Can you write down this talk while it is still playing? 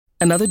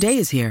Another day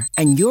is here,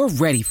 and you're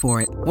ready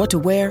for it. What to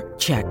wear?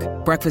 Check.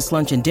 Breakfast,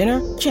 lunch, and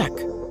dinner? Check.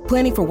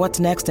 Planning for what's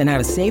next and how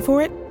to save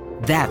for it?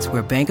 That's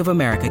where Bank of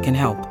America can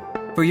help.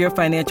 For your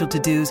financial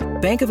to-dos,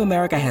 Bank of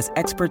America has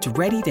experts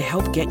ready to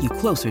help get you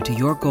closer to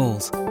your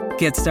goals.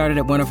 Get started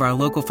at one of our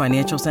local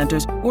financial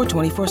centers or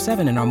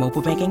 24/7 in our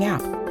mobile banking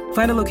app.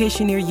 Find a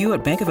location near you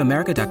at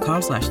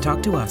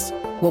bankofamerica.com/talktous.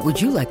 What would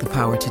you like the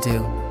power to do?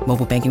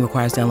 Mobile banking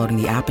requires downloading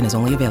the app and is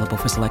only available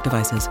for select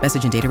devices.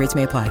 Message and data rates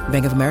may apply.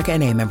 Bank of America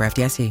N.A., member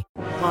FDIC.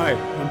 Hi,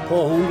 I'm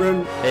Paul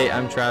Holmgren. Hey,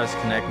 I'm Travis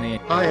Konechny.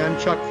 Hi, I'm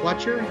Chuck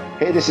Fletcher.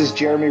 Hey, this is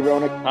Jeremy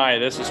Roenick. Hi,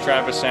 this is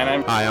Travis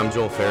Sanheim. Hi, I'm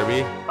Joel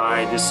Farabee.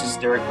 Hi, this is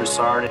Derek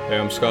Brassard. Hey,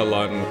 I'm Scott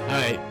Lawton.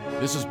 Hi,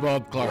 this is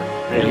Bob Clark.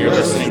 And you're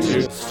listening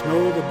to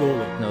Snow the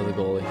Goalie. Snow the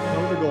Goalie.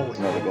 Snow the Goalie.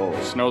 Snow the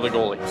Goalie. Snow the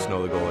Goalie.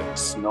 Snow the Goalie.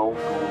 Snow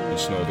Goalie.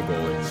 Snow the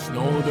Goalie.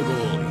 Snow the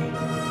Goalie.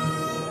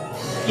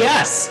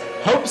 Yes,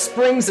 hope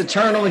springs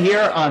eternal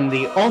here on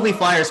the Only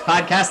Flyers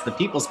podcast, the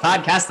People's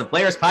Podcast, the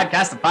Players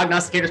Podcast, the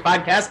Prognosticators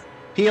Podcast,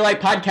 PLA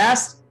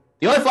Podcast,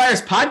 the Only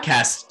Flyers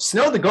Podcast,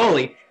 Snow the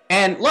Goalie.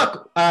 And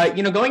look,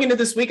 going into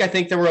this week, I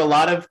think there were a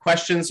lot of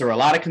questions or a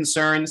lot of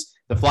concerns.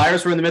 The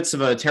Flyers were in the midst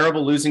of a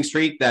terrible losing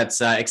streak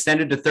that's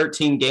extended to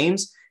 13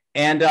 games.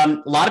 And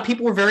a lot of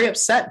people were very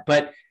upset,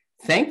 but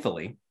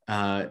thankfully,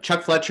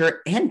 Chuck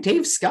Fletcher and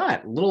Dave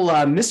Scott,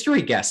 little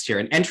mystery guest here,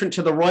 an entrant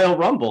to the Royal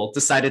Rumble,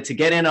 decided to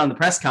get in on the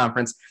press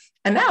conference.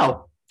 And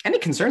now any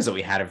concerns that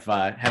we had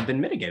have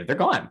been mitigated. They're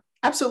gone.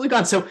 Absolutely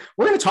gone. So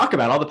we're going to talk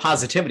about all the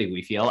positivity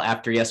we feel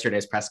after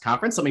yesterday's press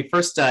conference. Let me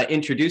first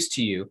introduce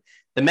to you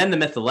the men, the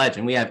myth, the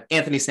legend. We have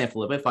Anthony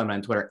Sanfilippo, follow him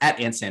on Twitter at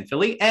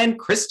AntSanPhilly, and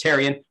Chris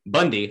Therien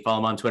Bundy, follow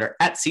him on Twitter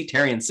at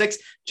CTerrien6.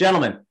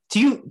 Gentlemen,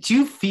 do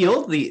you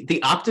feel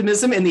the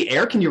optimism in the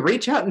air? Can you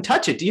reach out and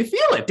touch it? Do you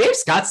feel it? Dave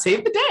Scott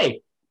saved the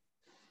day.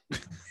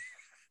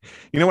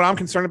 You know what I'm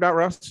concerned about,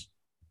 Russ?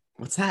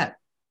 What's that?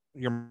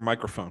 Your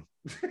microphone.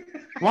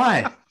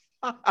 Why?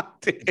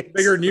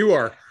 Bigger than you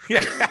are.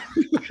 Yeah.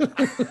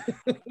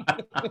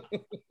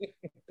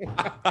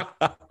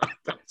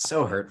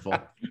 So hurtful.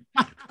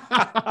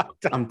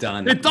 I'm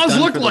done. It does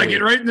done look like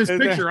it right in this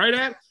picture, right,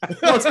 Ed?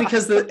 Well, it's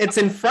because it's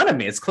in front of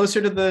me. It's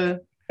closer to the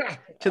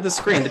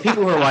screen. The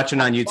people who are watching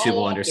on YouTube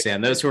will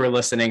understand. Those who are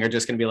listening are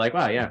just going to be like,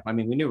 "Wow, yeah." I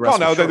mean, we knew Russ.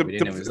 We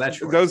didn't know it was that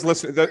short. Those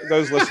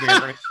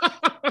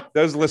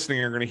listening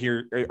are going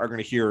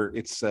to hear.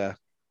 It's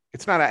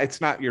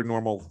not your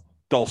normal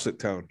dulcet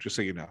tone. Just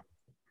so you know.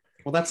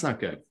 Well, that's not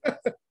good.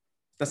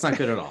 That's not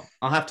good at all.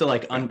 I'll have to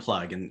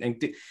unplug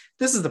and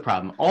this is the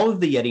problem. All of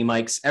the Yeti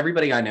mics,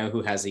 everybody I know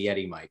who has a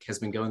Yeti mic has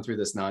been going through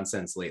this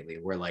nonsense lately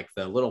where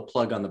the little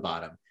plug on the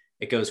bottom,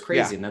 it goes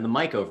crazy and then the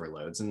mic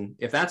overloads. And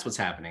if that's what's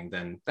happening,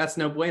 then that's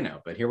no bueno,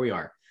 but here we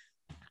are.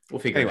 We'll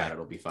figure it out.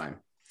 It'll be fine.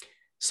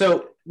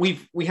 So we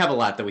have a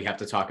lot that we have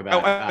to talk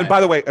about. And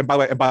by the way,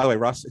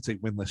 Russ, it's a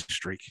winless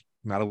streak,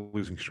 not a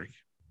losing streak.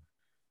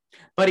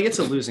 Buddy, it's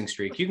a losing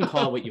streak. You can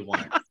call it what you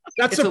want.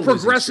 That's a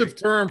progressive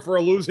term for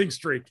a losing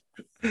streak.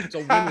 It's a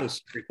winless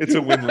streak. It's a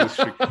winless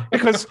streak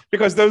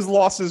because those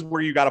losses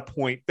where you got a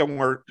point, they're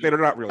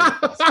not really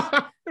losses.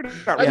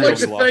 I'd like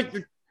to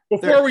thank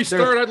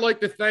I'd like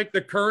to thank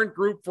the current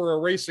group for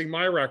erasing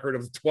my record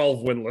of 12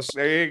 winless.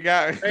 There you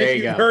go.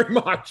 Thank you very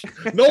much.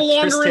 No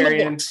longer in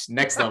the books.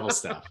 Next level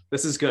stuff.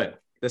 This is good.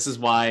 This is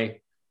why.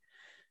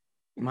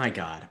 My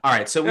God. All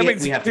right. So we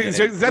have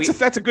to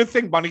that's a good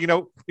thing, Bunny. Keith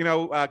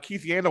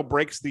Yandel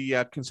breaks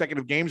the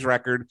consecutive games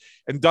record,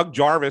 and Doug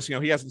Jarvis,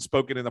 he hasn't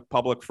spoken in the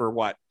public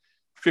for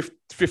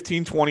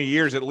 15, 20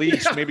 years at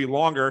least, maybe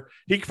longer.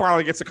 He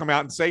finally gets to come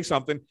out and say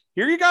something.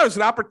 Here you go. It's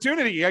an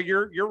opportunity. Yeah,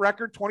 your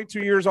record,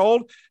 22 years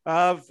old,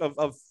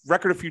 of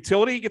record of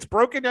futility gets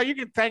broken. Now you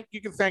can thank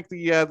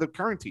the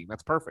current team.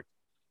 That's perfect.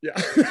 Yeah.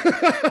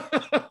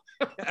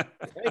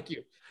 Thank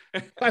you.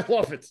 I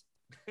love it.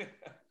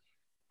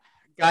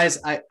 Guys,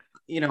 I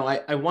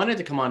wanted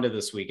to come onto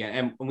this week,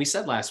 and we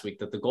said last week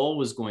that the goal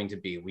was going to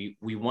be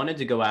we wanted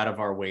to go out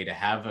of our way to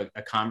have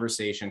a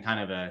conversation,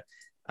 kind of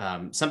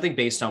something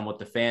based on what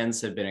the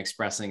fans have been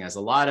expressing as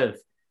a lot of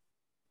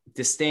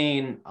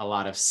disdain, a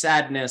lot of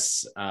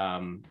sadness,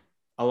 a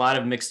lot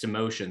of mixed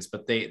emotions,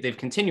 but they've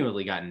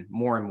continually gotten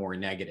more and more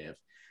negative.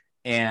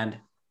 And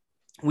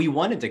we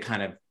wanted to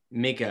kind of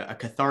make a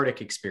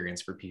cathartic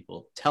experience for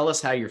people. Tell us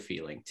how you're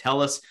feeling.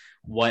 Tell us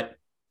what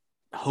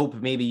hope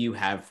maybe you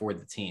have for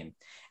the team.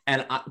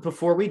 And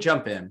before we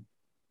jump in,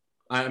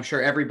 I'm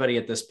sure everybody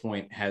at this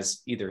point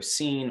has either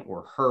seen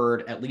or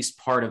heard at least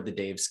part of the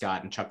Dave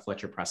Scott and Chuck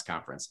Fletcher press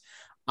conference.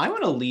 I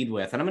want to lead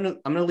with, and I'm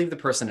going to leave the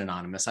person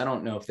anonymous. I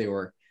don't know if they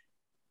were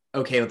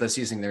okay with us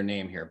using their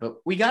name here, but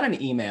we got an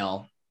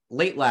email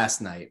late last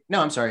night. No,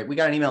 I'm sorry. We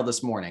got an email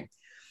this morning.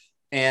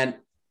 And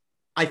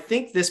I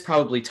think this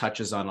probably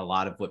touches on a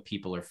lot of what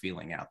people are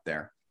feeling out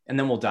there. And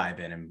then we'll dive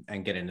in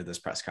and get into this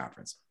press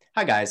conference.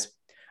 Hi, guys.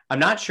 I'm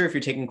not sure if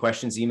you're taking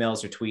questions,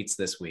 emails, or tweets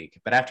this week,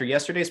 but after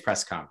yesterday's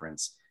press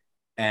conference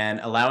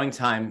and allowing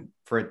time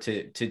for it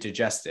to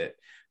digest it,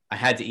 I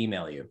had to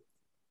email you.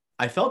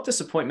 I felt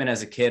disappointment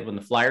as a kid when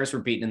the Flyers were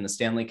beaten in the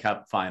Stanley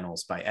Cup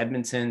Finals by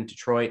Edmonton,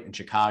 Detroit, and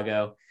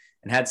Chicago.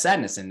 and had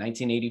sadness in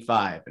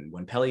 1985 and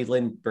when Pelle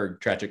Lindbergh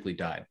tragically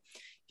died.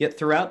 Yet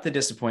throughout the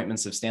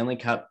disappointments of Stanley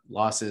Cup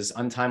losses,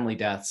 untimely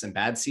deaths, and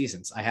bad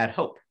seasons, I had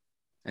hope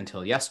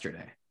until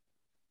yesterday.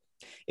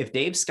 If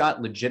Dave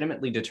Scott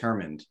legitimately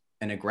determined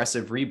an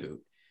aggressive reboot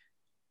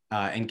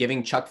and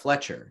giving Chuck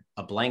Fletcher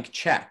a blank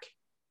check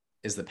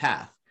is the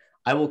path,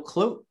 I will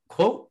quote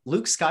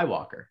Luke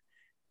Skywalker,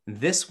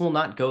 "This will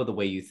not go the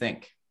way you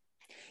think."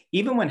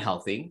 Even when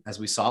healthy, as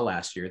we saw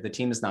last year, the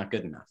team is not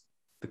good enough.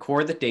 The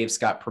core that Dave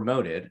Scott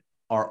promoted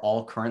are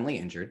all currently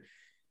injured,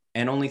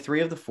 and only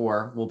 3 of the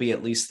 4 will be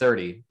at least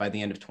 30 by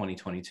the end of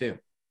 2022.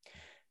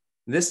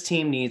 This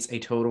team needs a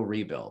total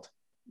rebuild.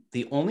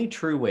 The only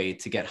true way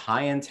to get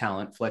high-end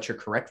talent, Fletcher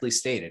correctly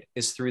stated,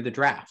 is through the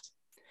draft.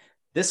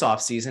 This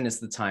offseason is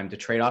the time to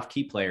trade off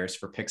key players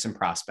for picks and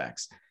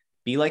prospects.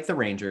 Be like the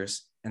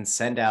Rangers and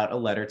send out a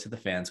letter to the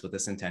fans with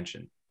this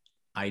intention.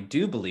 I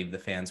do believe the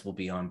fans will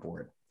be on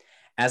board.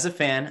 As a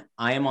fan,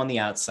 I am on the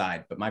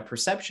outside, but my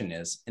perception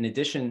is, in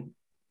addition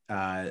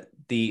to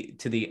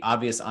the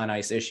obvious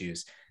on-ice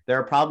issues, there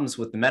are problems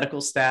with the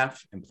medical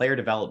staff and player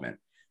development.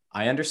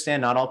 I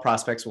understand not all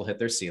prospects will hit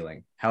their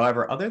ceiling.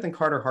 However, other than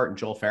Carter Hart and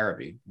Joel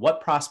Farabee,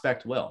 what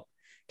prospect will?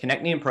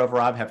 Konechny and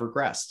Provorov have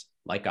regressed,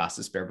 like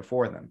Gostisbehere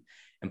before them,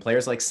 and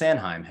players like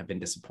Sanheim have been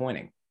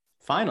disappointing.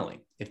 Finally,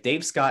 if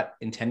Dave Scott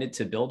intended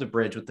to build a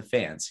bridge with the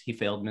fans, he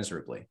failed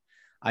miserably.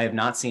 I have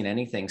not seen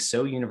anything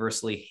so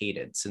universally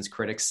hated since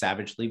critics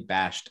savagely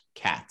bashed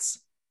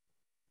Cats.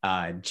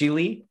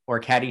 Gigli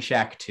or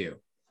Caddyshack 2.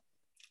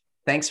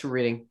 Thanks for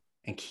reading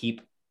and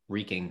keep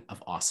reeking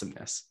of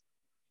awesomeness.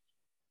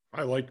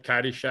 I like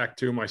Caddyshack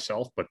 2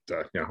 myself, but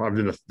I'm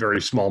in a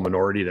very small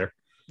minority there.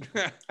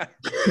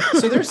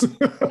 So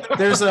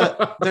there's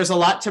a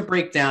lot to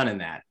break down in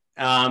that.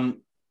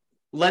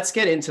 Let's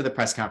get into the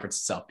press conference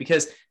itself,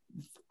 because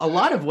a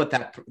lot of what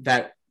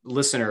that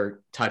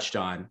listener touched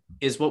on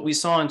is what we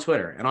saw on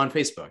Twitter and on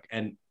Facebook.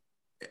 And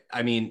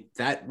I mean,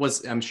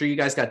 I'm sure you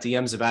guys got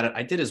DMs about it.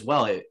 I did as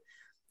well.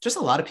 Just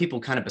a lot of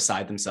people kind of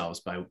beside themselves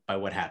by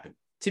what happened.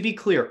 To be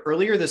clear,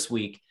 earlier this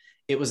week,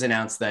 it was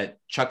announced that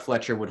Chuck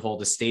Fletcher would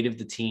hold a state of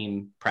the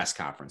team press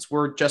conference.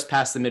 We're just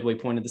past the midway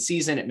point of the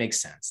season. It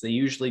makes sense. They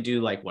usually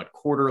do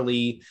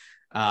quarterly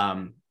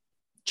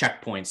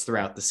checkpoints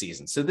throughout the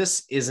season. So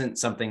this isn't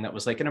something that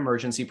was like an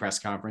emergency press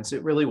conference.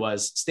 It really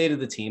was state of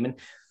the team, and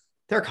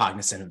they're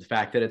cognizant of the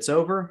fact that it's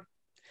over.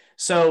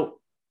 So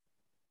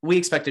we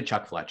expected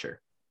Chuck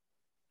Fletcher,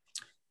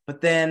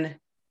 but then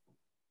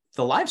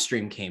the live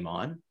stream came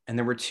on and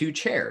there were 2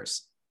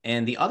 chairs,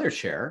 and the other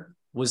chair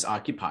was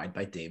occupied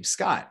by Dave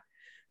Scott,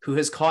 who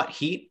has caught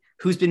heat,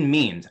 who's been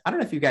memed. I don't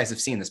know if you guys have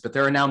seen this, but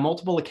there are now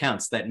multiple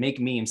accounts that make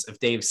memes of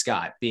Dave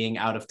Scott being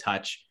out of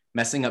touch,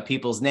 messing up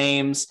people's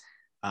names.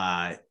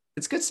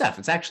 It's good stuff.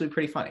 It's actually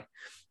pretty funny.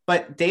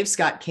 But Dave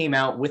Scott came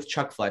out with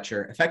Chuck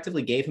Fletcher,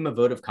 effectively gave him a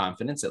vote of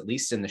confidence, at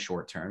least in the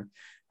short term,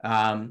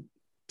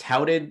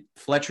 touted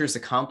Fletcher's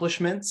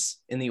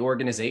accomplishments in the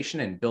organization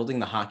and building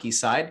the hockey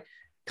side,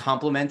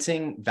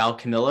 complimenting Val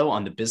Camillo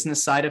on the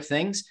business side of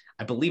things.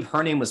 I believe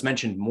her name was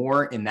mentioned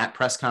more in that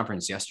press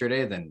conference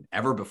yesterday than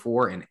ever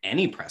before in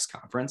any press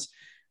conference.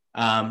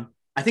 I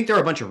think there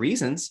are a bunch of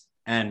reasons,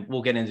 and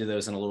we'll get into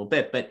those in a little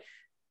bit, but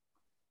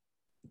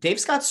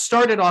Dave Scott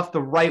started off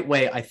the right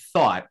way, I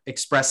thought,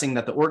 expressing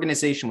that the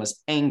organization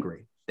was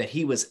angry, that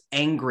he was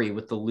angry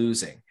with the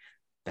losing.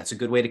 That's a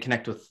good way to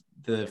connect with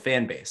the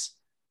fan base.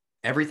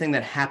 Everything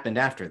that happened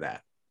after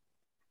that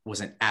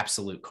was an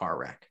absolute car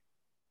wreck.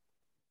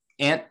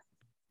 Ant,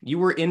 you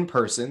were in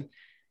person.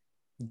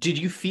 Did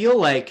you feel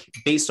like,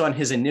 based on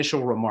his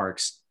initial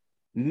remarks,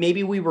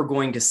 maybe we were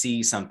going to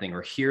see something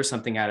or hear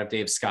something out of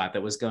Dave Scott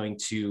that was going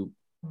to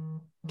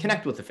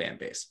connect with the fan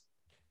base?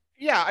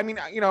 Yeah, I mean,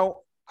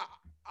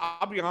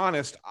 I'll be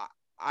honest.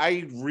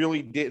 I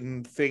really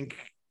didn't think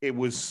it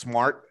was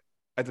smart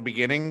at the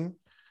beginning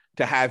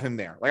to have him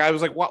there. Like, I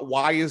was like, what?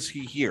 Why is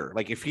he here?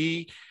 Like, if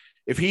he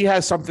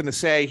has something to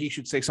say, he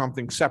should say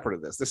something separate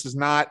of this. This is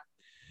not.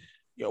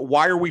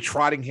 Why are we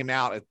trotting him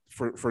out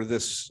for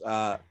this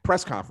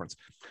press conference?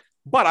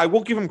 But I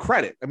will give him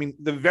credit. I mean,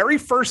 the very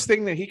first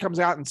thing that he comes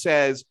out and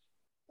says,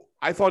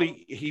 I thought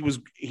he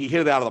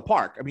hit it out of the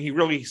park. I mean, he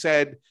really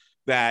said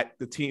that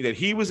that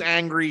he was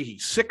angry,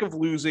 he's sick of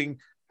losing.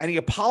 And he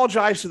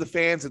apologized to the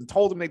fans and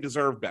told them they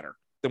deserve better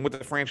than what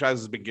the franchise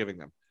has been giving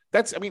them.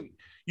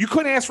 You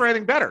couldn't ask for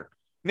anything better.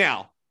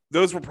 Now,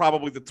 those were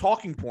probably the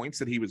talking points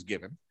that he was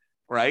given,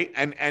 right?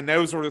 And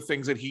those were the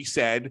things that he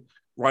said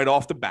right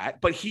off the bat.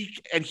 But he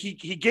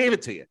gave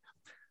it to you.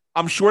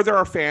 I'm sure there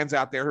are fans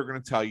out there who are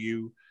going to tell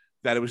you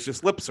that it was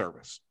just lip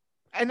service.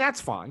 And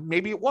that's fine.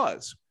 Maybe it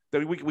was.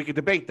 We could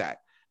debate that.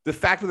 The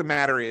fact of the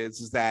matter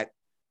is that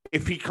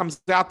if he comes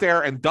out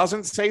there and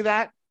doesn't say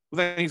that, well,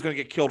 then he's going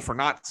to get killed for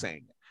not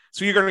saying it.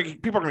 So people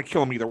are going to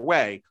kill him either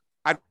way.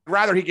 I'd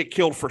rather he get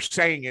killed for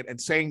saying it and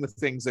saying the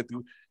things that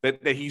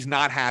he's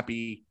not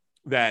happy,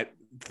 that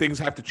things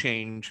have to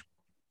change,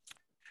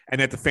 and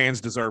that the fans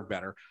deserve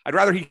better. I'd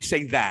rather he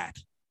say that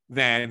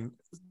than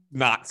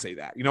not say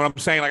that. You know what I'm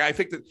saying? Like, I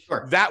think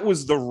that that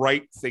was the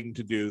right thing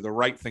to do, the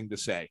right thing to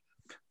say.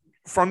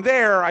 from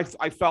there,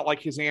 I felt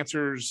like his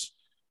answers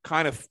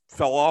kind of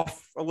fell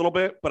off a little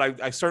bit,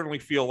 but I certainly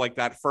feel like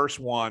that first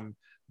one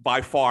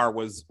by far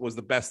was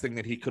the best thing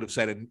that he could have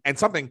said, and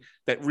something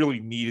that really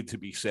needed to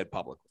be said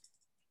publicly.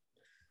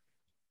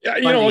 Yeah,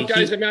 you know what,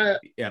 guys?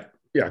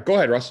 Yeah. Go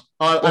ahead, Russ.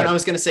 And I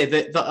was going to say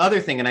that the other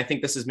thing, and I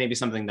think this is maybe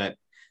something that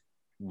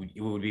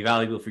would be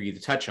valuable for you to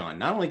touch on.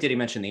 Not only did he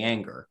mention the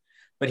anger,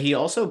 but he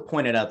also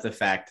pointed out the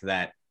fact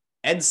that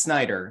Ed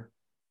Snider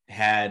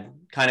had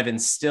kind of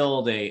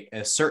instilled a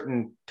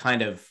certain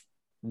kind of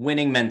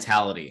winning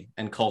mentality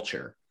and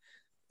culture.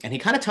 And he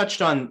kind of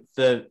touched on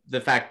the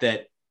fact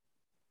that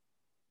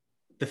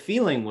the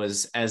feeling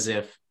was as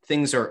if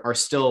things are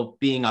still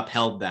being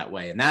upheld that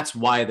way. And that's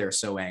why they're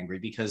so angry,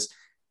 because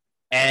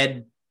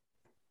Ed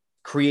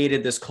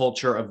created this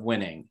culture of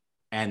winning,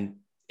 and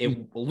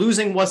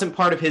losing wasn't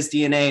part of his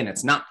DNA, and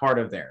it's not part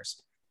of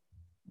theirs.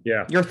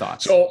 Yeah. Your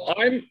thoughts? So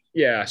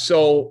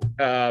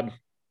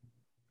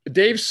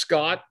Dave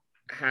Scott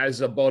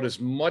has about as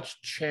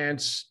much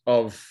chance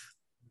of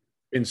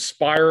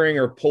inspiring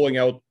or pulling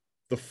out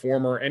the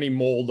former any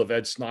mold of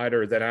Ed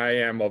Snider than I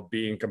am of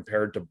being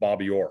compared to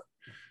Bobby Orr.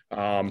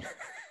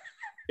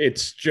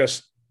 It's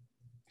just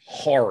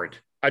hard.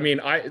 I mean,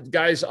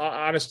 guys,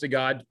 honest to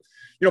God,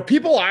 you know,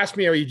 people ask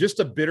me, are you just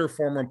a bitter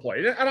former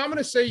employee? And I'm going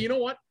to say, you know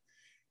what?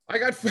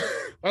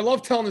 I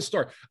love telling this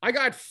story. I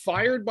got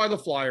fired by the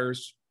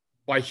Flyers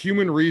by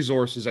human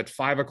resources at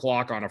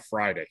 5:00 on a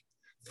Friday,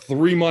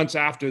 3 months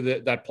after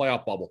that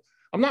playoff bubble.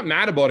 I'm not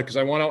mad about it because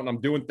I went out and I'm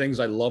doing things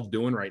I love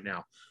doing right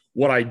now.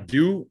 What I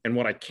do and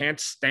what I can't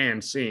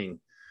stand seeing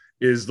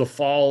is the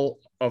fall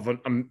of an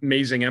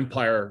amazing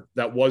empire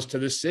that was to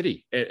this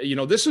city. You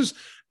know, this is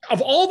of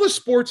all the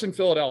sports in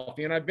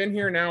Philadelphia, and I've been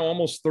here now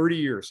almost 30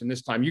 years in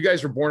this time. You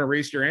guys were born and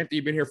raised here. Anthony,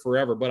 you've been here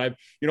forever, but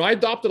I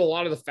adopted a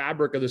lot of the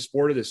fabric of the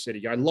sport of this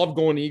city. I love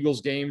going to Eagles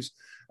games,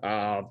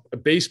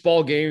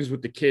 baseball games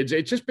with the kids.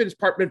 It's just been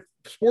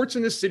sports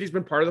in this city has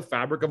been part of the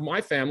fabric of my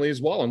family as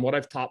well, and what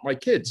I've taught my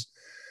kids.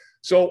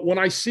 So when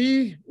I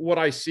see what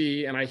I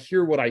see and I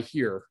hear what I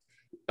hear,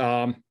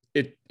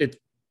 it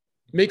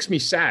makes me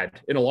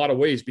sad in a lot of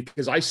ways,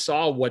 because I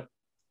saw what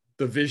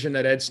the vision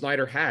that Ed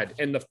Snider had,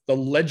 and the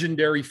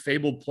legendary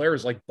fabled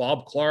players like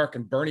Bob Clarke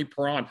and Bernie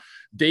Perron,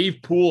 Dave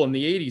Poole in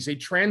the 80s, they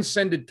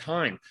transcended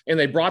time and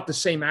they brought the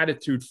same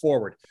attitude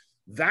forward.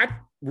 That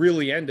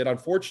really ended,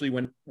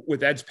 unfortunately,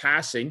 with Ed's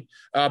passing,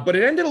 but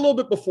it ended a little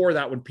bit before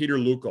that when Peter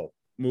Luukko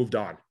moved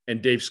on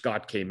and Dave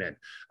Scott came in.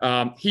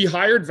 He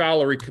hired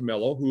Valerie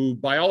Camillo, who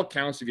by all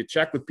accounts, if you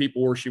check with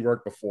people where she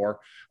worked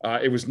before,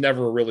 it was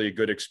never really a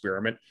good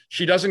experiment.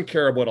 She doesn't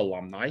care about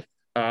alumni.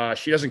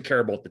 She doesn't care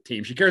about the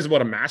team. She cares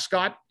about a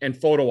mascot and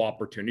photo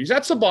opportunities.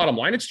 That's the bottom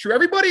line. It's true.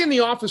 Everybody in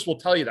the office will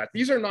tell you that.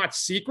 These are not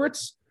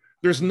secrets.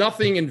 There's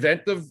nothing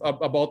inventive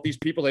about these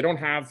people. They don't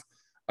have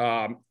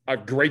a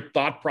great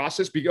thought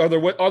process, because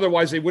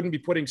otherwise they wouldn't be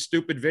putting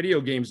stupid video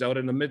games out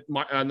in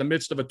the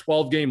midst of a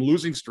 12-game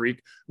losing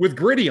streak with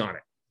Gritty on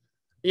it.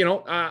 You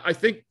know, I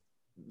think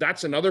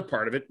that's another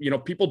part of it. You know,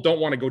 people don't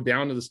want to go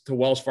down to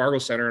Wells Fargo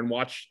Center and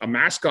watch a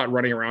mascot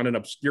running around and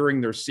obscuring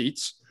their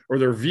seats or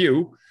their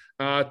view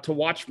to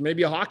watch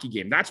maybe a hockey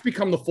game. That's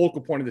become the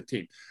focal point of the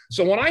team.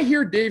 So when I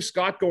hear Dave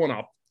Scott going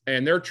up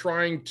and they're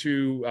trying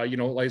to,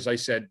 as I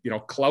said,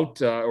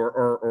 clout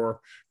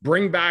or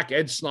bring back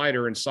Ed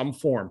Snider in some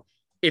form,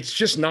 it's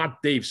just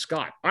not Dave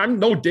Scott. I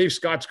know Dave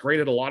Scott's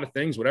great at a lot of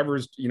things, whatever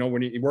is,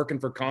 when he's working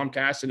for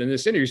Comcast and in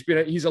this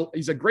interview,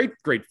 he's a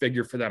great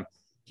figure for them.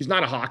 He's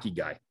not a hockey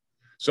guy.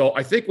 So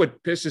I think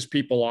what pisses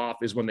people off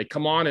is when they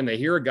come on and they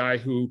hear a guy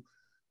who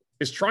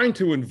is trying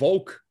to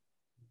invoke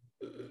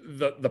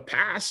the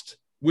past,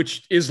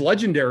 which is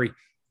legendary.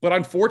 But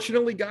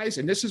unfortunately, guys,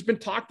 and this has been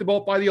talked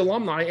about by the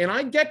alumni, and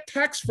I get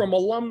texts from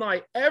alumni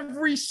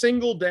every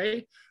single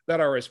day that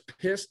are as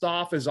pissed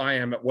off as I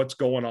am at what's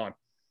going on.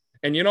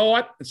 And you know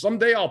what?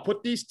 Someday I'll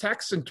put these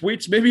texts and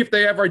tweets. Maybe if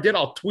they ever did,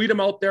 I'll tweet them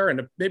out there,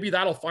 and maybe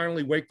that'll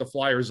finally wake the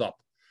Flyers up.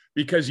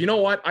 Because you know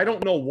what? I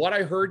don't know what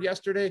I heard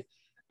yesterday,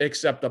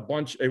 except a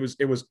bunch. It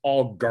was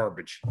all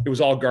garbage. It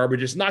was all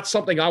garbage. It's not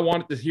something I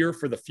wanted to hear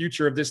for the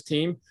future of this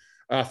team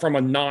from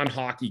a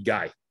non-hockey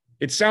guy.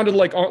 It sounded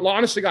like,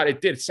 honest to God,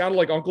 it did. It sounded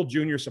like Uncle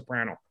Junior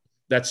Soprano,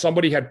 that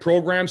somebody had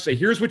programmed, say,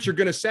 here's what you're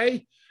going to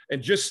say,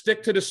 and just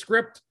stick to the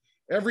script.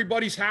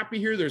 Everybody's happy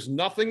here. There's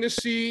nothing to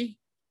see,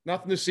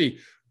 nothing to see.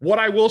 What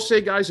I will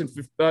say, guys, and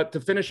to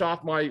finish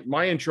off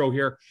my intro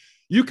here,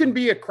 you can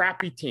be a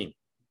crappy team.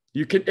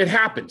 It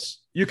happens.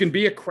 You can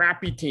be a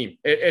crappy team.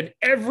 And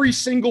every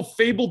single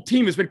fabled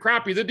team has been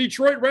crappy. The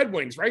Detroit Red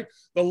Wings, right?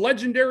 The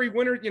legendary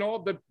winner,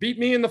 that beat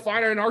me in the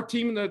final, and our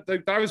team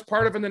that I was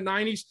part of in the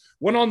 90s,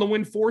 went on to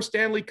win 4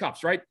 Stanley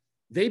Cups, right?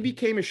 They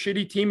became a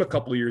shitty team a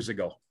couple of years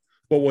ago.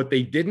 But what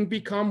they didn't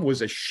become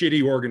was a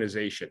shitty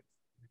organization.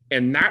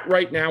 And that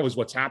right now is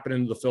what's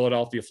happening to the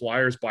Philadelphia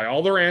Flyers by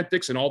all their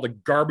antics and all the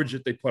garbage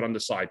that they put on the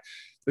side.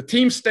 The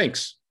team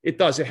stinks. It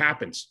does. It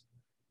happens.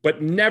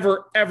 But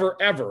never, ever,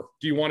 ever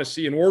do you want to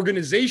see an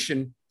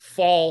organization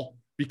fall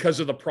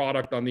because of the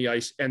product on the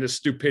ice and the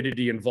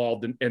stupidity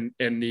involved in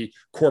the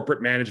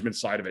corporate management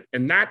side of it.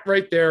 And that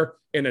right there,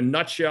 in a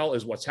nutshell,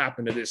 is what's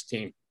happened to this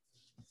team.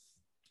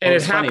 And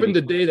it happened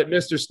the day that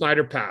Mr.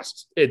 Snyder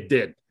passed. It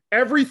did.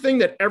 Everything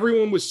that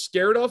everyone was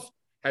scared of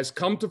has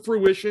come to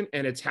fruition,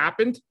 and it's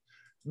happened.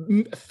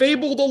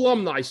 Fabled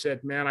alumni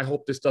said, man, I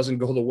hope this doesn't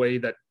go the way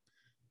that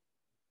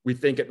we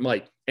think it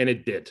might. And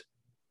it did.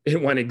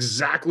 It went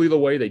exactly the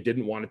way they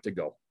didn't want it to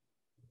go.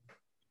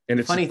 And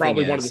it's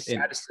probably one of the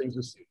saddest things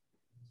to see.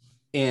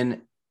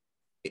 In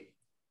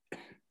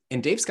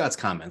Dave Scott's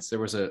comments, there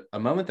was a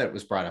moment that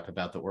was brought up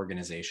about the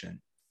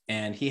organization,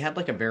 and he had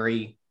like a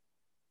very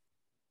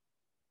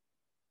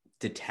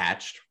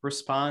detached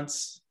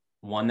response,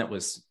 one that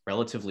was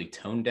relatively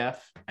tone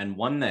deaf, and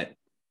one that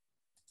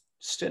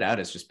stood out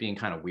as just being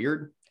kind of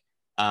weird.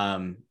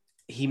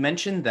 He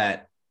mentioned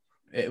that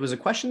it was a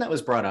question that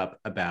was brought up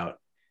about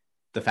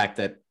the fact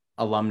that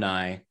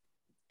alumni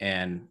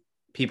and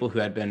people who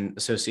had been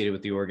associated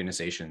with the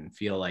organization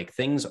feel like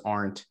things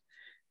aren't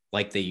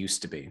like they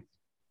used to be,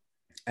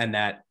 and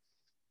that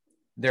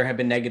there have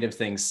been negative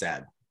things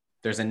said.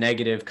 There's a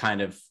negative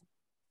kind of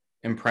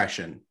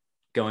impression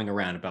going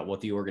around about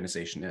what the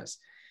organization is.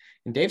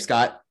 And Dave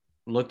Scott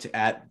looked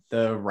at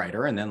the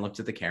writer and then looked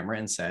at the camera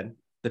and said,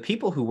 the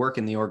people who work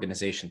in the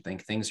organization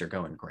think things are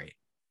going great.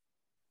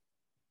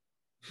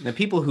 And the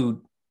people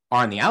who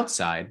are on the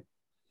outside,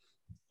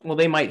 well,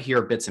 they might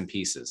hear bits and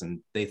pieces and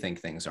they think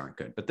things aren't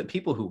good, but the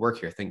people who work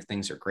here think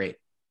things are great.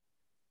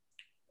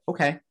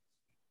 Okay,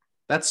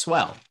 that's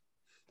swell.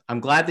 I'm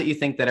glad that you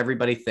think that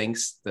everybody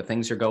thinks that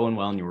things are going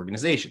well in your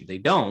organization. They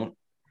don't,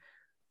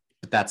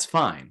 but that's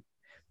fine.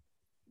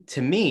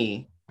 To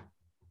me,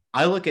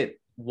 I look at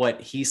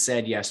what he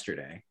said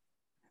yesterday,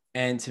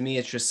 and to me,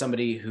 it's just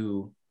somebody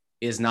who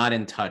is not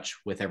in touch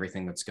with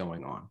everything that's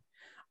going on.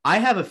 I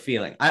have a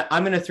feeling,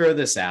 I'm going to throw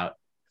this out,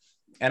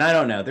 and I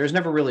don't know, there's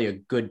never really a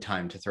good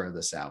time to throw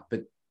this out,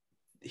 but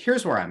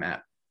here's where I'm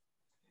at.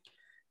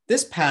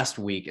 This past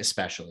week,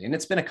 especially, and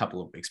it's been a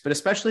couple of weeks, but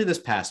especially this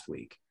past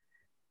week,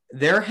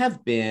 there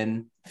have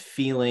been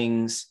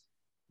feelings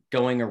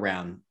going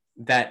around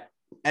that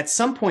at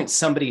some point,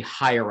 somebody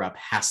higher up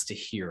has to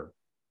hear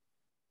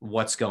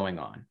what's going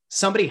on.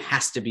 Somebody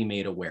has to be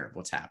made aware of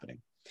what's happening.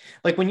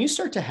 Like when you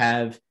start to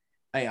have,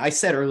 I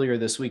said earlier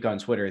this week on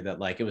Twitter that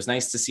like, it was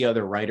nice to see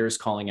other writers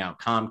calling out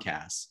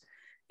Comcast.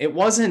 It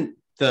wasn't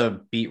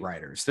the beat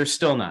writers. They're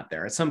still not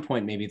there. At some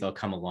point, maybe they'll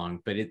come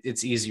along, but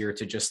it's easier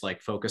to just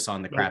like focus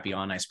on the crappy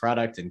on ice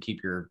product and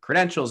keep your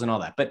credentials and all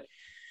that. But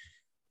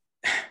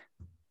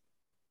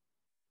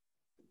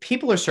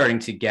people are starting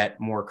to get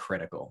more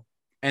critical.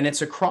 And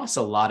it's across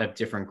a lot of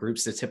different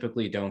groups that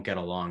typically don't get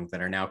along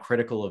that are now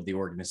critical of the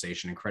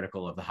organization and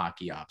critical of the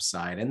hockey ops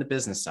side and the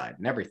business side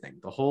and everything,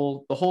 the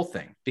whole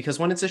thing. Because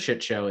when it's a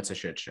shit show, it's a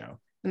shit show.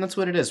 And that's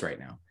what it is right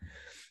now.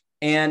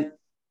 And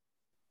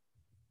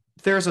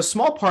there's a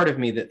small part of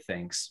me that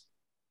thinks,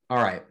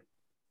 all right,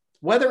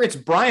 whether it's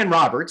Brian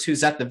Roberts,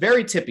 who's at the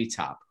very tippy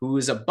top, who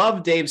is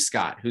above Dave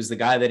Scott, who's the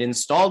guy that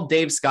installed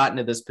Dave Scott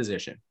into this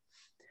position.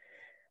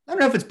 I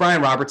don't know if it's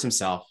Brian Roberts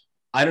himself.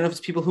 I don't know if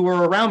it's people who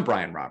are around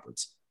Brian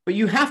Roberts, but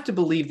you have to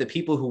believe that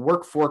people who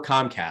work for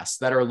Comcast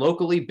that are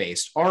locally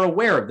based are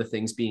aware of the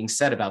things being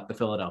said about the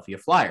Philadelphia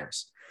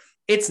Flyers.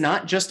 It's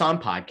not just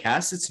on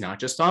podcasts. It's not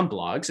just on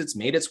blogs. It's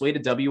made its way to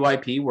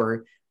WIP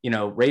where, you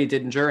know, Ray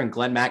Didinger and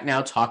Glenn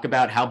Macnow talk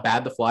about how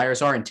bad the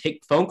Flyers are and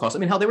take phone calls. I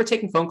mean, hell, they were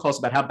taking phone calls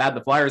about how bad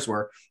the Flyers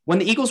were when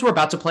the Eagles were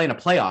about to play in a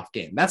playoff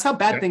game. That's how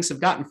bad things have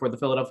gotten for the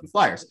Philadelphia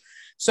Flyers.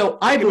 So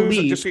I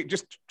believe...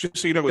 Just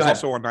so you know, it was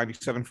also on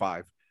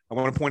 97.5. I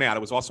want to point out it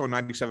was also on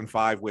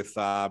 97.5 with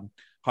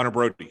Hunter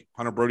Brody.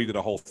 Hunter Brody did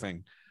a whole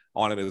thing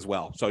on it as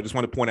well. So I just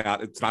want to point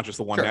out it's not just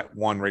the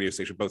one radio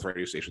station. Both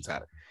radio stations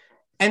had it.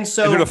 And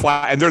so they're the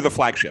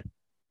flagship.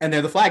 And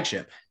they're the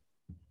flagship.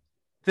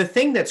 The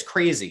thing that's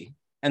crazy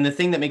and the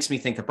thing that makes me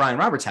think that Brian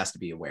Roberts has to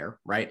be aware,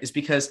 right, is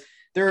because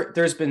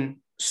there's been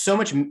so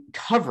much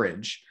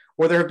coverage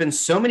or there have been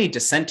so many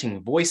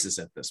dissenting voices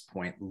at this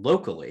point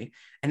locally,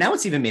 and now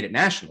it's even made it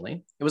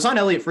nationally. It was on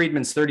Elliot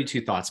Friedman's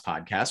 32 Thoughts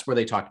podcast where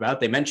they talked about it.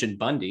 They mentioned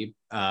Bundy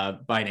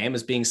by name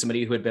as being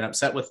somebody who had been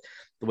upset with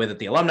the way that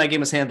the alumni game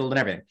was handled and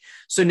everything.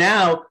 So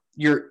now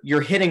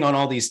you're hitting on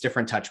all these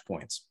different touch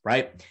points,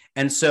 right?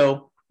 And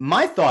so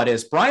my thought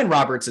is Brian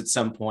Roberts at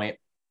some point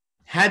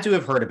had to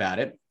have heard about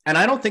it. And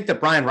I don't think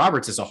that Brian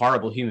Roberts is a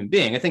horrible human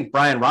being. I think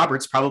Brian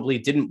Roberts probably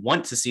didn't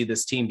want to see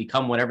this team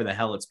become whatever the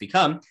hell it's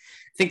become.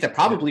 I think that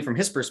probably from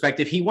his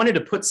perspective, he wanted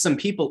to put some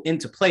people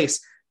into place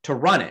to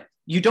run it.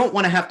 You don't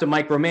want to have to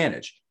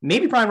micromanage.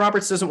 Maybe Brian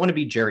Roberts doesn't want to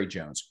be Jerry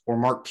Jones or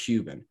Mark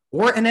Cuban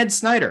or an Ed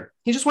Snyder.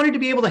 He just wanted to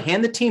be able to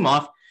hand the team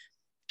off,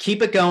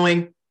 keep it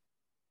going,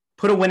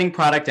 put a winning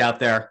product out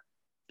there.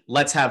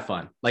 Let's have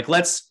fun. Like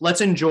let's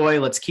enjoy.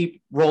 Let's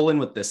keep rolling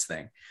with this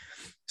thing.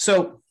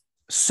 So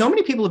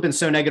many people have been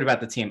so negative about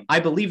the team. I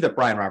believe that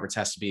Brian Roberts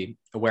has to be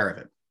aware of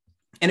it.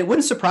 And it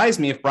wouldn't surprise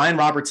me if Brian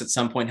Roberts at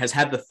some point has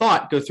had the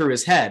thought go through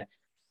his head,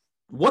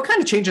 what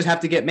kind of changes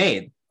have to get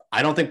made?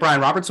 I don't think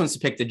Brian Roberts wants to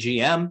pick the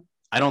GM.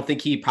 I don't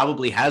think he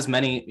probably has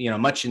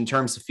much in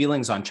terms of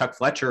feelings on Chuck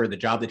Fletcher or the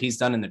job that he's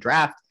done in the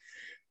draft.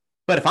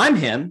 But if I'm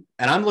him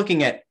and I'm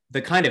looking at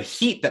the kind of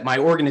heat that my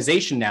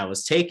organization now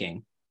is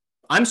taking,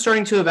 I'm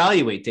starting to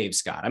evaluate Dave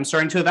Scott. I'm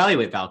starting to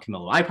evaluate Val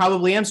Camillo. I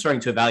probably am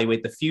starting to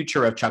evaluate the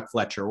future of Chuck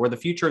Fletcher or the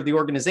future of the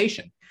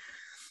organization.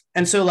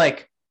 And so,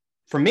 like,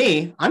 for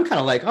me, I'm kind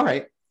of like, all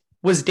right,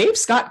 was Dave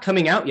Scott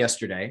coming out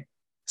yesterday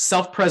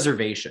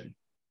self-preservation?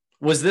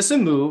 Was this a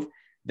move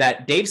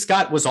that Dave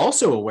Scott was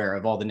also aware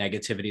of all the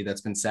negativity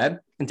that's been said,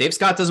 and Dave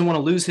Scott doesn't want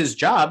to lose his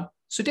job?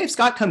 So Dave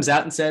Scott comes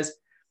out and says,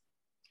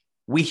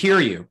 we hear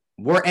you.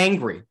 We're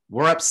angry.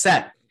 We're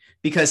upset,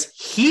 because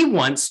he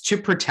wants to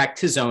protect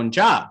his own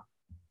job.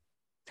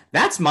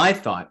 That's my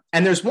thought.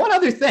 And there's one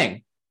other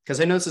thing, because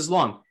I know this is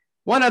long.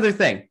 One other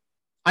thing.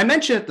 I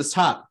mentioned at the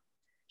top,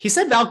 he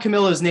said Val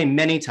Camillo's name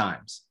many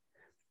times.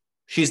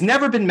 She's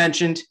never been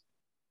mentioned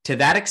to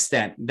that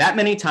extent, that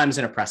many times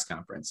in a press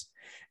conference.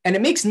 And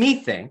it makes me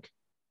think,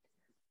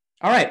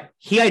 all right,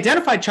 he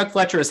identified Chuck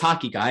Fletcher as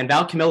hockey guy and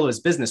Val Camillo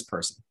as business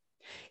person.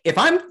 If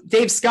I'm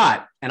Dave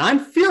Scott and I'm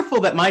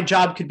fearful that my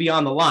job could be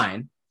on the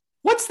line,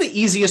 what's the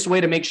easiest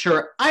way to make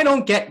sure I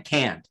don't get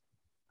canned?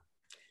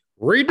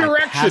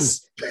 Redirection.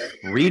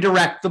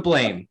 Redirect the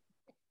blame.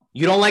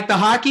 You don't like the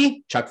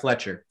hockey? Chuck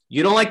Fletcher.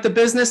 You don't like the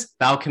business?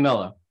 Val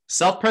Camillo.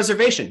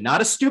 Self-preservation,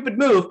 not a stupid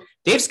move.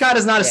 Dave Scott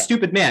is not a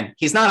stupid man.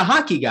 He's not a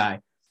hockey guy,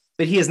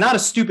 but he is not a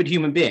stupid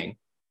human being.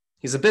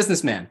 He's a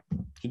businessman.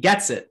 He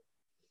gets it.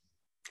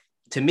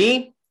 To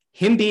me,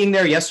 him being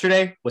there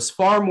yesterday was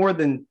far more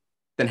than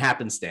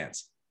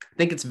happenstance. I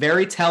think it's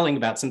very telling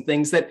about some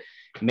things that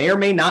may or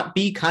may not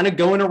be kind of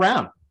going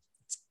around.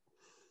 It's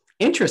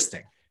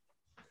interesting.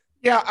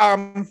 Yeah,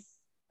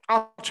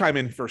 I'll chime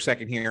in for a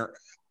second here.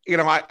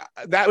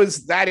 That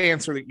was that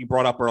answer that you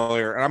brought up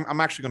earlier, and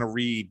I'm actually going to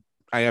read.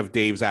 I have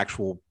Dave's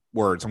actual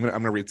words. I'm going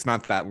to read. It's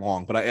not that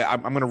long, but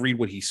I'm going to read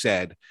what he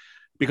said,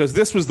 because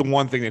this was the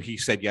one thing that he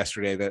said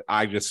yesterday that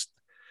I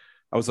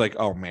was like,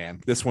 oh man,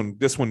 this one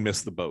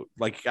missed the boat.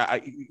 Like,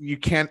 you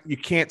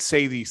can't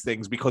say these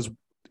things because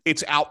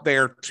it's out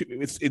there.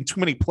 It's in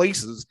too many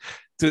places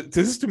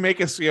to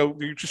make us.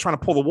 You're just trying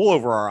to pull the wool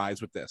over our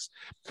eyes with this.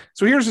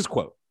 So here's his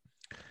quote.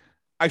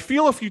 I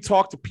feel if you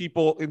talk to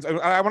people,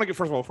 I want to give,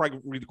 first of all, before I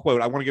read the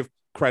quote, I want to give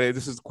credit.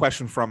 This is a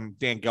question from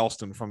Dan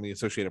Gelston from the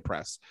Associated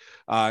Press.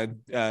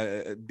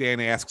 Dan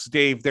asks,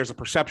 Dave, there's a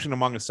perception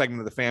among a segment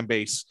of the fan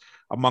base,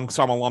 among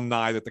some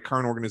alumni, that the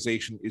current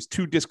organization is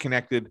too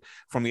disconnected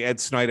from the Ed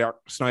Snyder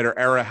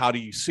era. How do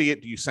you see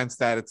it? Do you sense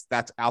that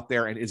that's out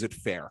there, and is it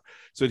fair?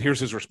 So here's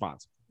his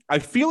response. I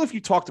feel if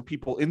you talk to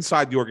people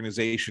inside the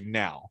organization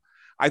now,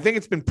 I think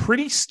it's been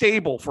pretty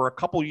stable for a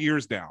couple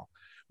years now.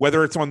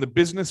 Whether it's on the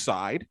business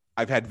side,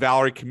 I've had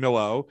Valerie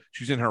Camillo.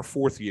 She's in her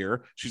 4th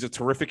year. She's a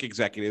terrific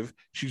executive.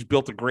 She's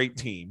built a great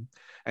team.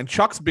 And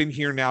Chuck's been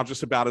here now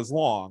just about as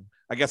long,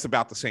 I guess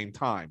about the same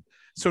time.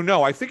 So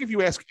no, I think if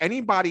you ask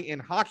anybody in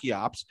hockey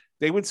ops,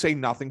 they would say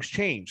nothing's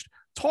changed.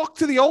 Talk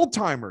to the old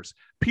timers,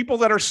 people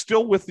that are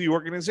still with the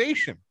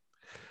organization.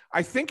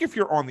 I think if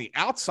you're on the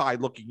outside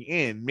looking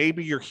in,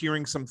 maybe you're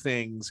hearing some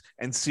things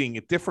and seeing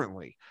it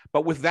differently.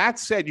 But with that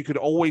said, you could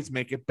always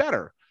make it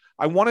better.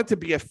 I want it to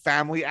be a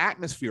family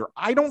atmosphere.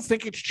 I don't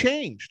think it's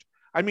changed.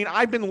 I mean,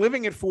 I've been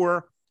living it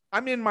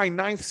I'm in my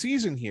 9th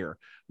season here.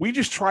 We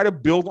just try to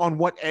build on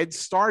what Ed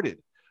started.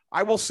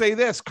 I will say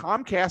this,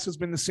 Comcast has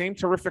been the same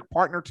terrific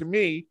partner to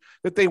me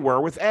that they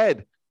were with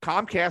Ed.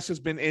 Comcast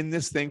has been in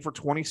this thing for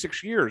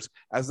 26 years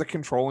as the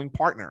controlling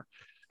partner.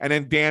 And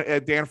then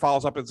Dan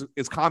follows up,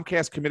 is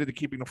Comcast committed to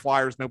keeping the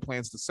Flyers, no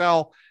plans to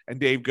sell? And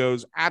Dave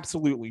goes,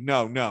 absolutely,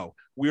 no.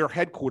 We are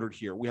headquartered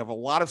here. We have a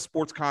lot of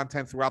sports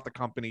content throughout the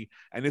company,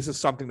 and this is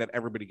something that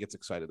everybody gets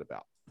excited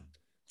about.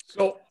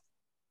 So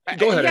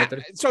go ahead,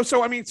 Anthony.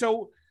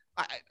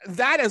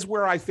 That is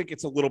where I think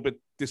it's a little bit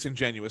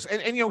disingenuous.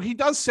 And he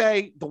does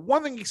say the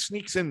one thing he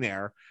sneaks in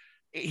there,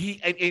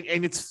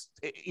 it's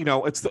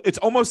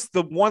almost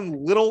the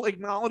one little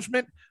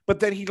acknowledgement, but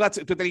then he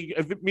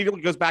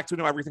immediately goes back to,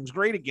 no, everything's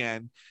great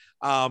again.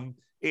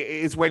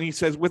 Is when he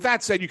says, with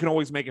that said, you can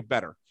always make it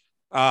better.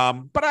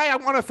 But I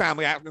want a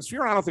family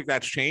atmosphere. I don't think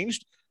that's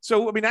changed.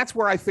 So, I mean, that's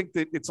where I think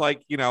that it's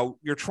like,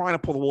 you're trying to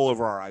pull the wool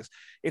over our eyes.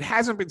 It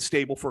hasn't been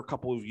stable for a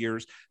couple of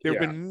years. There have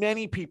been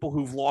many people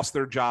who've lost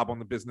their job on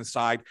the business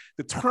side.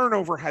 The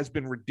turnover has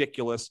been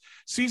ridiculous.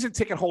 Season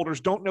ticket holders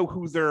don't know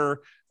who their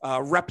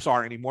reps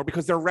are anymore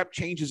because their rep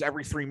changes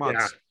every 3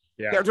 months.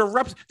 Their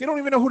reps, they don't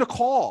even know who to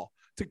call.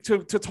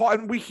 To talk,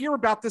 and we hear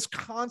about this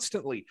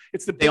constantly.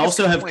 They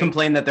also have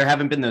complained that there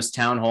haven't been those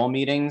town hall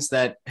meetings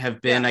that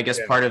have been,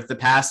 part of the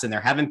past, and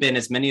there haven't been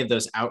as many of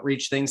those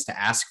outreach things to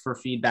ask for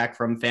feedback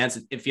from fans.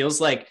 It feels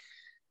like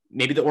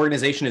maybe the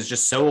organization is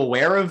just so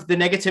aware of the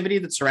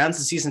negativity that surrounds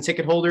the season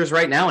ticket holders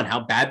right now and how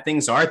bad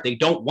things are. They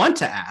don't want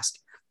to ask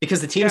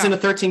because the team's in a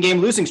 13-game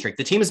losing streak.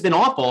 The team has been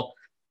awful.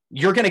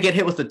 You're going to get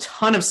hit with a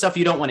ton of stuff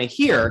you don't want to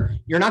hear.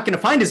 You're not going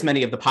to find as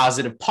many of the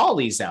positive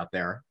Paulies out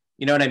there.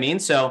 You know what I mean?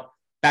 So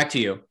back to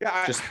you.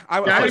 Yeah, I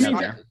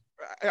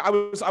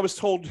was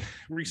told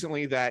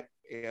recently that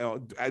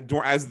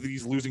as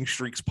these losing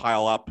streaks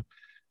pile up,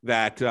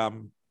 that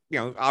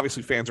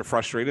obviously fans are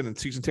frustrated, and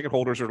season ticket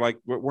holders are like,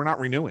 we're not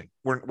renewing.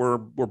 We're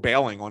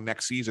bailing on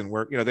next season.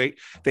 Where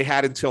they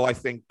had until I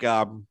think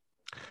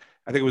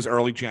it was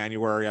early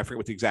January. I forget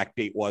what the exact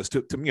date was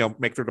to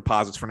make their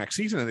deposits for next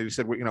season, and they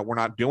said we're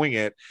not doing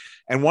it.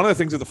 And one of the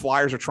things that the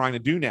Flyers are trying to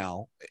do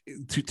now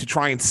to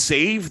try and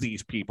save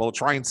these people,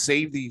 try and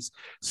save these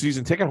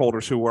season ticket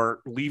holders who are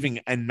leaving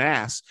en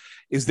masse,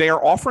 is they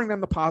are offering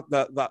them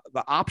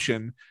the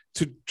option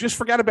to just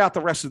forget about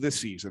the rest of this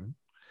season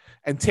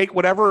and take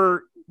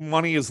whatever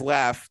money is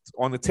left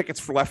on the tickets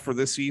for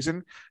this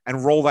season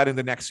and roll that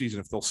into next season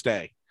if they'll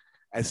stay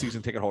as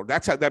season ticket holder.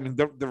 That's how,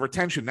 the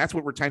retention, that's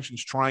what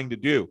retention's trying to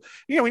do.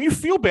 And you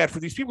feel bad for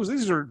these people.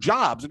 These are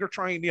jobs, and they're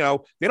trying, they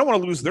don't want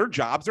to lose their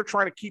jobs. They're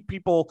trying to keep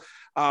people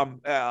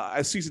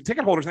as season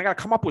ticket holders. And they got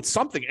to come up with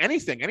something,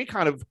 anything, any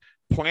kind of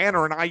plan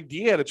or an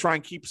idea to try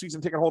and keep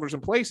season ticket holders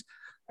in place.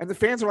 And the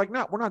fans are like,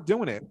 no, we're not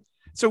doing it.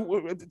 So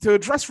to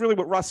address really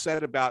what Russ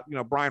said about,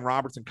 Brian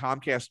Roberts and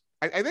Comcast,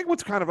 I think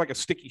what's kind of like a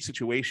sticky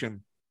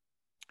situation,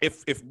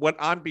 if what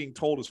I'm being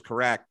told is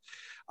correct,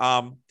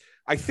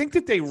 I think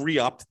that they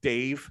re-upped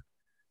Dave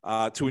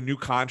to a new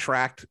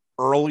contract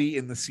early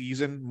in the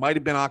season. Might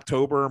have been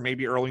October,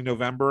 maybe early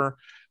November,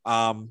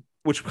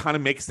 which kind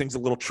of makes things a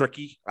little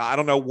tricky. I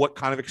don't know what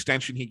kind of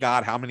extension he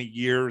got, how many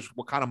years,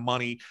 what kind of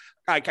money.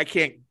 I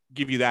can't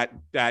give you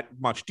that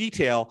much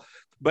detail.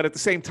 But at the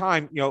same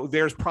time,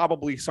 there's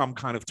probably some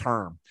kind of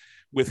term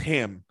with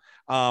him.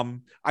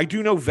 I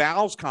do know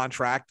Val's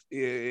contract,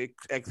 I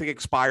think,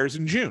 expires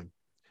in June.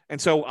 And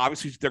so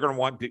obviously they're going to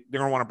want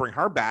to bring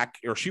her back,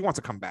 or she wants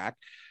to come back.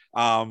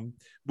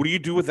 What do you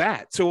do with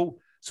that? So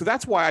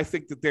that's why I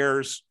think that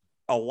there's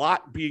a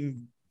lot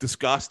being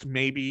discussed,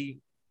 maybe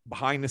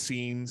behind the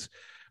scenes.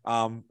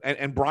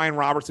 And Brian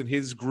Roberts and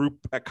his group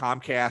at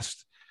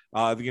Comcast,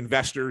 the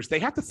investors, they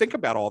have to think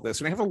about all this,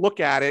 and they have to look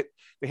at it.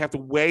 They have to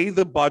weigh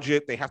the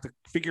budget. They have to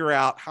figure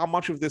out how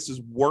much of this is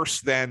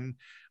worse than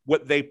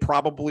what they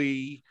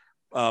probably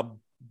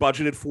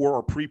budgeted for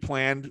or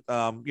pre-planned,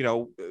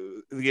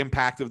 the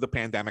impact of the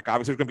pandemic.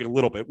 Obviously, there's going to be a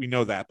little bit. We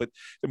know that. But,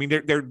 I mean,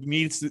 there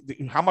needs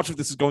to, how much of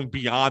this is going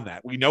beyond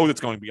that? We know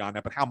that's going beyond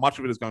that, but how much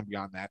of it is going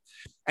beyond that?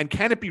 And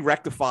can it be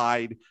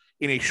rectified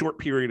in a short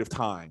period of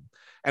time?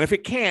 And if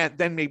it can't,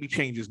 then maybe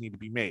changes need to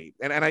be made.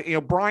 And I,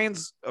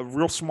 Brian's a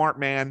real smart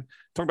man.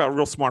 Talking about a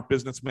real smart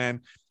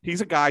businessman.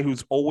 He's a guy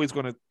who's always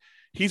going to,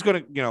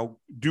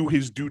 do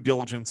his due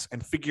diligence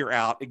and figure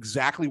out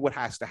exactly what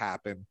has to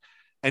happen,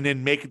 and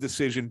then make a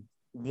decision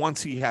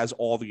once he has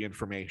all the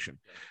information.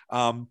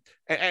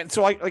 And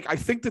so I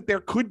think that there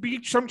could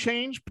be some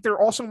change, but there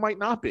also might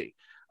not be.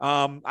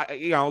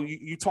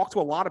 You talk to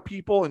a lot of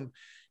people, and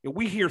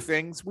we hear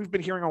things. We've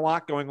been hearing a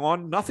lot going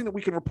on. Nothing that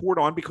we can report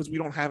on because we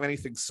don't have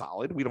anything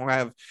solid. We don't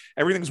have,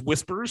 everything's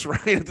whispers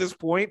right at this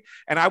point.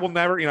 And I will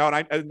never,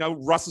 and I know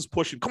Russ is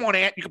pushing. Come on,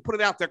 Ant, you can put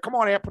it out there. Come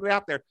on, Ant, put it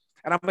out there.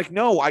 And I'm like,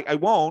 no, I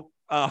won't.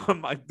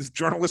 This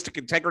journalistic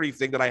integrity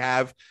thing that I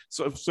have.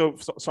 So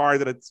sorry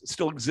that it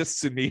still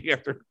exists in me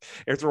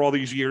after all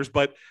these years,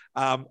 but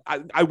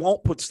I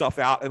won't put stuff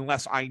out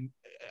unless I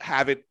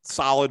have it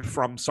solid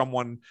from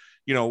someone,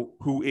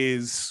 who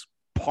is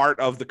part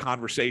of the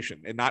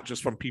conversation, and not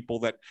just from people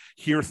that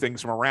hear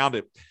things from around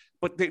it.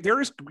 But there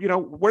is,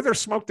 where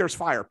there's smoke, there's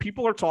fire.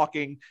 People are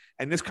talking,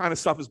 and this kind of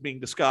stuff is being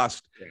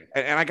discussed.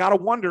 Yeah. And I got to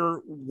wonder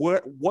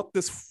what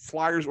this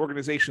Flyers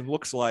organization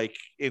looks like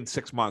in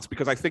 6 months,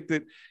 because I think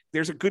that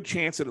there's a good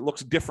chance that it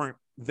looks different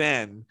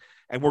then.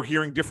 And we're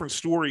hearing different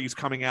stories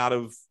coming out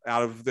of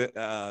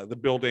the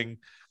building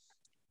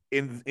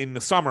in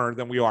the summer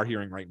than we are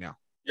hearing right now.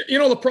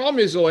 The problem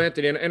is, though,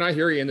 Anthony, and I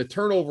hear you, and the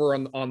turnover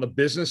on the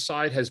business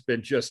side has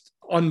been just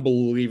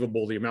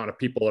unbelievable, the amount of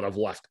people that have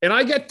left. And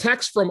I get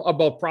texts from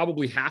about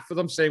probably half of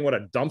them saying what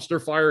a dumpster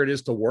fire it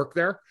is to work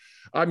there.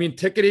 I mean,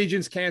 ticket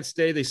agents can't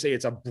stay. They say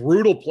it's a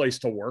brutal place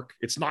to work.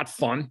 It's not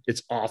fun.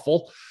 It's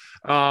awful.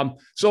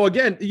 So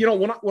again,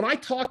 when I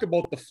talk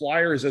about the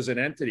Flyers as an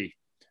entity,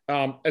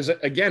 and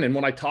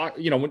when I talk,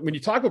 when you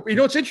talk about,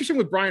 it's interesting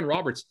with Brian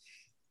Roberts.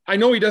 I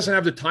know he doesn't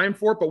have the time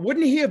for it, but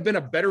wouldn't he have been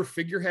a better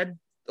figurehead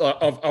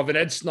of an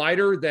Ed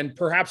Snyder than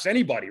perhaps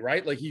anybody,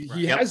 right? Like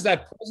he has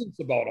that presence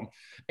about him.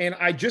 And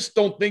I just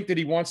don't think that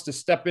he wants to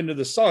step into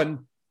the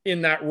sun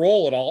in that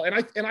role at all.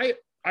 And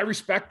I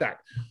respect that.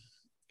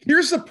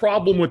 Here's the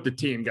problem with the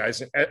team,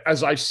 guys,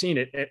 as I've seen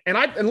it.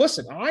 And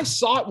listen, I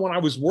saw it when I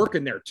was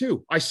working there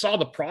too. I saw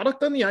the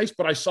product on the ice,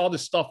 but I saw the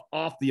stuff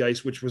off the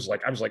ice, which was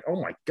like, I was like,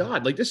 oh my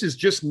God, like this is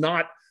just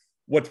not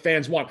what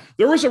fans want.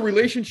 There was a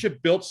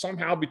relationship built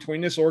somehow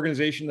between this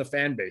organization and the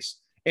fan base.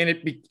 And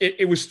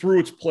it was through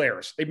its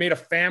players. They made a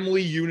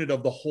family unit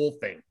of the whole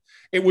thing.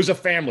 It was a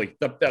family.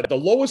 The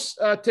lowest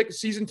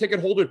season ticket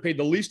holder paid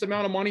the least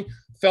amount of money,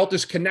 felt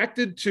as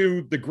connected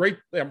to the great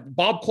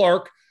Bob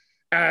Clark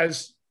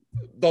as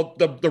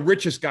the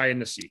richest guy in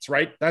the seats,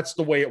 right? That's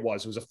the way it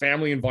was. It was a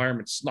family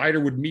environment. Snyder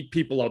would meet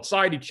people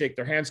outside. He'd shake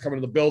their hands, come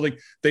into the building.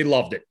 They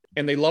loved it.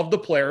 And they loved the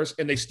players,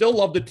 and they still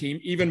loved the team,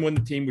 even when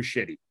the team was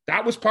shitty.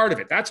 That was part of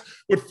it. That's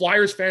what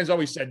Flyers fans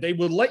always said. They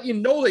would let you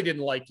know they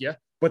didn't like you,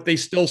 but they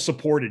still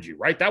supported you,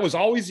 right? That was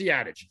always the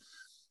adage.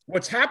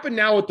 What's happened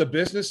now with the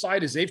business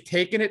side is they've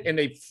taken it and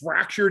they've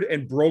fractured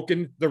and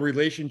broken the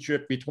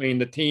relationship between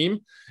the team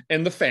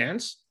and the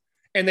fans,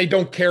 and they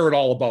don't care at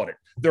all about it.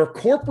 There are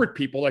corporate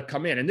people that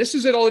come in, and this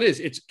is it all it is.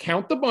 It's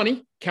count the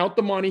money, count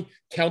the money,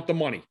 count the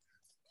money.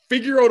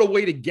 Figure out a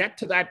way to get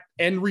to that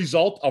end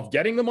result of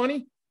getting the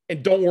money,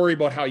 and don't worry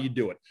about how you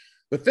do it.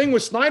 The thing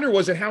with Snyder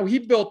was that how he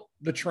built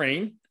the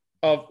train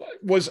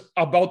was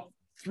about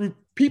through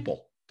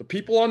people. The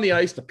people on the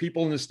ice, the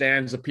people in the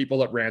stands, the people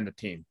that ran the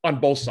team on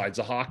both sides,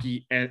 the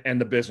hockey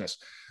and the business.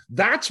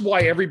 That's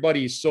why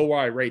everybody is so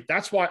irate.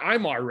 That's why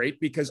I'm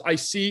irate, because I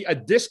see a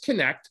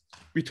disconnect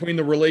between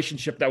the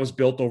relationship that was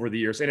built over the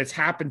years. And it's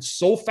happened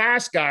so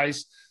fast,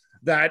 guys,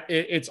 that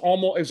it's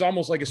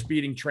almost like a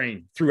speeding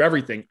train through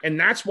everything. And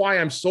that's why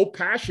I'm so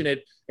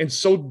passionate and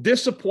so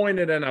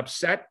disappointed and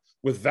upset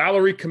with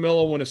Valerie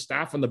Camillo and his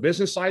staff on the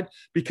business side,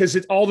 because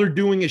all they're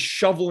doing is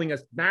shoveling a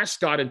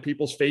mascot in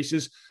people's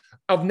faces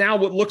of now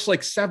what looks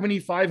like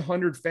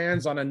 7,500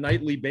 fans on a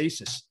nightly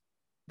basis.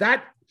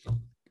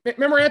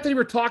 Remember, Anthony, we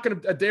were talking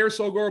a day or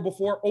so ago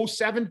before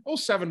 07?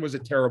 07 was a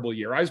terrible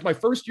year. I was my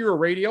first year of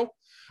radio,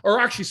 or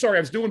actually, sorry,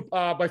 I was doing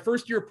my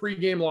first year of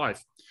pregame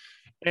live.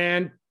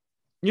 And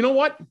you know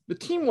what? The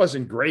team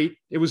wasn't great.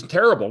 It was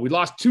terrible. We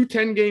lost 2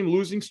 10-game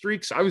losing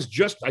streaks. I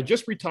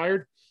just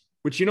retired.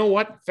 But you know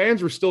what?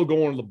 Fans were still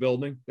going to the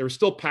building. They were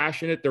still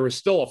passionate. There was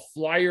still a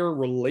Flyer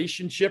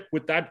relationship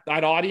with that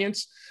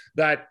audience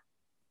that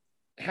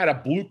had a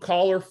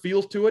blue-collar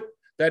feel to it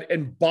that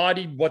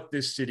embodied what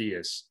this city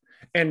is.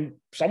 And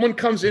someone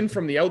comes in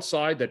from the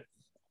outside that,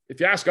 if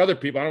you ask other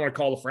people, I don't want to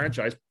call the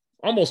franchise,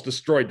 almost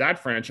destroyed that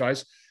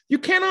franchise. You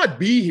cannot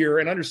be here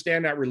and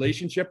understand that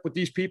relationship with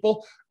these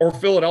people or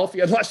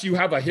Philadelphia unless you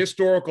have a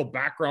historical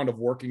background of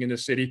working in the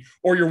city,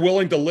 or you're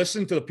willing to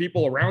listen to the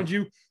people around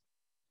you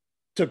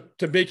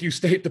to make you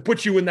stay, to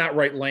put you in that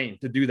right lane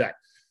to do that.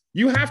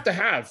 You have to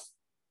have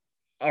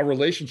a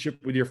relationship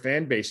with your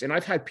fan base. And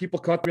I've had people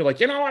come to me like,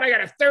 you know what? I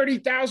got a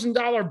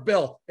 $30,000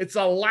 bill. It's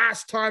the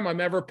last time I'm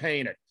ever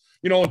paying it.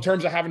 You know, in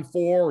terms of having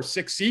 4 or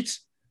 6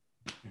 seats.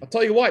 I'll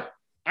tell you what,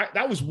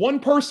 that was one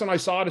person I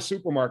saw at a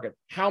supermarket.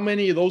 How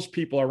many of those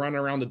people are running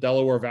around the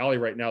Delaware Valley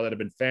right now that have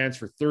been fans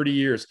for 30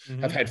 years,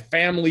 have had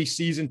family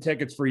season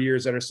tickets for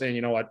years, that are saying,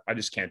 you know what, I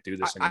just can't do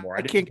this anymore.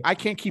 I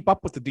can't keep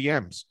up with the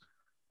DMs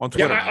on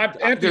Twitter. Yeah,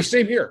 Anthony,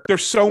 same here.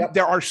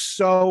 There are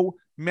so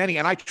many,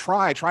 and I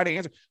try to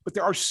answer, but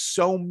there are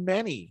so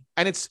many,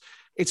 and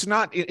it's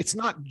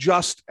not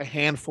just a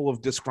handful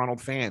of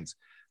disgruntled fans.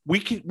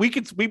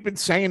 We've been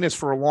saying this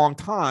for a long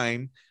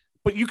time,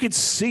 but you could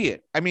see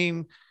it. I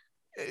mean,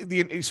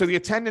 the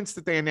attendance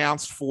that they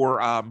announced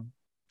for,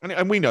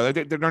 and we know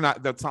that they're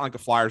not. That's not like the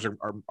Flyers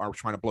are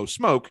trying to blow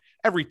smoke.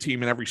 Every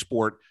team in every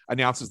sport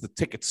announces the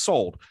tickets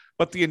sold,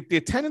 but the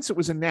attendance that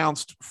was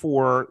announced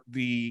for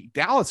the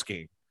Dallas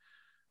game,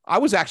 I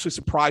was actually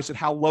surprised at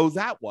how low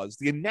that was.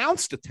 The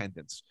announced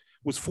attendance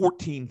was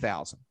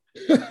 14,000.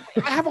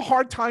 I have a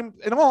hard time,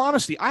 in all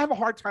honesty,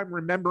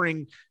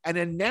 remembering an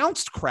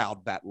announced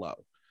crowd that low.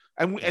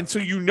 And so,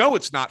 you know,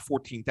 it's not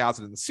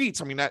 14,000 in the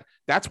seats. I mean,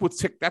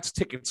 that's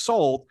tickets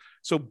sold.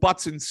 So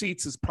butts in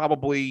seats is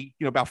probably,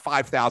 about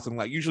 5,000.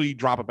 Like usually you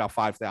drop about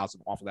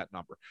 5,000 off of that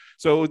number.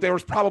 So there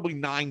was probably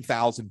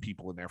 9,000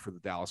 people in there for the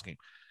Dallas game.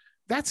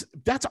 That's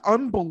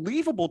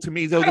unbelievable to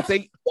me, though, that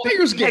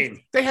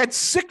they had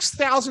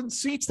 6,000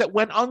 seats that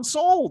went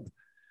unsold.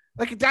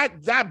 Like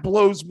that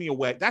blows me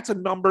away. That's a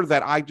number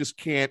that I just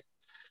can't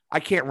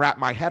wrap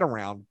my head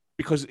around,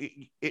 because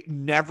it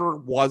never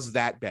was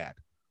that bad.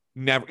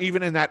 Never,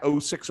 even in that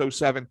 06,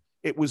 07,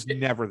 it was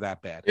never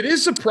that bad. It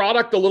is a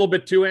product a little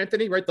bit too,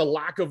 Anthony, right? The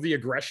lack of the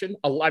aggression.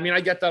 I mean,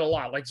 I get that a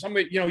lot. Like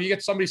somebody, you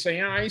get somebody saying,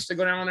 yeah, I used to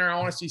go down there. I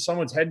want to see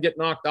someone's head get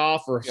knocked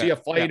off, or see a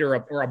fight or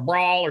a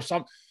brawl or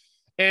something.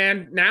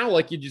 And now,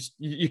 like,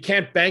 you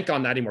can't bank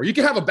on that anymore. You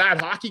can have a bad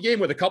hockey game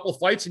with a couple of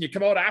fights and you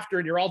come out after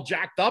and you're all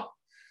jacked up.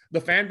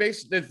 The fan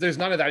base, there's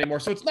none of that anymore.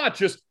 So it's not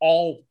just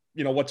all,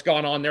 what's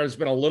gone on there. There's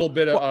been a little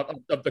bit of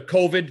the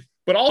COVID,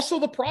 but also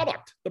the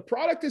product. The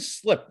product is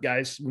slipped,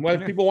 guys.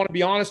 Whether people want to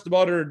be honest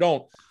about it or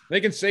don't,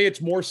 they can say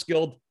it's more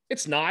skilled.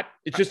 It's not.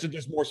 It's just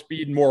there's more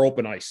speed and more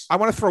open ice. I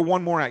want to throw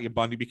one more at you,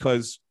 Bundy,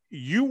 because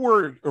you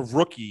were a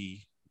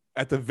rookie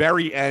at the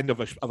very end of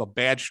a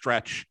bad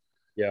stretch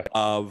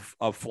of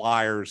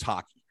Flyers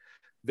hockey.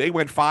 They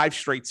went 5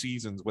 straight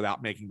seasons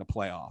without making the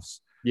playoffs.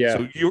 Yeah.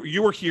 So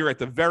you were here at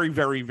the very,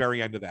 very,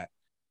 very end of that.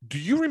 Do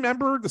you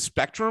remember the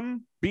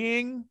Spectrum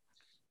being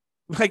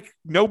like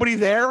nobody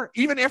there,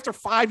 even after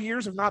 5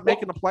 years of not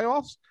making the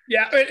playoffs?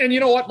 Yeah. And you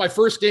know what? My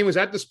first game was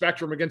at the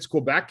Spectrum against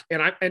Quebec.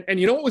 And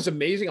you know what was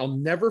amazing? I'll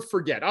never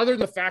forget, other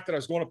than the fact that I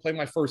was going to play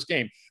my first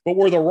game, but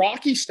where the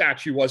Rocky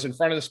statue was in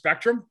front of the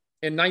Spectrum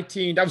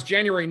that was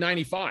January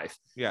 95.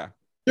 Yeah.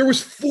 There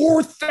was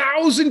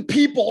 4,000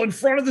 people in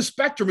front of the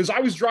Spectrum as I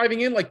was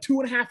driving in like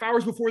 2.5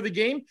 hours before the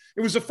game.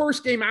 It was the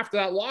first game after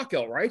that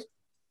lockout, right?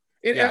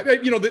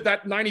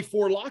 That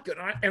 94 lockout.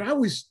 And I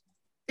was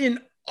in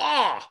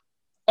awe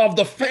of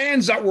the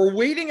fans that were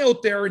waiting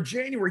out there in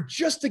January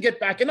just to get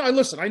back. And I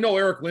know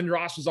Eric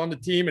Lindros was on the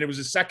team, and it was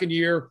his second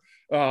year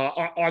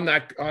on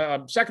that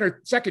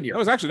second year. That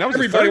was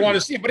everybody wanted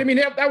to see it. But I mean,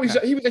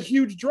 he was a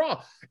huge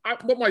draw.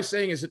 What am I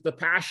saying is that the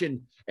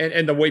passion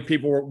and the way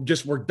people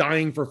were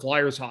dying for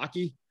Flyers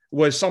hockey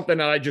was something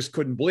that I just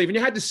couldn't believe. And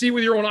you had to see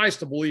with your own eyes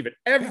to believe it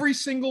every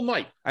single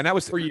night. And that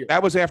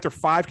was after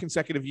 5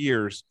 consecutive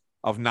years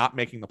of not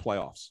making the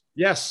playoffs.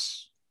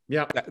 Yes.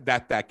 Yeah.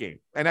 That game.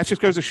 And that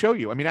just goes to show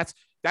you. I mean,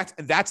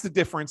 that's the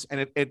difference.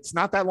 And it's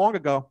not that long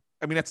ago.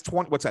 I mean, that's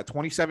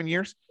 27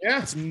 years?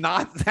 Yeah. It's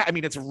not that. I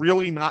mean, it's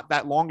really not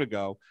that long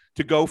ago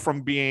to go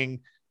from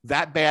being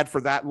that bad for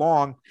that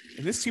long.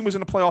 And this team was in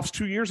the playoffs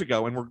 2 years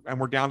ago, and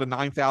we're down to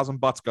 9,000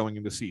 butts going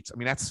into seats. I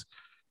mean,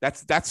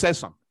 that says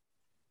something.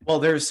 Well,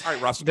 all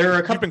right, Russ.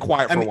 You've been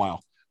quiet for a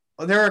while.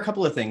 There are a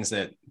couple of things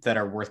that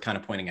are worth kind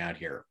of pointing out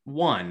here.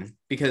 One,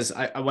 because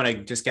I want to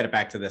just get it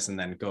back to this and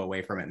then go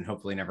away from it and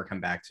hopefully never come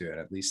back to it,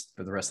 at least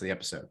for the rest of the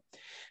episode.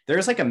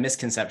 There's like a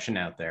misconception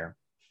out there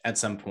at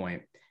some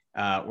point,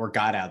 or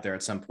got out there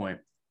at some point,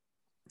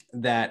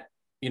 that,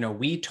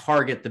 we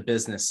target the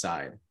business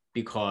side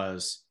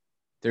because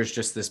there's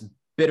just this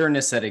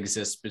bitterness that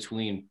exists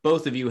between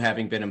both of you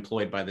having been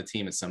employed by the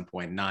team at some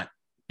point, not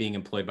being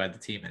employed by the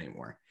team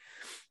anymore.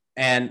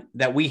 And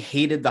that we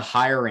hated the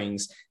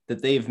hirings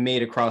that they've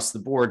made across the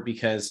board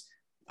because,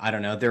 I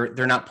don't know,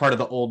 they're not part of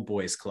the old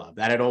boys club.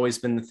 That had always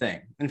been the thing.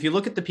 And if you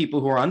look at the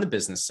people who are on the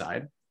business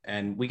side,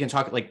 and we can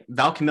talk like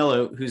Val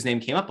Camillo, whose name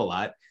came up a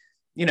lot,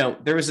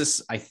 there's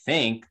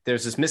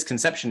this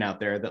misconception out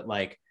there that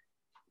like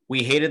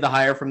we hated the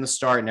hire from the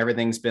start and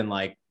everything's been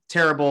like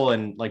terrible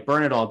and like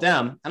burn it all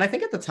down. And I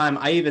think at the time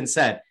I even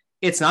said,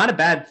 it's not a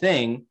bad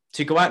thing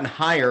to go out and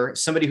hire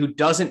somebody who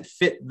doesn't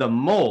fit the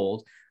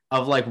mold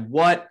of like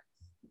what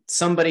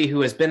somebody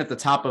who has been at the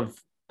top of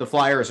the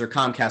Flyers or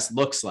Comcast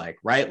looks like,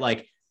 right?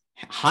 Like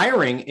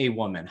hiring a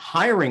woman,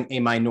 hiring a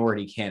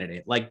minority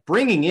candidate, like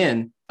bringing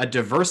in a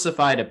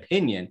diversified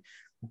opinion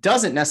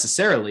doesn't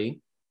necessarily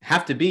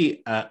have to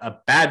be a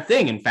bad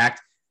thing. In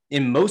fact,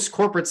 in most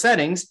corporate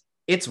settings,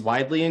 it's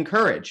widely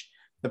encouraged.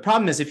 The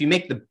problem is if you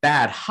make the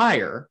bad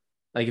hire,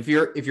 like if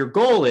your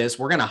goal is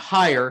we're going to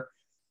hire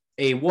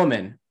a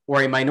woman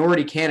or a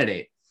minority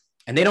candidate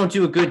and they don't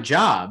do a good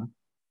job,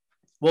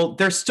 well,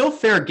 there's still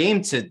fair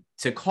game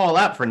to call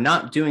out for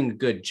not doing a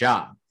good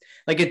job.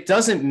 Like it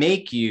doesn't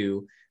make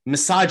you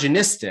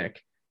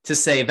misogynistic to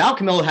say Val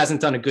Camillo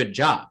hasn't done a good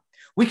job.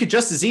 We could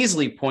just as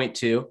easily point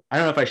to, I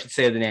don't know if I should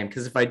say the name,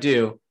 because if I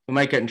do, we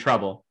might get in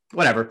trouble.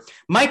 Whatever.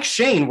 Mike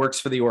Shane works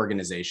for the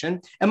organization.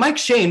 And Mike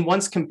Shane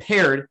once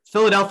compared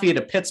Philadelphia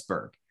to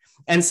Pittsburgh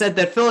and said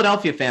that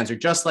Philadelphia fans are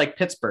just like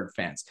Pittsburgh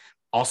fans.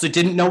 Also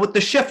didn't know what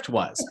the shift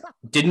was.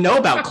 Didn't know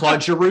about Claude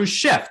Giroux's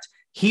shift.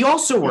 He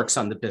also works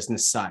on the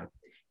business side.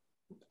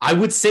 I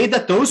would say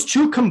that those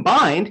two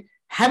combined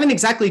haven't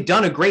exactly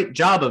done a great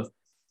job of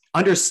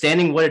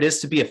understanding what it is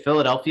to be a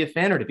Philadelphia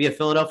fan or to be a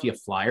Philadelphia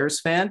Flyers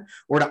fan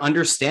or to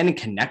understand and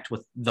connect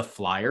with the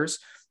Flyers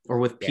or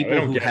with people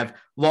who have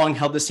long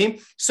held this team.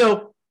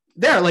 So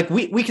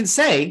we can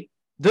say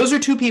those are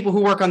two people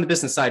who work on the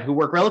business side, who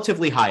work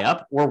relatively high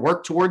up or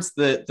work towards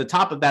the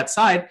top of that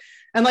side.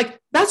 And like,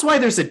 that's why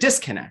there's a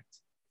disconnect.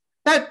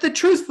 That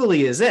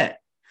truthfully is it.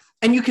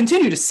 And you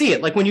continue to see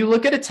it. Like when you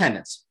look at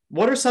attendance,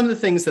 what are some of the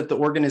things that the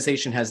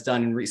organization has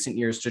done in recent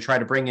years to try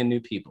to bring in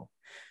new people?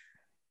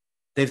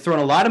 They've thrown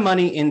a lot of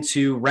money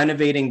into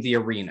renovating the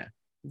arena.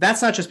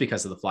 That's not just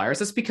because of the Flyers.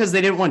 That's because they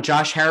didn't want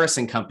Josh Harris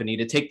and company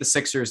to take the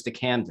Sixers to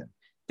Camden.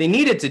 They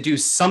needed to do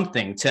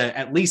something to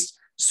at least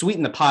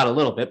sweeten the pot a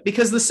little bit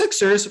because the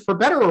Sixers, for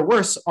better or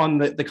worse, on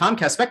the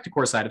Comcast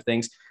Spectacor side of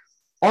things,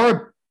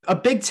 are a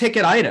big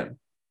ticket item.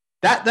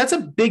 That's a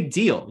big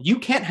deal. You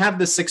can't have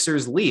the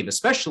Sixers leave,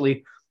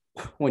 especially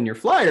when your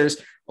Flyers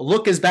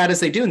look as bad as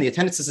they do and the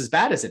attendance is as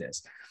bad as it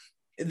is.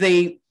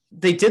 They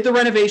did the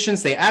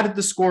renovations. They added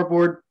the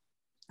scoreboard.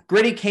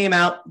 Gritty came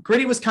out.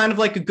 Gritty was kind of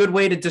like a good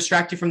way to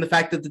distract you from the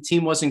fact that the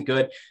team wasn't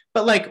good.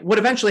 But like what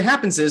eventually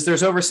happens is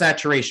there's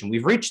oversaturation.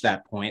 We've reached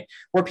that point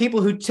where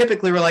people who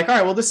typically were like, all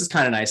right, well, this is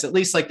kind of nice. At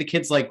least like the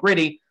kids like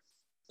Gritty.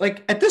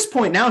 Like at this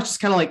point now, it's just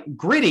kind of like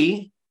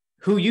Gritty,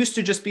 who used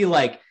to just be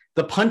like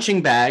the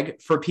punching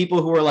bag for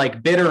people who are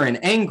like bitter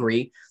and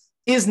angry,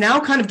 is now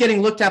kind of getting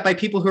looked at by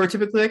people who are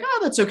typically like, oh,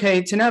 that's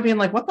okay, to now being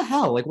like, what the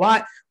hell? Like,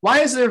 why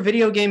is there a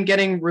video game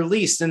getting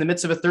released in the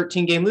midst of a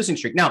 13-game losing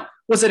streak? Now,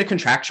 was it a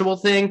contractual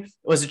thing?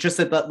 Was it just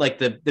that like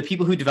the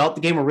people who developed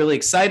the game were really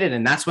excited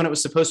and that's when it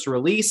was supposed to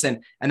release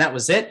and that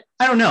was it?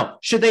 I don't know.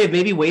 Should they have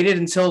maybe waited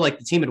until like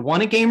the team had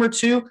won a game or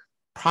two?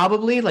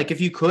 Probably. Like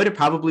if you could, it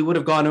probably would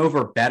have gone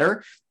over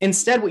better.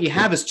 Instead, what you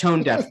have is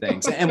tone deaf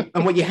things. And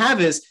what you have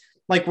is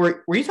like,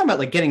 were you talking about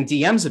like getting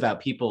DMs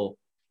about people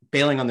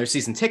bailing on their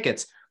season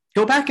tickets?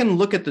 Go back and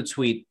look at the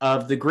tweet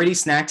of the Gritty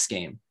Snacks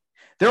game.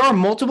 There are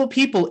multiple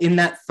people in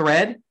that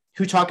thread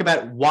who talk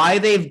about why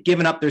they've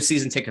given up their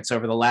season tickets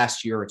over the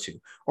last year or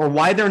two, or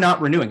why they're not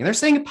renewing. And they're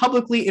saying it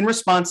publicly in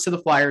response to the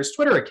Flyers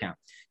Twitter account.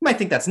 You might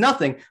think that's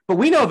nothing, but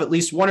we know of at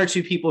least one or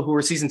two people who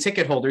are season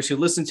ticket holders who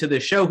listen to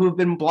this show who have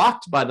been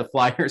blocked by the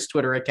Flyers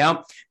Twitter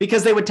account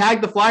because they would tag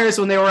the Flyers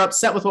when they were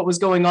upset with what was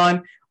going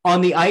on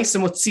the ice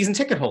and with season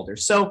ticket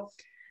holders. So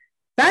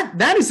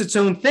that is its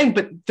own thing,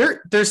 but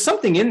there's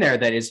something in there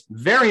that is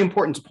very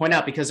important to point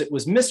out because it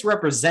was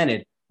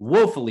misrepresented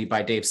woefully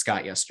by Dave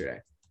Scott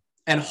yesterday,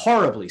 and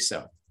horribly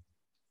so.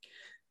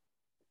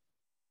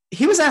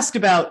 He was asked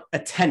about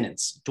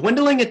attendance,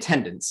 dwindling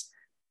attendance,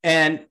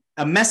 and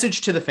a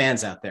message to the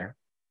fans out there.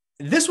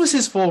 This was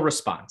his full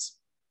response.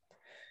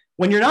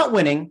 When you're not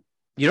winning,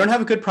 you don't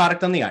have a good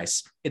product on the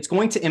ice, it's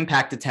going to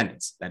impact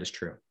attendance. That is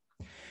true.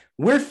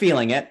 We're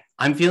feeling it.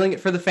 I'm feeling it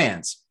for the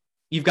fans.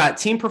 You've got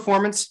team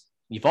performance.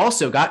 You've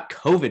also got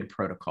COVID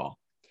protocol.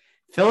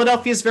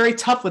 Philadelphia is very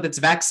tough with its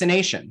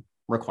vaccination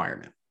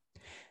requirement.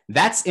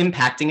 That's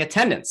impacting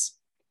attendance.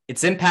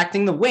 It's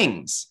impacting the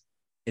Wings.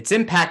 It's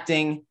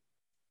impacting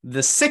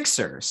the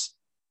Sixers.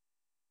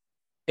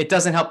 It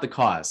doesn't help the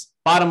cause.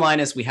 Bottom line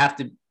is we have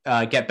to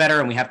get better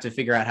and we have to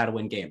figure out how to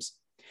win games.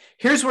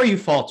 Here's where you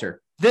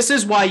falter. This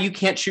is why you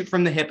can't shoot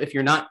from the hip if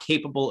you're not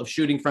capable of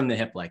shooting from the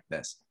hip like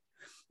this.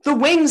 The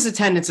Wings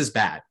attendance is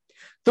bad.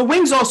 The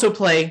Wings also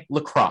play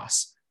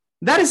lacrosse.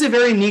 That is a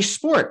very niche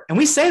sport. And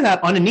we say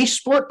that on a niche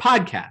sport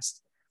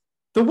podcast.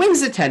 The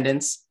Wings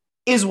attendance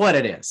is what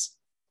it is.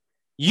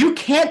 You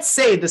can't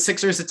say the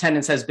Sixers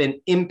attendance has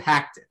been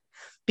impacted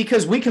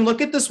because we can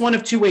look at this one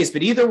of two ways,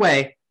 but either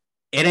way,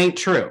 it ain't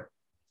true.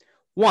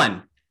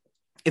 One,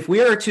 if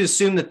we are to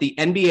assume that the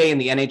NBA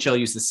and the NHL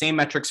use the same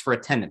metrics for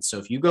attendance, so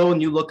if you go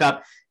and you look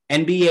up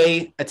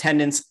NBA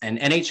attendance and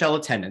NHL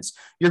attendance,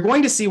 you're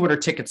going to see what are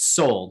tickets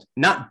sold,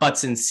 not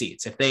butts in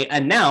seats. If they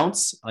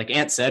announce, like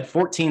Ant said,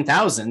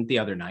 14,000 the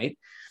other night,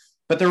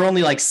 but there are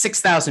only like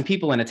 6,000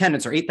 people in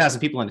attendance or 8,000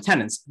 people in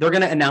attendance, they're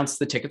going to announce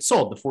the tickets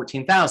sold, the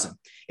 14,000.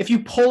 If you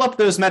pull up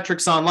those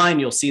metrics online,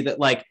 you'll see that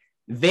like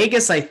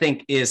Vegas, I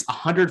think, is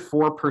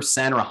 104% or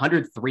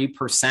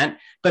 103%,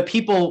 but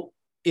people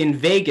in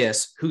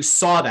Vegas who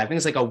saw that, I think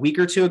it's like a week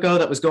or two ago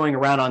that was going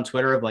around on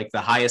Twitter of like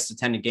the highest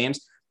attended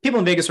games. People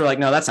in Vegas were like,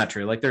 no, that's not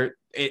true. Like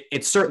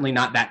it's certainly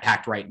not that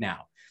packed right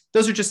now.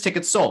 Those are just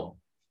tickets sold.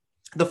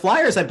 The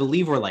Flyers, I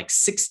believe, were like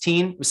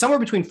 16, somewhere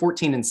between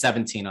 14 and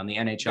 17 on the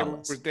NHL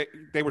list.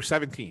 They were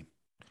 17.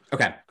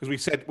 Okay.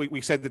 Because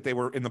we said that they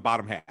were in the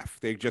bottom half.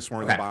 They just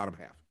weren't in the bottom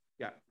half.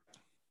 Yeah.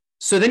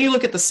 So then you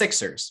look at the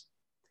Sixers.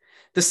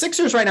 The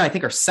Sixers right now, I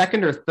think, are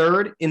second or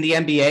third in the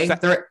NBA.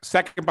 They're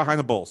second behind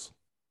the Bulls.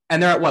 And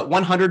they're at what,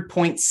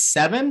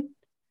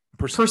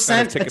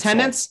 100.7%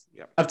 attendance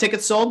of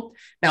tickets sold?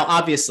 Now,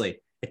 obviously,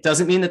 it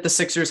doesn't mean that the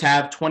Sixers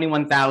have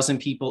 21,000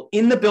 people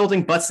in the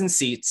building, butts in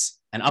seats,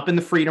 and up in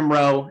the Freedom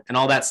Row and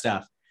all that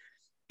stuff.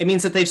 It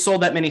means that they've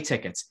sold that many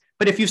tickets.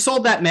 But if you've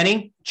sold that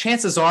many,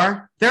 chances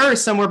are there are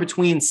somewhere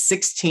between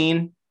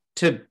 16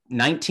 to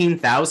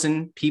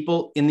 19,000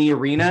 people in the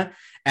arena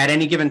at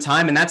any given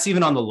time. And that's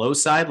even on the low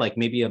side, like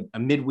maybe a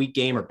midweek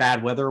game or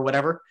bad weather or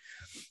whatever.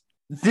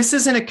 This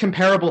isn't a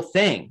comparable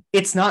thing.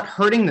 It's not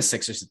hurting the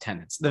Sixers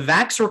attendance. The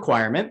vax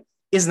requirement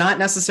is not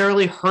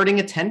necessarily hurting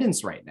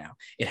attendance right now.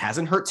 It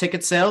hasn't hurt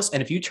ticket sales.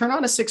 And if you turn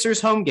on a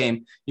Sixers home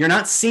game, you're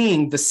not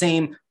seeing the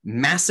same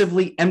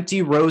massively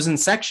empty rows and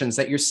sections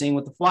that you're seeing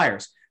with the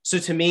Flyers. So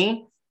to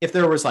me, if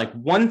there was like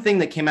one thing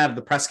that came out of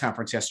the press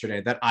conference yesterday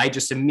that I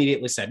just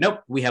immediately said, nope,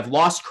 we have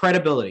lost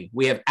credibility.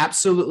 We have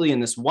absolutely in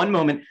this one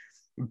moment,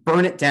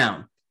 burn it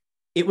down.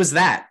 It was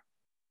that.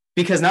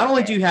 Because not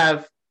only do you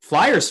have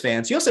Flyers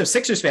fans, you also have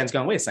Sixers fans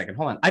going, wait a second,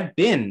 hold on. I've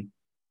been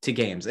to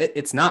games.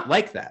 It's not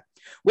like that.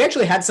 We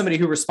actually had somebody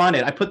who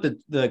responded. I put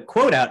the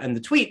quote out in the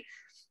tweet,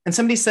 and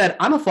somebody said,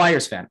 I'm a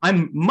Flyers fan.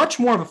 I'm much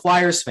more of a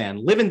Flyers fan,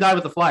 live and die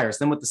with the Flyers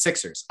than with the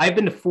Sixers. I've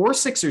been to 4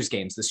 Sixers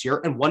games this year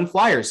and 1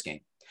 Flyers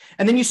game.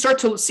 And then you start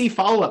to see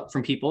follow-up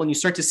from people, and you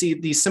start to see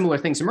these similar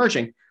things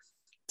emerging.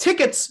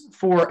 Tickets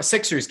for a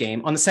Sixers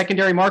game on the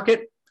secondary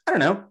market, I don't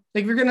know.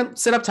 Like if you're going to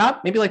sit up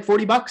top, maybe like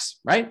 $40,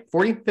 right?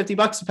 $40,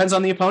 $50, depends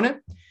on the opponent.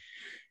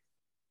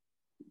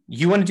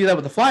 You want to do that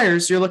with the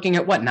Flyers, you're looking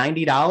at what,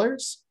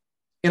 $90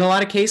 in a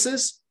lot of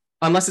cases,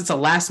 unless it's a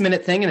last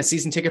minute thing and a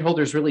season ticket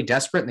holder is really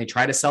desperate and they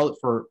try to sell it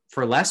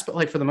for less. But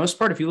like for the most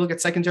part, if you look at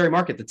secondary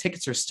market, the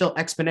tickets are still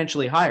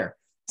exponentially higher.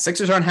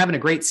 Sixers aren't having a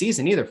great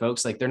season either,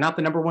 folks. Like they're not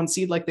the number 1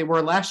 seed like they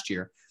were last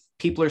year.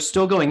 People are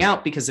still going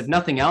out because if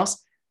nothing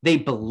else, they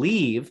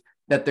believe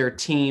that their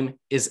team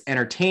is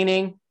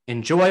entertaining,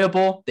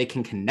 enjoyable. They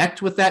can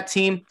connect with that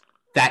team.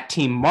 That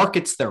team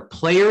markets their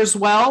players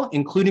well,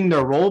 including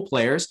their role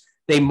players.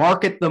 They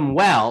market them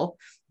well.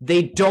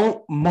 They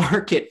don't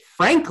market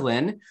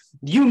Franklin.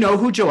 You know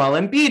who Joel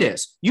Embiid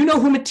is. You know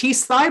who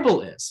Matisse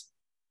Thybulle is.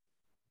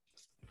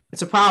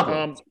 It's a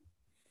problem.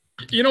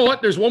 You know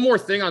what? There's one more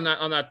thing on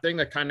that thing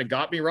that kind of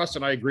got me, Russ,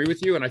 and I agree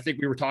with you. And I think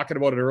we were talking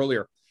about it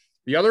earlier.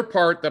 The other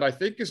part that I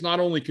think is not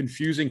only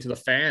confusing to the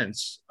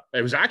fans,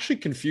 it was actually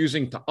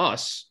confusing to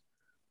us,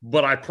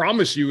 but I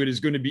promise you it is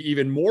going to be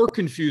even more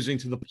confusing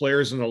to the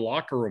players in the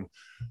locker room.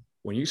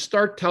 When you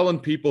start telling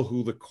people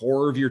who the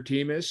core of your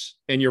team is,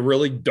 and you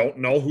really don't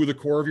know who the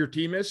core of your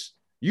team is,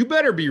 you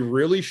better be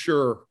really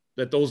sure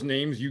that those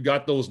names, you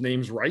got those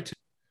names right.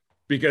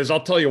 Because I'll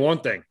tell you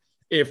one thing,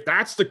 if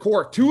that's the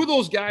core, two of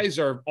those guys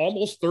are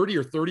almost 30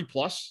 or 30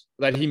 plus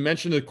that he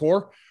mentioned the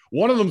core.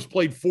 One of them's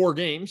played 4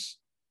 games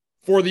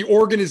for the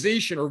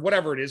organization or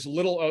whatever it is,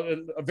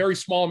 a very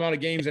small amount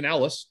of games in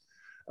Ellis.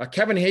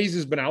 Kevin Hayes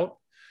has been out.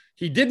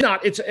 He did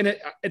not,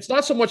 it's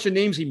not so much the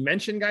names he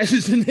mentioned, guys,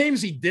 it's the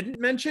names he didn't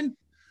mention.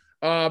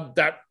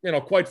 That,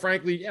 quite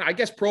frankly, I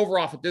guess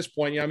Provorov at this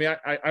point, I mean,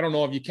 I don't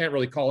know if you can't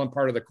really call him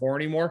part of the core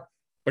anymore,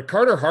 but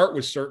Carter Hart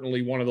was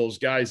certainly one of those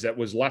guys that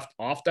was left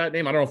off that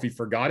name. I don't know if he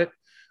forgot it.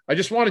 I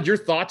just wanted your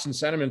thoughts and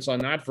sentiments on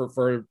that for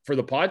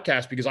the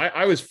podcast, because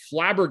I was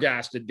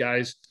flabbergasted,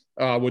 guys,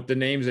 with the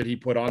names that he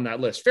put on that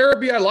list.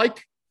 Farabee, I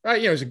like,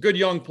 he's a good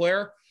young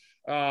player,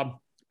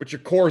 but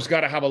your core's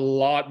got to have a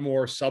lot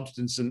more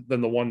substance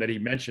than the one that he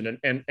mentioned,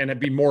 and it'd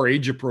be more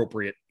age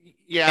appropriate.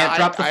 Yeah,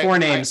 drop the 4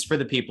 names for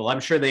the people.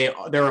 I'm sure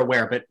they're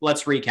aware, but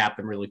let's recap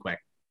them really quick.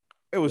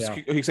 It was,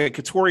 he said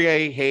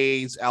Couturier,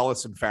 Hayes,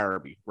 Ellis, and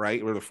Farabee,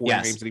 right? Were the 4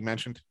 names that he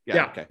mentioned?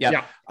 Yeah. Okay.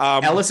 Yeah.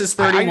 Ellis is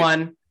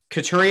 31.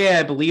 Couturier,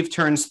 I believe,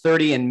 turns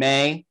 30 in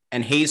May,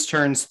 and Hayes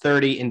turns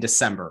 30 in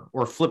December,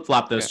 or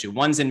flip-flop those two.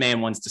 One's in May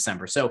and one's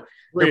December. So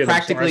they're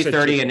practically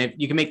 30, and if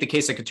you can make the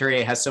case that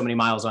Couturier has so many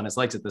miles on his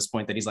legs at this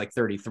point that he's like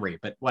 33,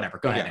 but whatever.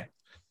 Go ahead.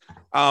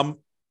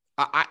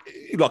 I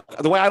look,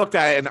 the way I looked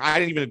at it, and I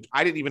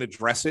didn't even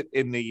address it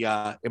in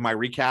my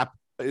recap,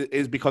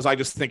 is because I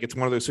just think it's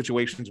one of those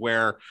situations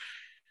where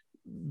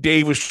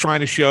Dave was trying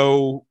to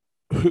show,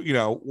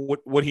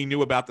 what he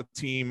knew about the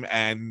team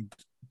and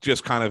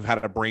just kind of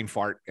had a brain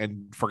fart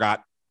and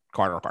forgot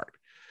Carter Hart.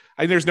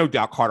 I mean, there's no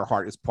doubt Carter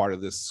Hart is part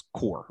of this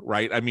core,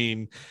 right? I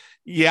mean,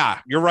 yeah,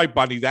 you're right,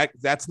 Bundy.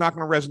 That's not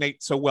going to resonate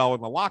so well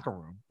in the locker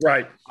room,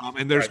 right?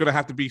 And there's going to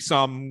have to be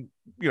some,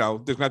 there's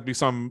going to have to be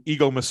some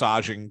ego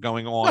massaging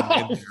going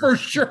on. For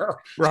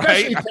sure,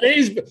 right?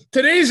 Especially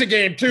today's a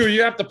game too.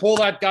 You have to pull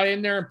that guy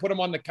in there and put him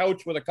on the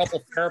couch with a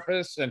couple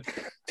therapists and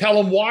tell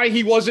him why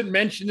he wasn't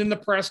mentioned in the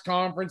press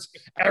conference.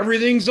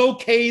 Everything's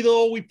okay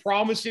though. We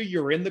promise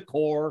you're in the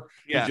core.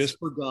 Yes. You just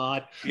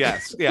forgot.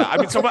 Yes, yeah. I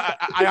mean, so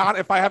I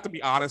if I have to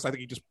be honest, I think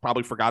he just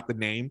probably forgot the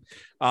name.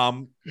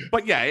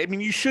 But yeah, I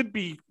mean, you should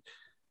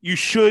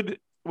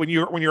when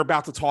you're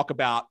about to talk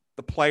about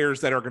the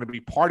players that are going to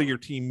be part of your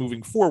team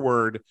moving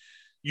forward,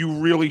 you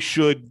really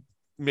should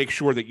make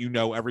sure that you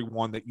know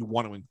everyone that you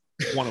want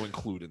to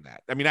include in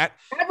that. I mean, have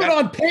it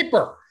on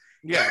paper.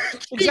 Yeah,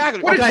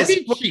 exactly. Guys,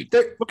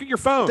 look at your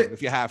phone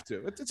if you have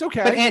to. It's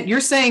okay. But Ant, you're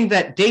saying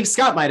that Dave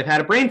Scott might have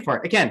had a brain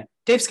fart. Again,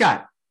 Dave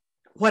Scott,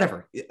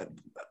 whatever,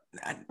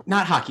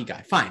 not hockey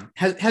guy. Fine.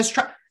 Has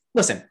tried.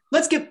 Listen, we're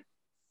going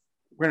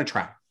to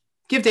try.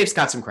 Give Dave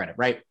Scott some credit,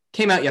 right?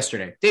 Came out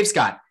yesterday. Dave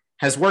Scott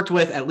has worked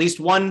with at least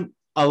one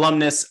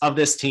alumnus of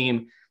this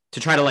team to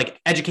try to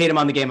educate him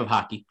on the game of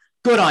hockey.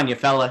 Good on you,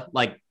 fella.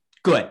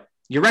 Good.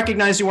 You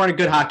recognize you weren't a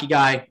good hockey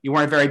guy. You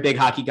weren't a very big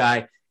hockey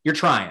guy. You're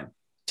trying.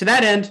 To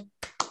that end,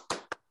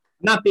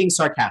 not being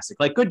sarcastic,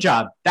 good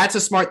job. That's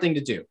a smart thing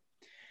to do.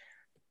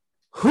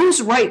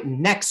 Who's right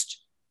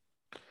next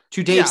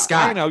to Dave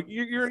Scott? I know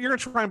you're going to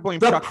try and blame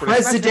the Chuck,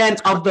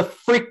 president of the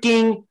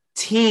freaking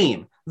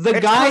team,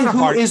 the guy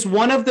who is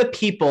one of the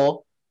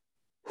people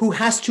who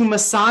has to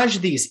massage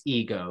these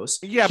egos.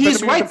 Yeah,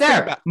 he's right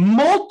there.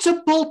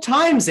 Multiple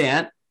times,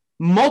 Ant.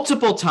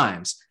 Multiple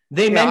times.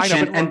 They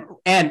mentioned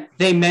and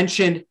they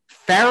mentioned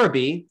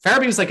Farabee.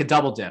 Farabee was like a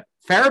double dip.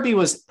 Farabee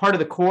was part of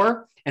the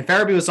core, and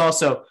Farabee was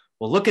also,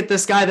 well, look at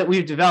this guy that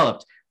we've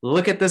developed.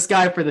 Look at this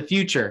guy for the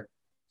future.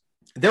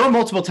 There were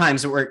multiple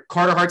times where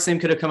Carter Hart's name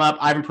could have come up,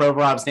 Ivan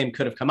Provorov's name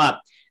could have come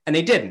up, and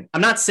they didn't.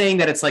 I'm not saying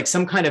that it's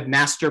some kind of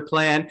master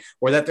plan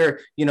or that they're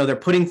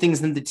putting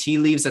things in the tea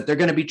leaves, that they're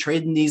going to be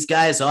trading these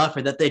guys off,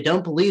 or that they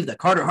don't believe that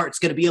Carter Hart's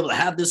going to be able to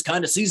have this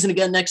kind of season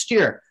again next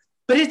year.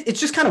 But it's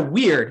just kind of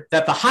weird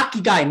that the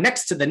hockey guy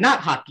next to the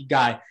not hockey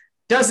guy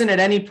doesn't at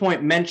any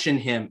point mention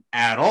him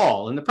at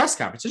all in the press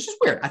conference. It's just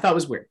weird. I thought it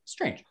was weird.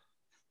 Strange.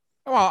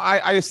 Well,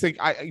 I just think,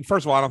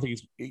 first of all, I don't think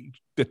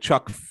that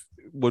Chuck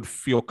would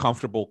feel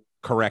comfortable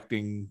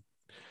correcting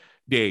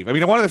Dave. I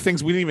mean, one of the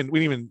things we didn't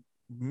even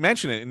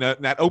mention it in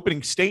that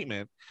opening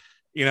statement.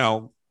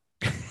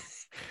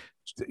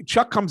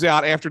 Chuck comes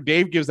out after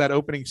Dave gives that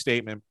opening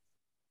statement,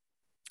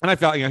 and I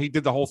felt he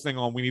did the whole thing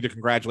on we need to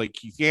congratulate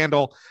Keith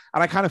Yandle,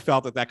 and I kind of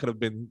felt that could have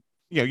been.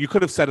 You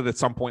could have said it at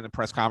some point in the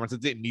press conference.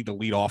 It didn't need to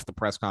lead off the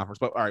press conference,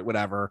 but all right,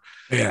 whatever.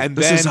 Yeah, and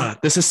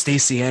this is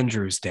Stacey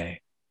Andrews Day.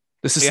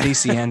 This is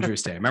Stacey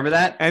Andrews Day. Remember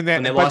that? And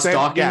then when they lost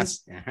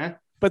Dawkins. Yes. Uh-huh.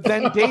 But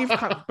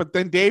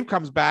then Dave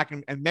comes back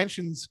and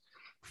mentions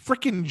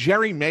freaking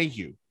Jerry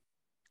Mayhew.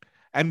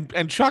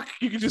 And Chuck,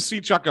 you can just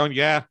see Chuck going,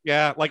 yeah,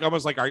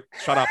 almost all right,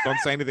 shut up, don't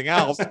say anything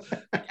else.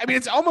 I mean,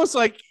 it's almost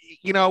like,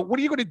 what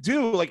are you going to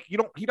do?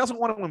 He doesn't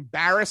want to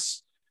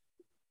embarrass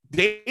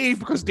Dave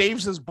because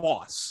Dave's his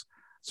boss.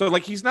 So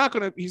he's not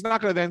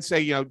gonna then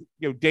say,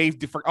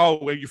 Dave,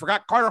 you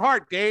forgot Carter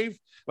Hart, Dave.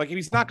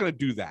 He's not gonna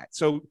do that.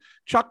 So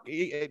Chuck's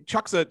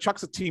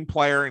a team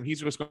player, and he's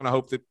just gonna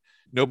hope that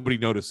nobody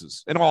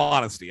notices. In all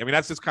honesty, I mean,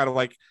 that's just kind of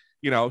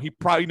he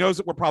probably knows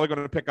that we're probably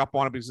going to pick up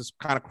on it, but he's just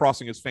kind of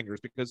crossing his fingers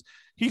because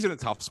he's in a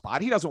tough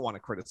spot. He doesn't want to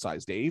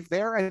criticize Dave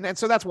there. And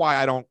so that's why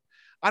I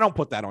don't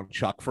put that on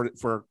Chuck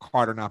for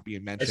Carter not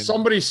being mentioned. As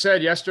somebody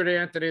said yesterday,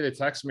 Anthony, they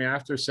texted me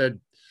after, said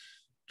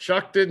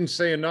Chuck didn't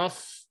say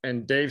enough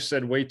and Dave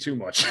said way too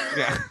much.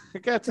 Yeah,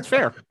 it's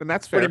fair. And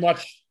that's fair.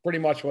 Pretty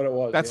much what it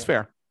was. That's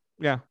fair.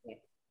 Yeah.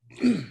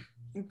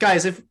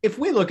 Guys, if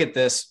we look at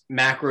this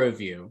macro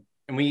view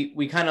and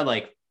we kind of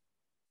like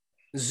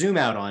zoom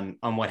out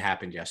on what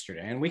happened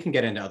yesterday, and we can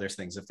get into other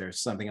things if there's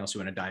something else you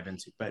want to dive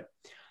into, but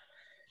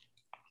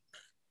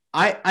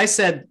I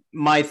said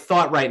my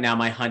thought right now,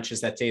 my hunch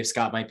is that Dave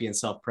Scott might be in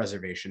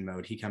self-preservation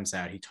mode. He comes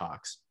out, he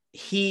talks.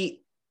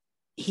 He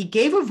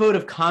gave a vote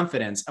of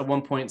confidence at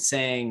one point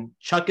saying,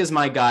 Chuck is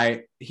my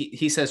guy.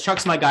 He says,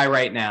 Chuck's my guy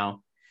right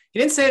now. He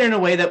didn't say it in a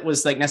way that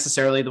was like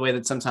necessarily the way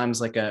that sometimes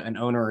like an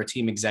owner or a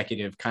team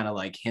executive kind of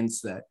like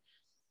hints that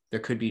there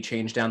could be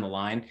change down the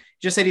line. He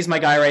just said he's my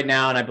guy right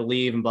now and I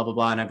believe and blah, blah,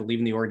 blah. And I believe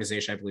in the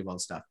organization. I believe all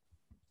this stuff.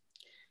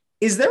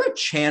 Is there a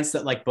chance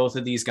that like both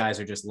of these guys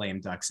are just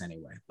lame ducks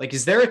anyway? Like,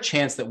 is there a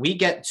chance that we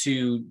get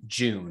to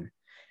June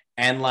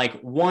and like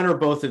one or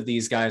both of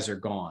these guys are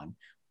gone?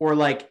 Or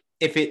like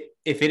if it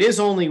is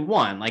only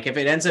one, like if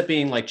it ends up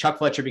being like Chuck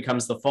Fletcher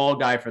becomes the fall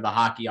guy for the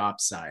hockey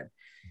ops side,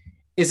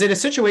 is it a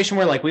situation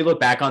where like we look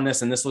back on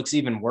this and this looks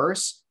even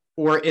worse?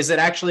 Or is it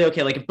actually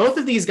okay? Like if both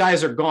of these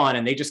guys are gone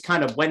and they just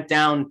kind of went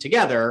down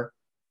together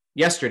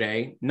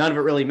yesterday, none of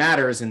it really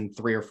matters in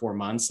 3 or 4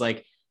 months.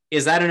 Like,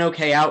 is that an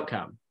okay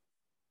outcome?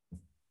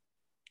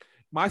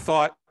 My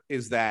thought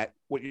is that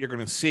what you're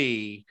going to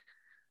see,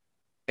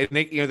 and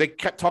they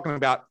kept talking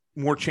about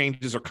more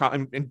changes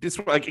and this,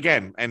 like,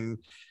 again, and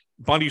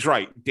Bundy's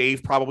right.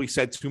 Dave probably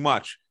said too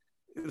much.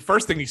 The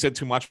first thing he said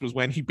too much was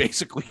when he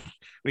basically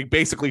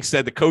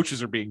said the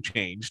coaches are being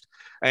changed,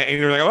 and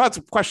you're like, oh, that's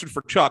a question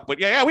for Chuck, but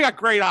yeah, we got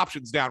great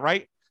options down,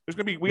 right? There's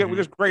going to be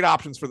there's great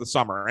options for the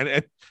summer,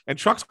 and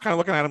Chuck's kind of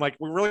looking at him like,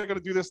 we're really going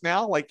to do this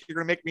now? Like, you're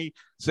going to make me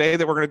say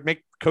that we're going to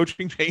make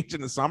coaching change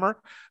in the summer?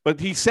 But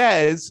he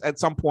says at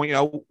some point,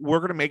 we're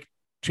going to make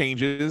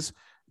changes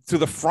to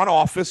the front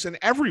office and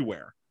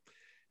everywhere.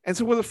 And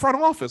so with the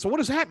front office, what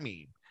does that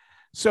mean?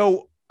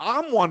 So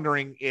I'm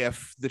wondering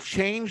if the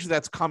change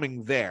that's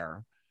coming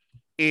there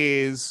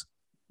is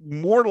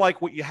more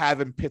like what you have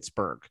in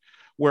Pittsburgh,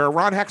 where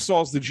Ron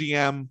Hextall is the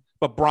GM,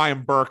 but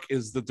Brian Burke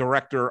is the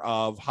director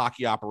of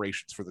hockey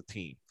operations for the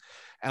team.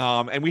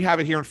 And we have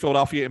it here in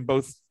Philadelphia in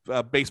both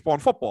baseball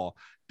and football.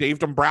 Dave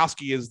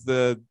Dombrowski is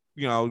the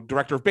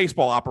director of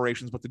baseball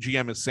operations, but the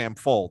GM is Sam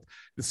Fold.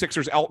 The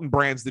Sixers, Elton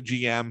Brand's the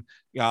GM,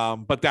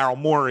 but Daryl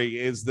Morey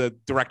is the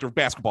director of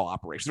basketball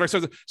operations. Right?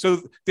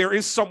 So there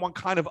is someone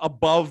kind of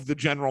above the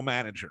general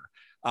manager,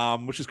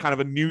 which is kind of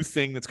a new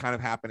thing that's kind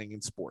of happening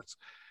in sports.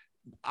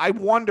 I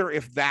wonder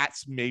if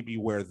that's maybe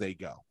where they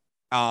go.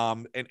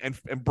 And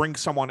bring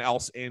someone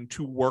else in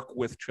to work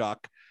with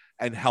Chuck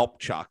and help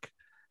Chuck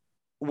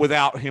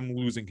without him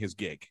losing his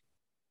gig.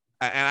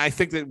 And I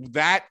think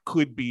that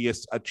could be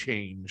a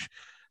change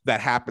that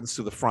happens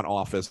to the front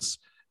office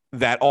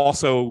that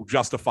also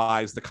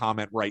justifies the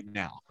comment right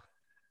now.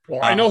 Well,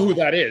 I know who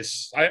that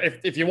is.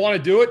 If you want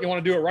to do it, you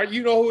want to do it right,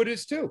 you know who it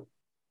is too.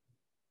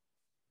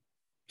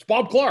 It's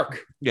Bob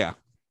Clark. Yeah.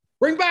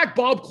 Bring back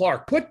Bob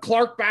Clark. Put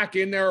Clark back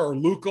in there, or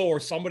Luca, or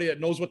somebody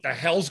that knows what the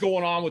hell's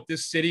going on with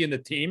this city and the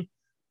team,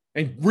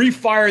 and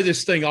refire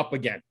this thing up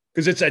again,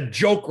 because it's a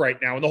joke right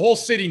now, and the whole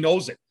city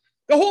knows it.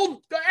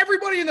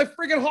 Everybody in the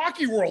friggin'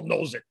 hockey world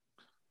knows it.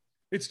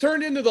 It's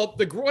turned into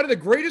one of the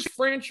greatest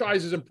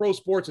franchises in pro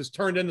sports. Has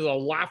turned into the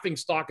laughing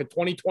stock of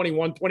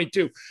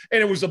 2021-22,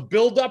 and it was a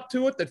build-up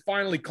to it that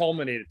finally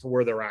culminated to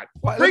where they're at.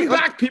 Bring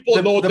back people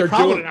that know what they're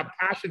doing and have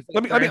passion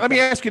for let me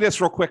ask you this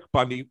real quick,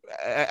 Bundy,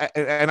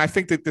 and I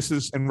think that this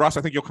is, and Russ,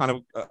 I think you'll kind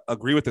of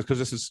agree with this, because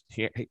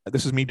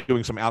this is me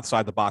doing some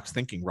outside the box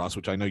thinking, Russ,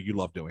 which I know you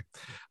love doing.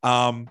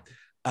 Don't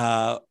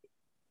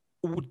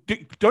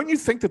you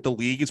think that the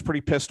league is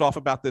pretty pissed off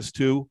about this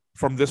too,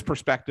 from this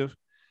perspective?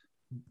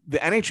 The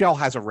NHL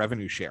has a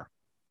revenue share,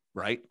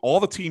 right? All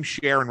the teams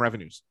share in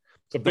revenues.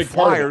 It's a big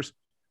Flyers,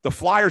 the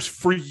Flyers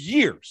for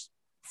years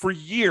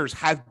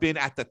have been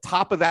at the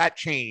top of that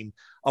chain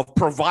of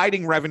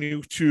providing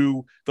revenue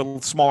to the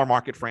smaller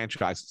market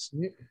franchises.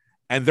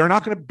 And they're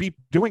not going to be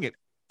doing it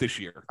this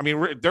year. I mean,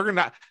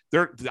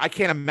 I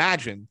can't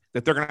imagine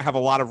that they're going to have a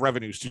lot of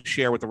revenues to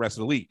share with the rest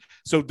of the league.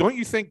 So don't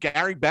you think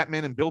Gary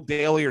Bettman and Bill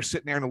Daly are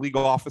sitting there in the league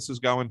offices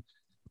going,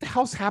 what the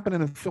hell's happening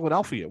in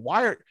Philadelphia?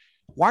 Why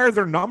are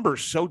their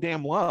numbers so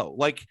damn low?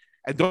 Like,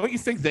 and don't you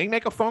think they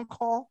make a phone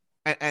call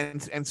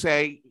and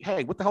say,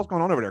 hey, what the hell's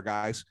going on over there,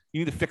 guys?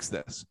 You need to fix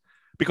this,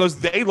 because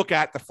they look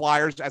at the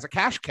Flyers as a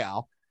cash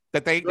cow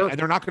and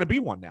they're not going to be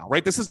one now,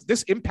 right?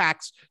 This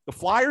impacts the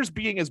Flyers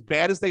being as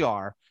bad as they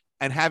are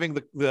and having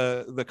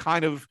the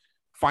kind of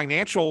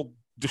financial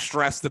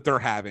distress that they're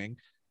having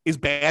is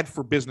bad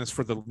for business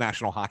for the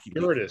National Hockey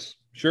League. Sure it is.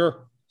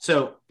 Sure.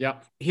 So yeah,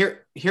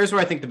 here's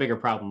where I think the bigger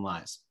problem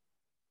lies.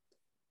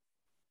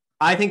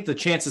 I think the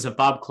chances of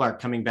Bob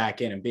Clark coming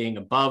back in and being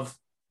above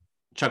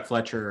Chuck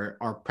Fletcher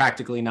are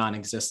practically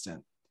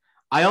non-existent.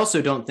 I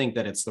also don't think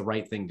that it's the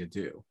right thing to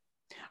do.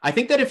 I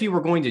think that if you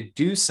were going to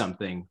do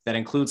something that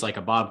includes like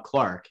a Bob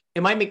Clark,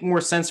 it might make more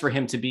sense for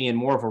him to be in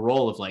more of a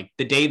role of like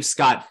the Dave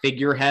Scott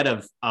figurehead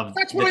of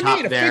that's the what I top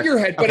mean, a there.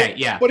 figurehead. But Okay,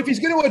 yeah. But if he's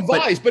going to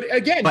advise, but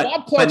again,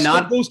 Bob Clark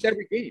still goes to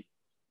every game.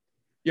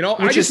 You know,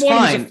 I which just is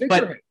want him as a fine,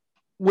 figurehead.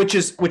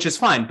 which is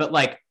fine. But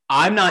like,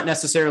 I'm not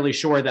necessarily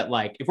sure that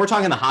like, if we're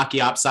talking the hockey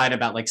ops side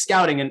about like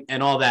scouting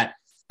and all that,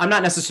 I'm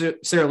not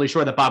necessarily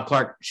sure that Bob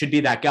Clark should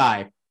be that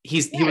guy. He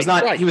was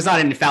not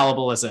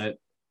infallible as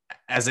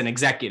an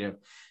executive.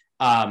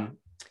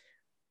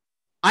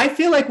 I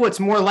feel like what's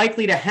more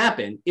likely to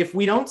happen if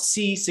we don't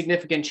see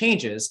significant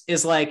changes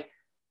is like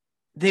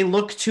they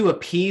look to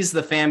appease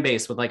the fan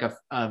base with like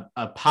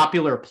a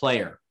popular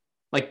player.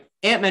 Like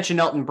Ant mentioned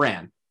Elton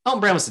Brand. Elton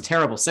Brand was a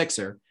terrible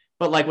Sixer,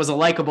 but like was a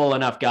likable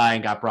enough guy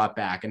and got brought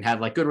back and had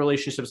like good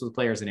relationships with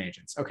players and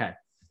agents. Okay.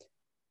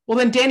 Well,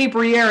 then Danny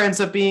Briere ends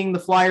up being the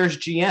Flyers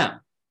GM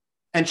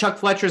and Chuck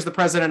Fletcher is the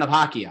president of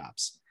hockey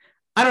ops.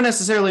 I don't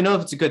necessarily know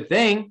if it's a good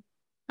thing.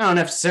 I don't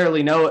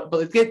necessarily know it,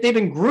 but they've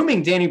been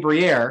grooming Danny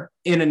Briere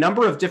in a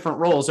number of different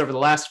roles over the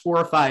last 4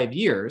 or 5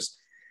 years.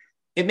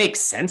 It makes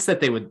sense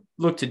that they would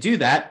look to do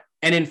that.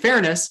 And in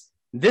fairness,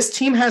 this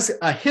team has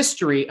a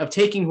history of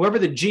taking whoever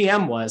the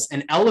GM was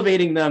and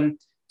elevating them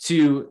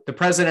to the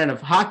president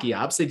of hockey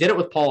ops. They did it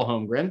with Paul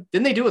Holmgren.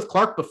 Didn't they do it with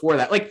Clark before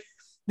that? Like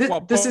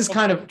this is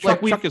kind of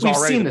Chuck, like we've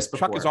seen this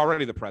before. Chuck is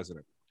already the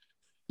president.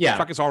 Yeah.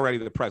 Chuck is already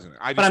the president.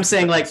 But I'm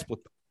saying like,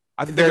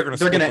 I think they're going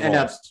to end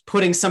up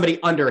putting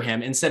somebody under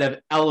him instead of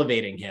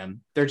elevating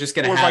him. They're just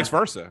going to have vice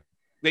versa.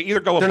 They either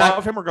go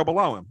above him or go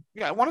below him.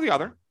 Yeah, one or the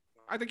other.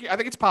 I think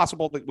it's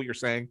possible that what you're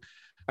saying.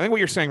 I think what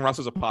you're saying, Russ,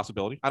 is a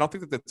possibility. I don't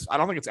think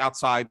it's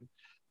outside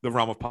the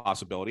realm of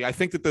possibility. I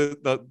think that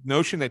the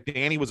notion that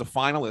Danny was a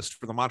finalist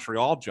for the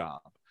Montreal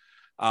job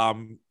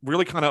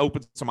really kind of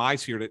opened some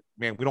eyes here. That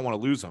man, we don't want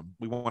to lose him.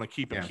 We want to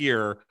keep him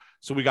here,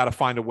 so we got to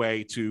find a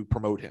way to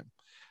promote him.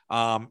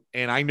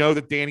 And I know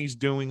that Danny's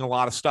doing a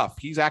lot of stuff.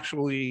 He's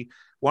actually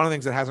one of the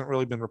things that hasn't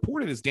really been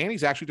reported is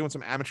Danny's actually doing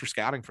some amateur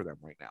scouting for them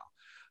right now.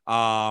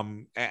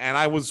 And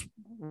I was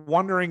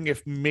wondering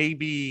if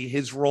maybe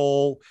his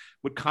role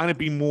would kind of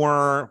be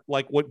more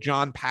like what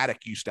John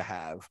Paddock used to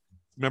have.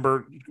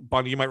 Remember,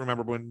 Bundy, you might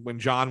remember when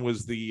John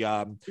was the he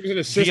was an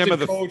assistant GM of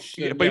the coach,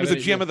 but he was the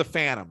GM of the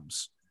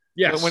Phantoms.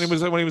 Yes, when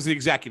he was the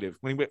executive.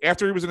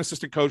 After he was an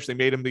assistant coach, they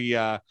made him he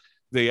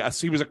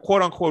was a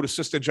quote unquote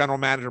assistant general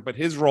manager, but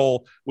his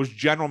role was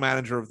general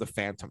manager of the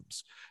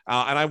Phantoms.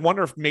 And I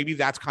wonder if maybe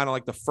that's kind of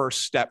like the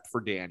first step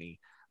for Danny,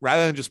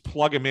 rather than just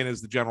plug him in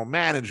as the general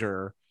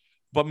manager,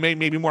 but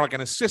maybe more like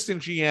an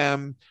assistant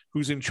GM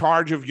who's in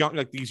charge of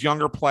these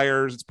younger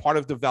players. It's part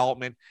of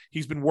development.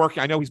 He's been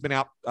working. I know he's been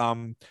out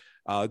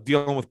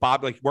dealing with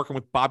working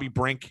with Bobby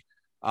Brink,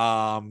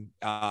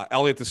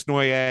 Elliot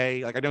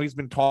Desnoyers. Like I know he's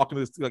been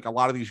talking to a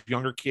lot of these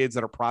younger kids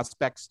that are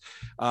prospects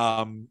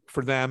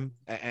for them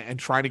and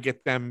trying to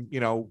get them,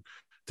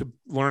 to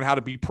learn how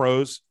to be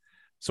pros.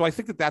 So I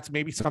think that that's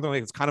maybe something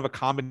like it's kind of a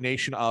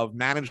combination of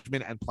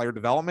management and player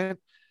development.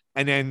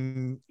 And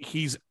then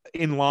he's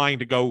in line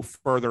to go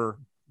further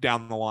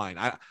down the line.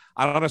 I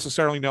don't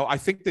necessarily know. I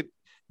think that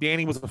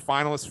Danny was a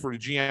finalist for a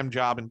GM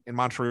job in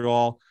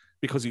Montreal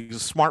because he's a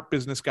smart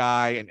business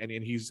guy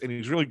and he's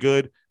really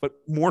good, but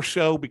more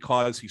so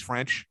because he's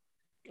French.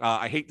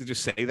 I hate to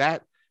just say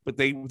that, but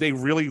they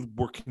really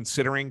were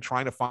considering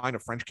trying to find a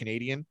French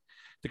Canadian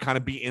to kind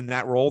of be in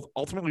that role.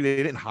 Ultimately, they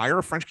didn't hire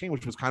a French Canadian,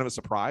 which was kind of a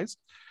surprise.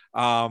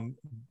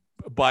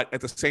 But at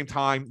the same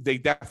time, they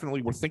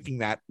definitely were thinking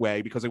that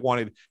way because they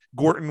wanted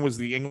Gorton was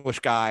the English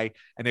guy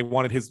and they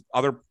wanted his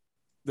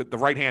the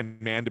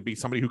right-hand man to be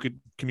somebody who could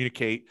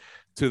communicate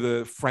to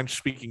the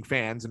French-speaking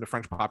fans and the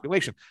French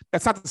population.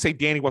 That's not to say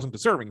Danny wasn't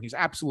deserving. He's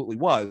absolutely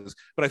was.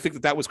 But I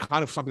think that was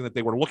kind of something that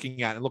they were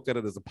looking at and looked at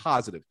it as a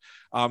positive.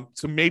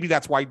 So maybe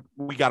that's why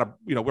we got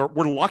to,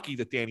 we're lucky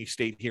that Danny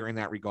stayed here in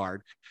that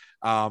regard.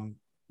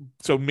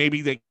 So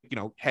maybe they,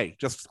 hey,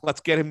 just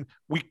let's get him.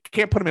 We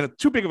can't put him in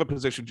too big of a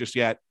position just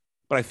yet,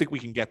 but I think we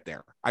can get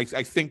there. I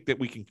think that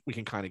we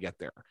can kind of get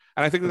there.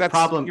 And I think that's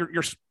problem.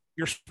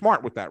 You're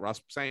smart with that,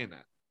 Russ, saying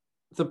that.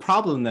 The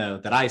problem, though,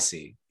 that I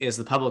see is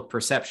the public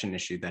perception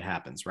issue that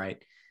happens, right?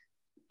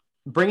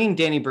 Bringing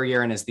Danny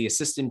Briere in as the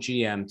assistant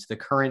GM to the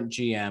current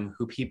GM,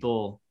 who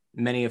people,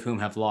 many of whom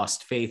have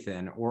lost faith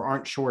in or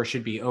aren't sure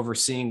should be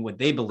overseeing what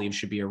they believe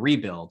should be a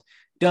rebuild,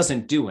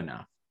 doesn't do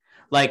enough.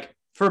 Like,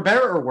 for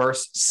better or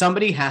worse,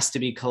 somebody has to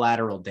be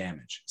collateral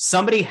damage.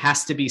 Somebody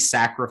has to be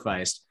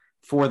sacrificed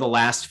for the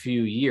last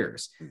few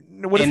years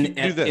in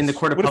the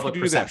court of public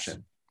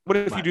perception. What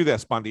if you do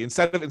this, Bundy?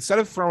 Instead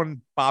of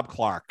throwing Bob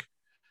Clark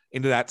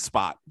into that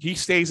spot, he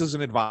stays as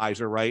an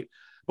advisor, right?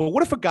 But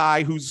what if a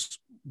guy who's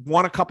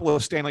won a couple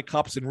of Stanley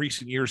Cups in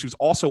recent years, who's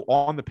also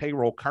on the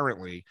payroll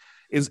currently,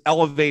 is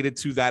elevated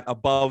to that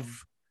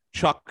above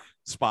Chuck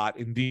spot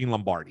in Dean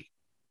Lombardi?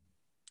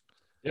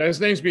 Yeah, his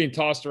name's being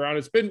tossed around.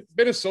 It's been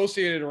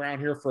associated around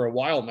here for a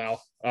while now.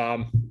 I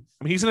mean,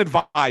 he's an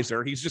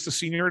advisor. He's just a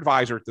senior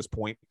advisor at this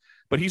point,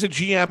 but he's a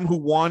GM who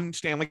won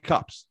Stanley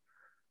Cups.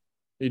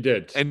 He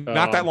did. And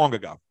not that long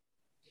ago.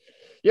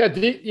 Yeah,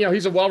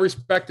 he's a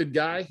well-respected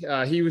guy.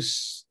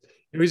 He's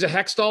a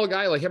Hextall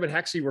guy. Like him and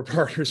Hexy were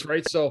partners,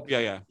 right? So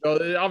yeah.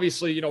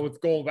 Obviously, with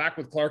going back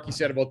with Clark, he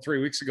said about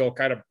 3 weeks ago,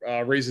 kind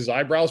of raised his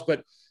eyebrows.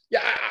 But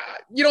yeah,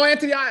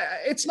 Anthony,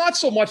 it's not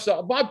so much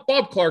that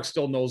Bob Clark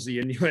still knows the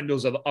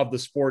innuendos of the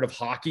sport of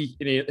hockey,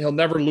 and he'll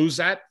never lose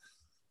that.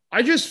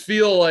 I just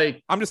feel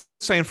like I'm just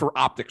saying for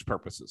optics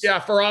purposes.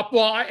 Yeah,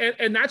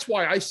 and that's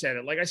why I said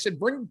it. Like I said,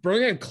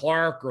 bring in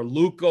Clark or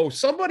Luco,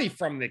 somebody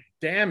from the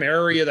damn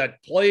area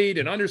that played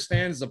and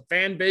understands the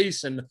fan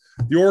base and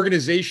the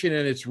organization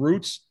and its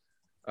roots.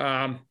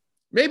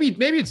 Maybe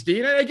it's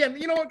Dean. And again,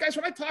 you know what, guys,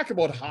 when I talk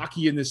about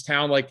hockey in this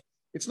town, like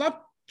it's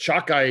not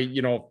Chuck.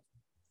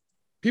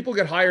 People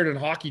get hired in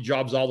hockey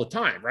jobs all the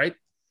time, right?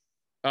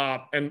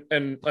 And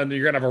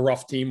you're gonna have a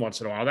rough team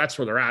once in a while. That's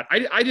where they're at.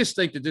 I just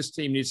think that this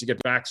team needs to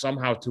get back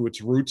somehow to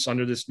its roots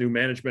under this new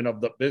management of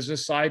the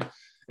business side.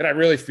 And I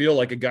really feel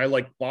like a guy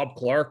like Bob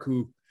Clark,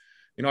 who,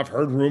 I've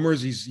heard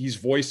rumors, he's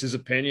voiced his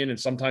opinion and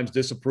sometimes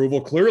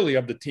disapproval clearly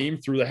of the team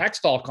through the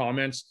Hextall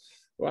comments.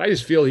 Well, I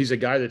just feel he's a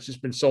guy that's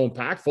just been so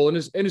impactful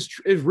and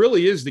it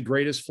really is the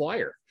greatest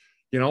flyer.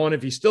 And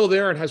if he's still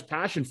there and has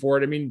passion for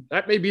it, I mean,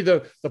 that may be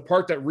the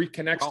part that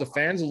reconnects the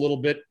fans a little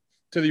bit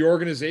to the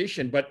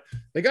organization, but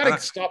they got to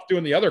stop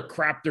doing the other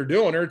crap they're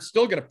doing, or it's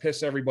still going to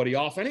piss everybody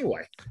off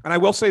anyway. And I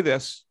will say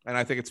this, and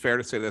I think it's fair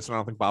to say this, and I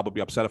don't think Bob would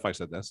be upset if I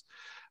said this.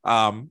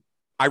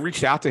 I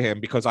reached out to him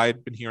because I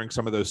had been hearing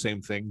some of those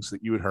same things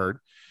that you had heard.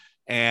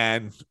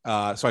 And so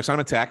I sent him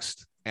a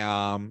text,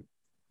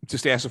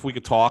 just asked if we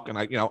could talk. And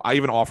I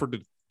even offered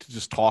to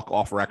just talk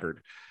off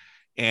record.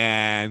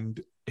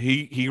 And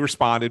he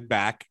responded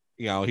back,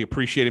 he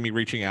appreciated me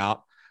reaching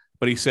out.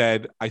 But he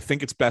said, I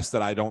think it's best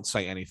that I don't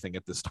say anything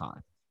at this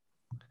time.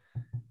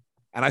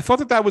 And I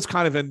thought that was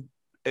kind of an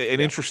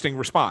interesting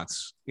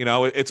response.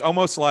 It's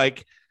almost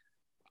like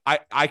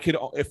I could,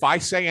 if I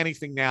say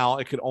anything now,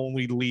 it could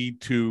only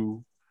lead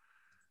to,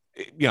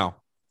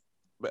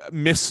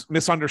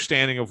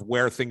 misunderstanding of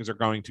where things are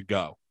going to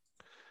go.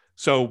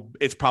 So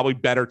it's probably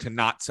better to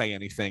not say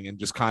anything and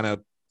just kind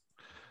of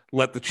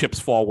let the chips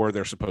fall where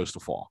they're supposed to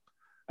fall.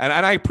 And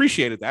I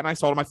appreciated that. And I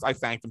told him, I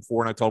thanked him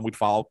for it. And I told him we'd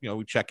follow,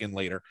 we'd check in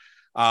later.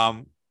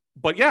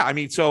 But yeah, I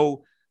mean,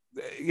 so,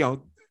 we're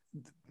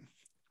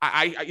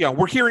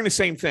hearing the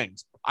same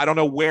things. I don't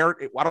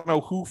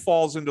know who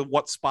falls into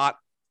what spot,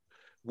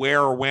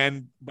 where or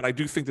when, but I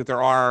do think that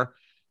there are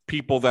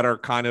people that are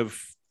kind of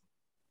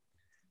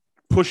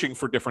pushing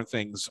for different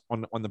things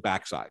on the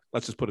backside.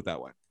 Let's just put it that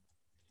way.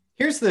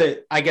 Here's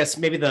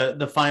maybe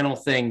the final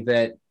thing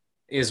that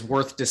is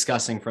worth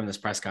discussing from this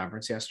press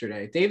conference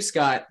yesterday. Dave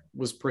Scott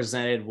was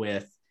presented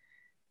with,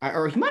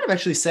 or he might have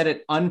actually said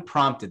it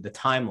unprompted, the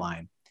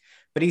timeline,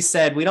 but he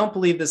said, we don't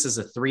believe this is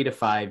a 3 to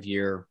 5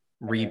 year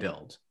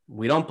rebuild.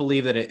 We don't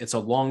believe that it's a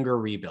longer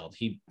rebuild.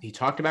 He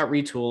talked about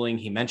retooling.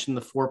 He mentioned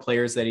the 4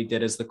 players that he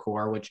did as the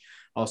core, which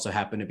also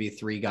happen to be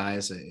 3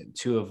 guys,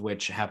 2 of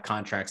which have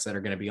contracts that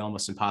are going to be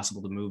almost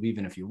impossible to move,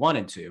 even if you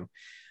wanted to.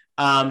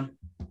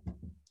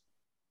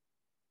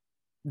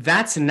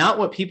 That's not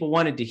what people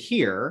wanted to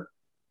hear.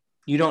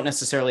 You don't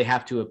necessarily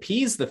have to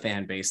appease the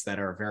fan base that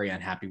are very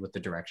unhappy with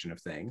the direction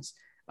of things.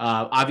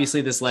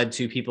 Obviously, this led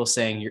to people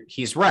saying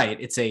he's right.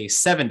 It's a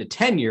 7 to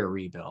 10 year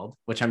rebuild,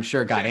 which I'm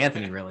sure got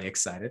Anthony really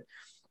excited.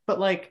 But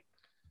like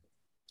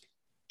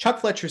Chuck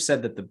Fletcher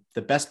said that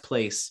the best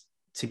place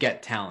to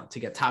get talent, to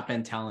get top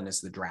end talent,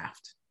 is the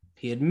draft.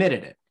 He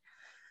admitted it.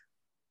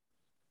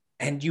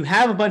 And you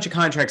have a bunch of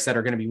contracts that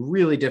are going to be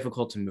really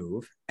difficult to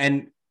move.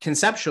 And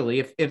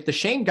conceptually, if the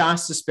Shane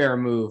Gostisbehere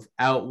move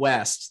out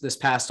west this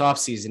past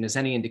offseason is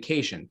any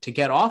indication, to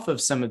get off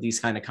of some of these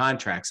kind of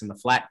contracts in the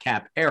flat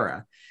cap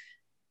era,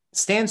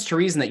 stands to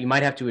reason that you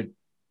might have to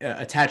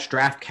attach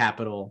draft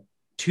capital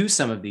to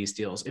some of these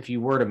deals if you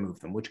were to move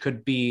them, which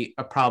could be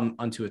a problem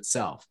unto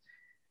itself.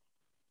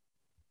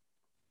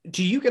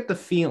 Do you get the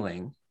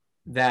feeling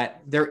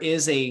that there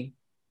is a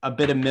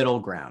bit of middle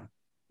ground,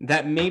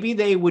 that maybe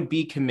they would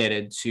be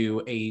committed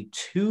to a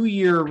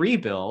 2-year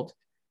rebuild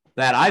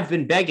that I've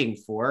been begging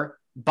for,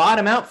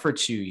 bottom out for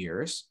 2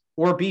 years,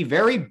 or be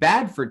very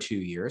bad for 2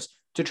 years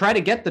to try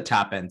to get the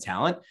top end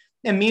talent?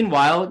 And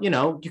meanwhile,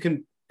 you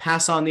can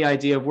pass on the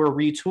idea of we're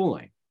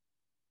retooling.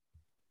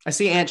 I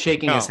see Ant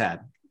shaking his head.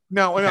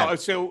 No.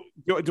 So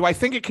do I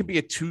think it could be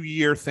a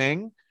 2-year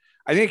thing?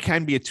 I think it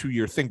can be a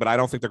 2-year thing, but I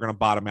don't think they're going to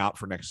bottom out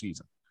for next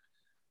season,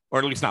 or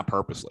at least not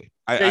purposely.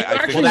 You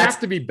have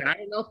to be bad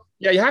enough.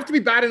 Yeah, you have to be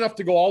bad enough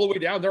to go all the way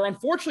down.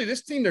 Unfortunately,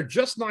 this team, they're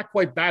just not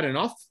quite bad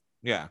enough.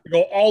 Yeah. To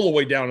go all the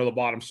way down to the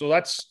bottom. So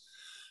that's,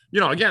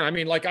 again, I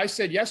mean, like I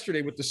said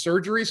yesterday with the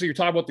surgery. So you're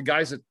talking about the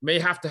guys that may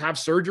have to have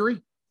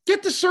surgery.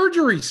 Get the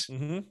surgeries.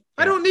 Mm-hmm.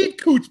 I don't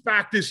need Coots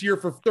back this year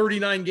for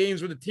 39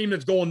 games with a team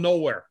that's going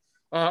nowhere.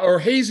 Or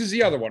Hayes is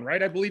the other one,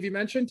 right? I believe you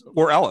mentioned.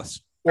 Or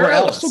Ellis.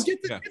 So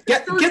get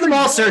give them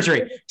all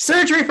surgery.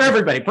 Surgery for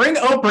everybody. Bring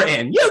Oprah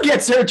in. You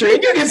get surgery. You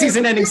get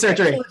season-ending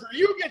surgery.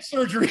 You get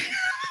surgery.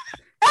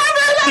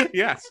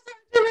 Yes.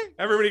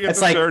 Everybody gets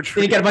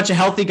surgery. You get a bunch of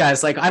healthy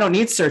guys like, I don't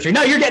need surgery.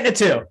 No, you're getting it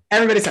too.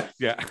 Everybody's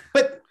yeah.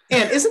 But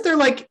and isn't there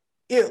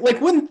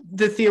like, wouldn't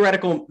the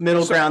theoretical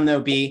middle ground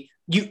though be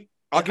you?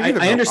 I'll give you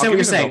I understand what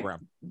you're saying.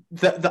 Ground.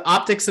 The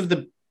optics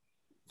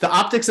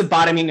of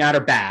bottoming out are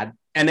bad,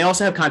 and they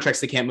also have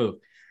contracts they can't move.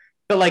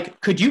 But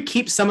like, could you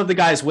keep some of the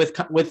guys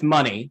with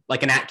money,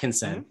 like an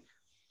Atkinson,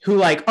 who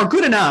like are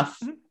good enough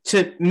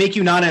to make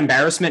you not an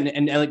embarrassment,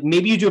 and like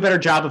maybe you do a better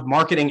job of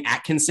marketing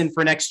Atkinson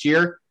for next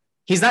year?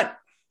 He's not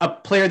a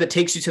player that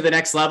takes you to the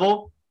next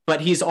level,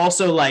 but he's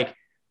also like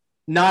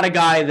not a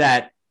guy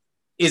that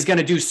is going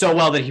to do so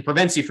well that he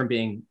prevents you from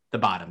being the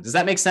bottom. Does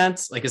that make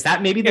sense? Like, is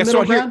that maybe the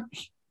middle ground?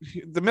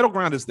 The middle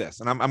ground is this,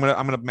 and I'm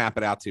gonna map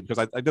it out to you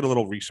because I did a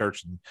little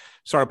research and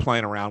started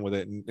playing around with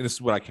it, and this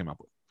is what I came up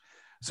with.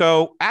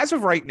 So as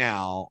of right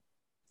now,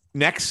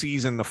 next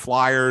season, the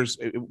Flyers,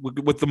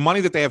 with the money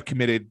that they have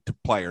committed to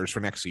players for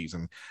next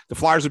season, the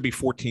Flyers would be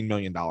 $14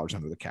 million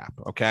under the cap.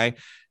 Okay.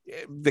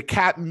 The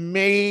cap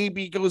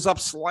maybe goes up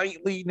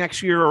slightly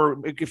next year, or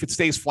if it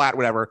stays flat,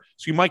 whatever.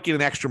 So you might get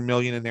an extra $1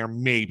 million in there,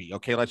 maybe.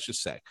 Okay. Let's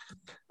just say.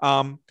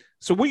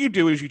 So what you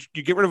do is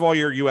you get rid of all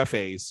your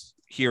UFAs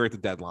here at the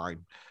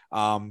deadline.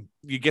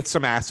 You get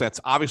some assets.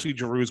 Obviously,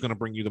 Giroux is going to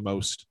bring you the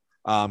most.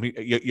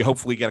 You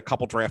hopefully get a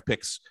couple draft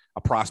picks,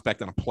 a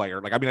prospect, and a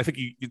player. Like, I mean, I think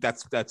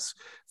that's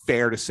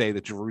fair to say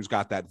that Giroux's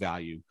got that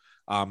value.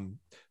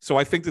 So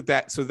I think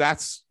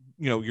that's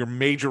your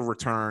major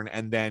return,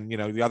 and then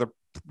the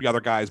other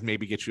guys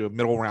maybe get you a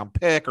middle round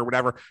pick or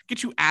whatever,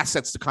 get you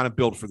assets to kind of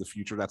build for the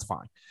future. That's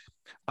fine.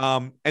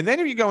 And then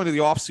if you go into the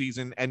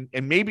offseason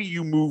and maybe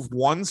you move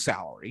one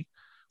salary,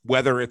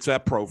 whether it's a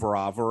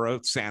Provorov or a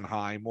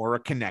Sanheim or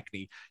a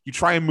Konechny, you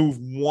try and move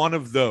one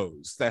of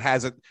those that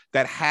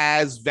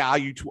has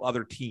value to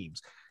other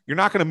teams. You're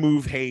not going to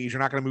move Hayes. You're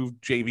not going to move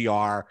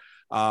JVR,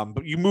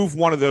 but you move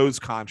one of those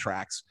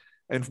contracts,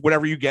 and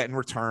whatever you get in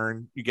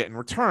return, you get in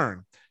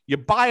return. You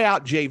buy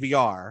out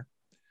JVR,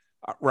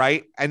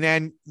 right? And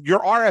then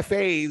your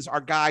RFAs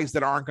are guys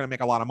that aren't going to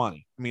make a lot of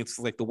money. I mean, it's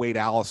like the Wade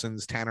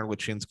Allisons, Tanner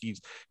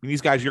Lachinsky's. I mean, these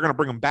guys, you're going to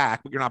bring them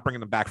back, but you're not bringing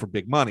them back for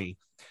big money.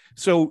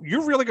 So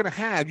you're really going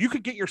to you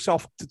could get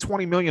yourself to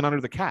 $20 million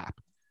under the cap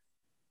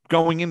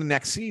going into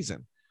next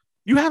season.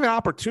 You have an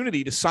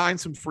opportunity to sign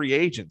some free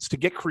agents, to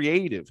get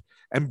creative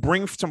and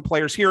bring some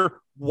players here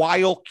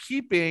while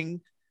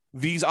keeping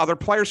these other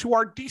players who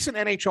are decent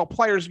NHL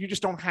players. You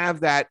just don't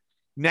have that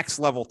next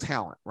level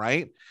talent,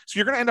 right? So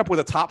you're going to end up with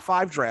a top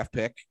 5 draft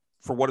pick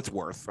for what it's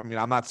worth. I mean,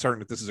 I'm not certain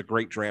that this is a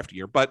great draft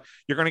year, but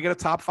you're going to get a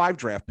top 5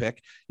 draft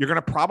pick. You're going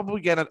to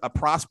probably get a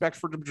prospect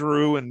for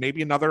Drew and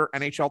maybe another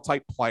NHL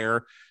type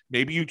player.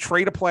 Maybe you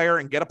trade a player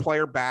and get a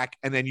player back,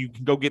 and then you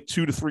can go get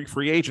 2 to 3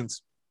 free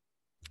agents.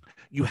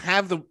 You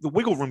have the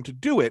wiggle room to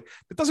do it.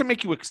 It doesn't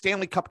make you a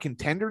Stanley Cup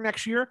contender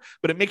next year,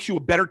 but it makes you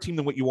a better team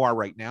than what you are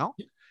right now.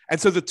 And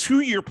so the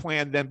 2-year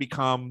plan then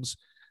becomes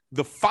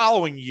the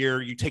following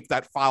year, you take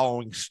that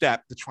following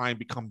step to try and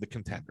become the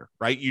contender,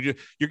 right? You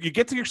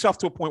get to yourself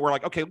to a point where,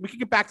 like, okay, we can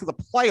get back to the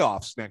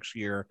playoffs next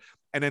year.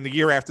 And then the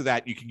year after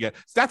that, you can get,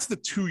 so that's the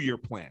 2-year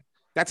plan.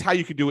 That's how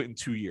you could do it in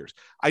 2 years.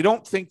 I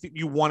don't think that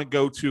you want to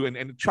go to,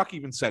 and Chuck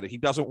even said it, he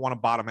doesn't want to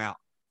bottom out,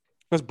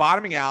 because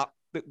bottoming out,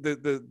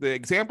 the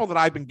example that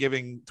I've been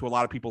giving to a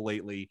lot of people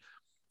lately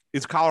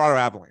is Colorado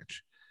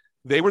Avalanche.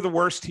 They were the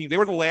worst team. They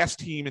were the last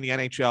team in the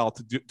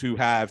NHL to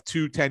have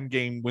 2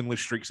 10-game winless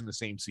streaks in the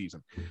same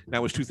season. And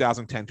that was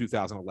 2010,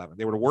 2011.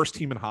 They were the worst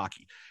team in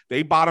hockey.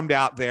 They bottomed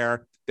out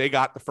there. They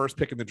got the first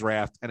pick in the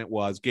draft, and it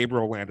was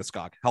Gabriel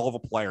Landeskog. Hell of a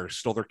player.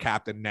 Still their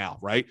captain now,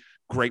 right?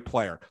 Great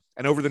player.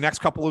 And over the next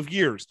couple of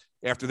years,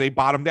 after they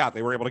bottomed out,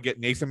 they were able to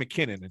get Nathan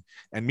McKinnon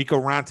and Mikko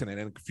Rantanen.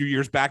 And a few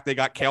years back, they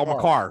got Cale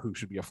Makar, who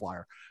should be a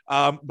Flyer.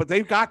 But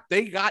they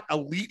got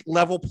elite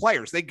level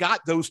players. They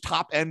got those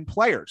top end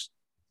players.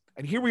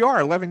 And here we are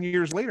 11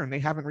 years later, and they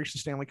haven't reached the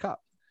Stanley Cup.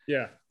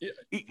 Yeah.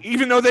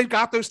 Even though they've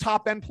got those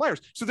top end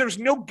players. So there's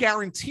no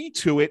guarantee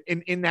to it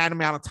in that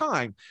amount of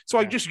time. So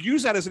I just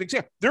use that as an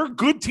example. They're a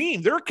good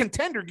team. They're a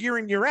contender year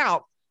in, year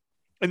out.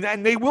 And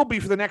then they will be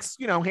for the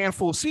next,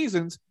 handful of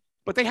seasons,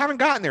 but they haven't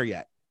gotten there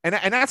yet. And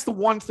that's the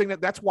one thing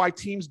that's why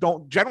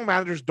general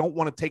managers don't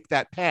want to take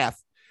that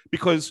path,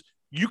 because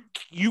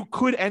you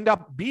could end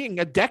up being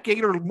a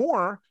decade or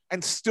more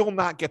and still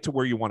not get to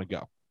where you want to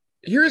go.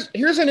 Here's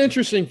an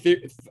interesting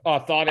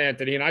thought,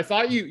 Anthony, and I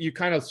thought you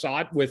kind of saw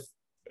it with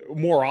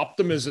more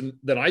optimism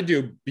than I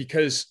do,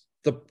 because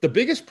the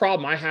biggest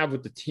problem I have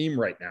with the team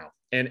right now,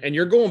 and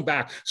you're going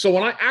back. So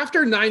after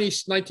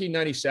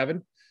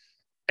 1997,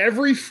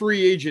 every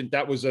free agent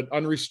that was an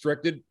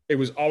unrestricted, it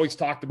was always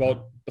talked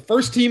about the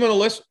first team on the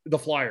list, the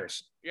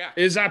Flyers. Yeah.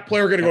 Is that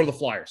player going to go to the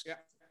Flyers? Yeah.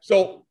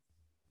 So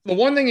the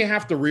one thing you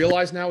have to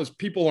realize now is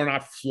people are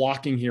not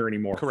flocking here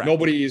anymore. Correct.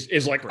 Nobody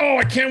is like, Correct. oh,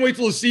 I can't wait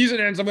till the season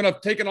ends. I'm going to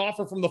take an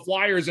offer from the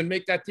Flyers and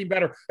make that team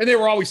better. And they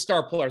were always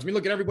star players. I mean,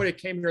 look at everybody that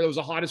came here that was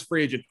the hottest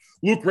free agent.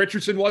 Luke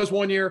Richardson was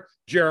one year,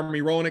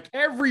 Jeremy Roenick.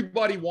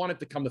 Everybody wanted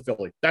to come to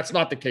Philly. That's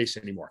not the case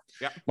anymore.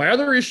 Yeah. My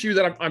other issue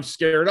that I'm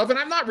scared of, and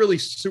I'm not really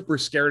super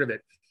scared of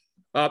it,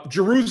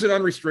 Giroux's an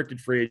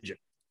unrestricted free agent.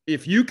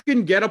 If you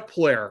can get a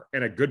player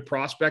and a good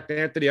prospect,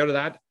 Anthony, out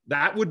of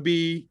that would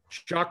be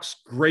Chuck's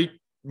great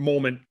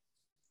moment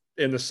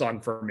in the sun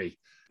for me.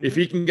 if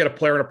he can get a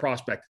player and a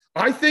prospect.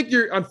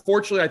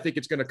 Unfortunately, I think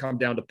it's going to come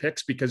down to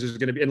picks because there's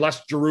going to be,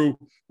 unless Giroux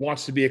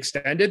wants to be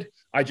extended,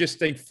 I just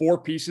think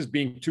 4 pieces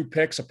being 2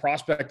 picks, a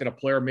prospect and a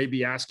player may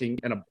be asking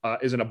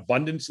is an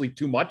abundantly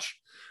too much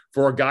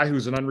for a guy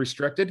who's an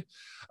unrestricted.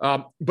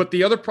 But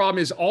the other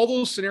problem is all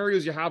those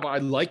scenarios you have, I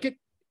like it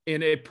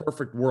in a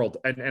perfect world.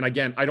 And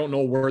again, I don't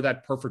know where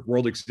that perfect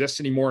world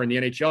exists anymore in the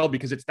NHL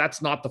because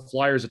that's not the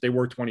Flyers that they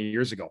were 20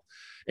 years ago.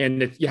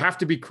 And you have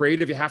to be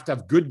creative. You have to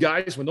have good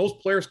guys. When those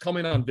players come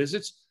in on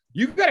visits,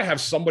 you've got to have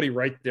somebody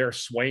right there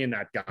swaying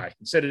that guy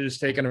instead of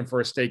just taking him for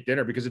a steak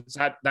dinner because it's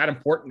that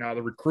important now,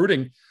 the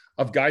recruiting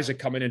of guys that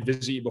come in and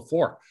visit you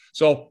before.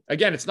 So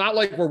again, it's not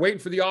like we're waiting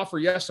for the offer.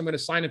 Yes, I'm going to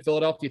sign in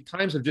Philadelphia.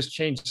 Times have just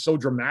changed so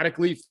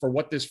dramatically for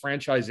what this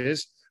franchise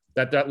is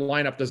that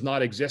lineup does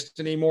not exist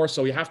anymore.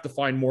 So you have to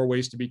find more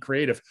ways to be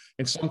creative.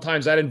 And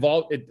sometimes that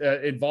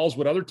involves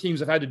what other teams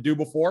have had to do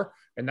before.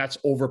 And that's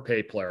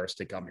overpay players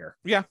to come here.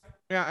 Yeah.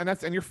 Yeah.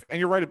 And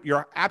you're right.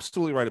 You're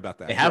absolutely right about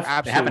that. They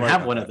happen to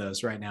have one of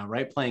those right now,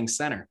 right? Playing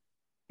center.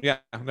 Yeah.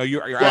 No,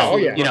 you're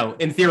absolutely right. You know,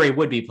 in theory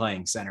would be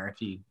playing center if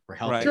he were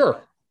healthy. Right.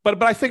 Sure.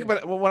 But I think,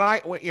 when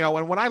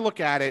I look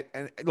at it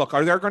and look,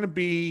 are there going to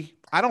be,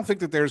 I don't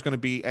think that there's going to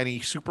be any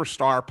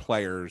superstar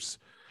players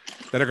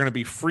that are going to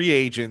be free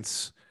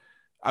agents.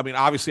 I mean,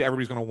 obviously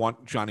everybody's going to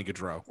want Johnny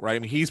Gaudreau, right? I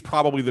mean, he's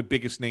probably the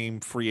biggest name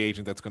free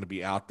agent that's going to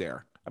be out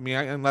there. I mean,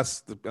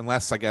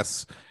 unless I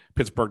guess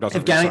Pittsburgh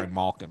doesn't sign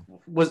Malkin.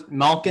 Was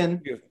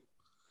Malkin?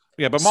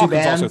 Yeah, but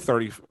Malkin's also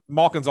 30.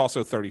 Malkin's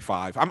also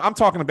 35. I'm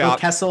talking about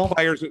Kessel,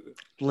 players. Letang,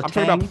 I'm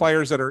talking about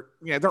players that are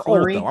they're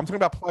Fleury. old though. I'm talking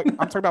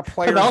about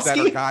players that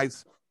are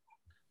guys.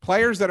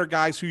 Players that are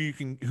guys who you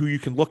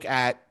can look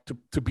at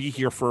to be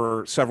here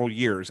for several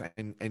years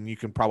and you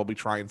can probably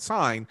try and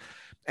sign.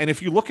 And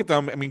if you look at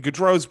them, I mean,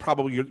 Gaudreau's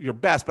probably your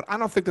best, but I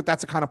don't think that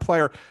that's the kind of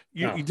player.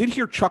 You did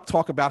hear Chuck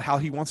talk about how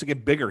he wants to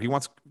get bigger. He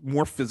wants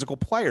more physical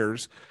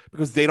players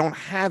because they don't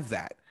have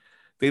that.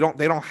 They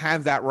don't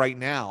have that right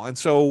now. And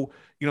so,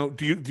 do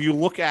you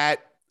look at,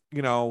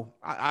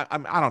 I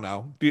don't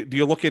know. Do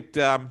you look at,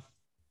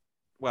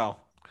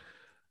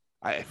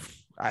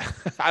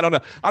 I don't know.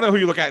 I don't know who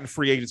you look at in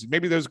free agency.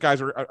 Maybe those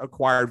guys are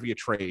acquired via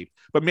trade,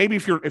 but maybe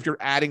if you're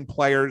adding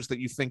players that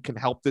you think can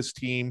help this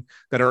team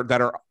that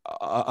are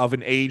of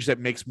an age that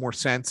makes more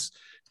sense,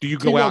 do you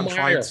go out and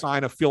try and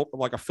sign a Philip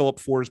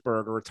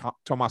Forsberg or a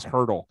Thomas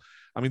Hertl?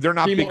 I mean, they're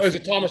not. Is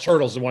it Thomas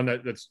Hertl's the one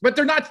that's? But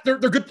they're not. They're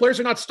good players.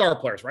 They're not star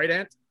players, right,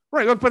 Ant?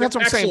 Right, but that's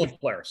what I'm saying.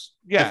 Excellent players.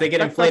 Yeah, if they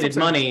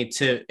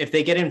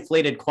get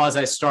inflated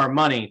quasi-star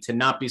money to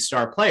not be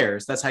star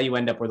players, that's how you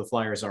end up where the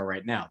Flyers are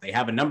right now. They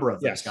have a number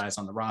of those guys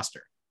on the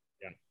roster.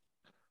 Yeah,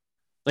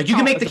 like you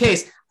can make the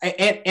case,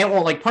 and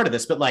like part of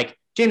this, but like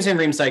James Van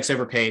Riemsdyk's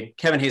overpaid,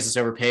 Kevin Hayes is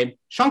overpaid,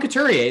 Sean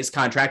Couturier's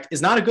contract is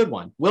not a good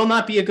one. Will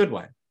not be a good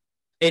one.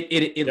 It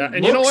and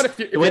looks, you know what? If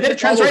the way that it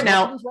trends right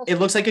now, it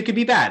looks like it could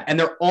be bad, and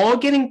they're all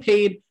getting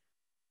paid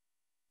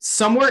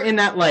somewhere in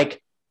that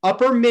like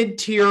upper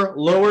mid-tier,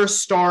 lower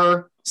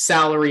star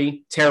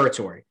salary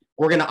territory.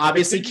 We're going to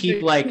obviously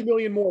keep like $2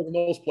 million more than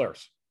those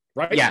players,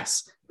 right?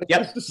 Yes.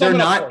 Yep. They're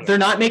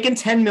not making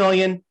 10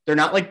 million. They're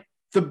not like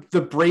the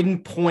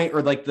Braden Point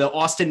or like the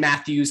Austin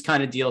Matthews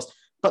kind of deals,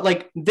 but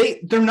like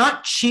they're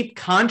not cheap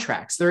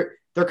contracts. They're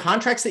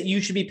contracts that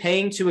you should be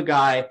paying to a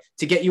guy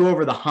to get you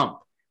over the hump,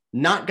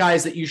 not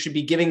guys that you should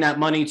be giving that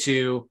money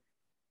to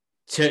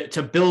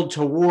build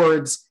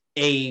towards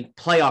a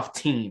playoff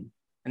team.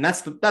 And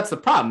that's the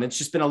problem. It's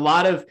just been a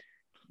lot of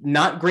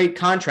not great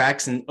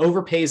contracts and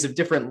overpays of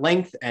different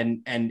length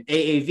and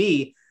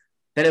AAV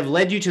that have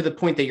led you to the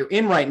point that you're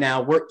in right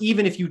now, where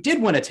even if you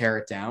did want to tear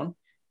it down,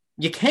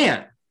 you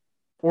can't,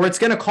 or it's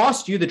going to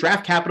cost you the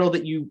draft capital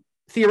that you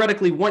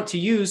theoretically want to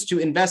use to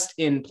invest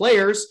in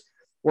players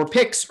or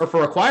picks or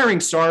for acquiring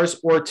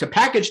stars or to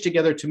package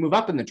together to move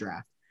up in the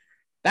draft.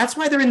 That's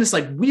why they're in this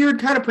like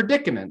weird kind of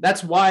predicament.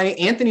 That's why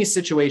Anthony's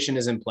situation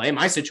is in play.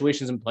 My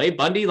situation is in play.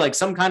 Bundy, like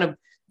some kind of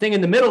thing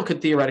in the middle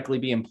could theoretically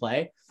be in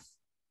play.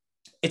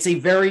 It's a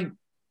very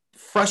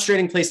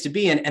frustrating place to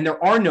be in, and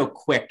there are no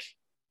quick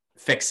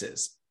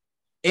fixes.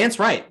 Ant's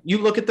right. You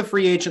look at the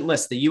free agent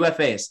list, the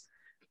UFAs.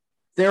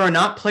 There are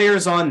not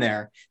players on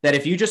there that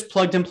if you just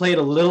plugged and played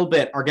a little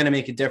bit are going to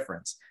make a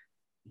difference.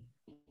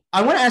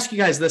 I want to ask you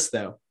guys this,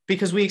 though,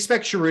 because we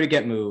expect Giroux to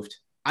get moved.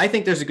 I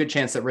think there's a good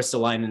chance that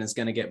Ristolainen is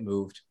going to get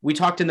moved. We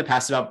talked in the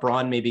past about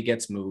Braun maybe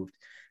gets moved.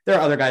 There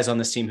are other guys on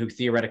this team who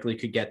theoretically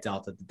could get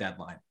dealt at the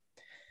deadline.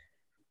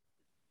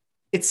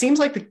 It seems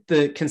like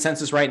the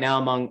consensus right now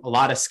among a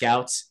lot of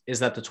scouts is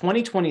that the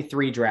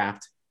 2023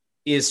 draft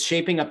is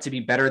shaping up to be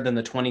better than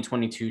the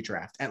 2022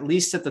 draft, at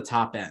least at the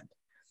top end.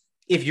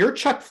 If you're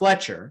Chuck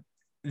Fletcher,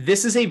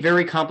 this is a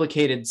very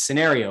complicated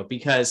scenario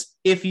because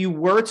if you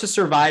were to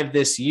survive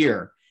this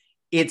year,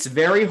 it's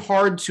very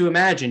hard to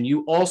imagine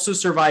you also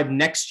survive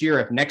next year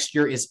if next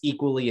year is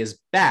equally as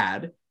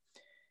bad.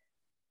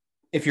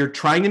 If you're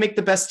trying to make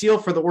the best deal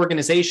for the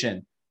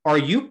organization, are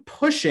you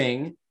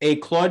pushing a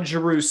Claude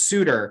Giroux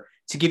suitor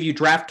to give you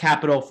draft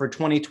capital for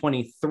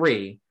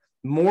 2023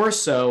 more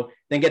so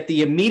than get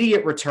the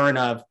immediate return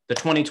of the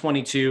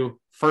 2022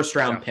 first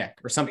round pick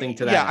or something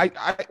to that.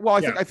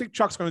 Yeah, I think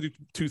Chuck's going to do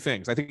two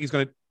things. I think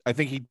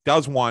he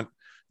does want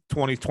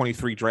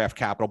 2023 draft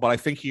capital, but I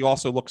think he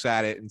also looks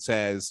at it and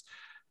says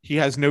he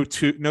has no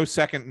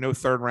second, no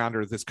third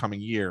rounder this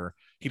coming year.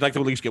 He'd like to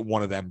at least get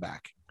one of them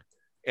back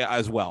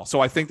as well.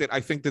 So I think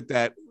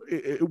that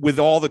with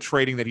all the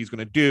trading that he's going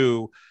to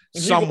do,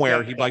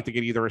 somewhere he'd like to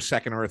get either a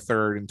second or a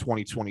third in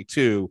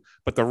 2022,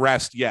 but the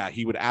rest,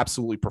 he would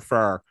absolutely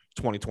prefer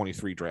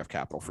 2023 draft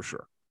capital for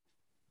sure.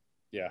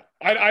 Yeah.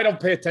 I don't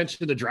pay attention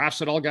to the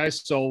drafts at all,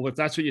 guys. So if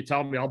that's what you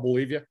tell me, I'll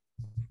believe you.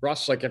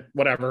 Russ, like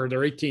whatever, they're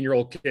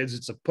 18-year-old kids.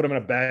 It's put them in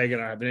a bag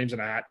and I have the names in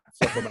a hat,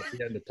 flip them at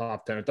the end of the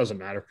top 10. It doesn't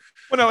matter.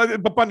 Well, no,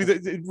 but Bundy,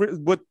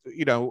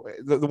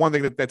 the one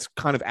thing that's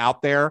kind of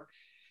out there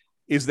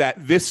is that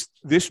this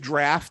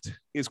draft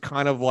is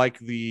kind of like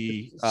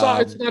it's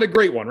not a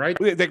great one, right?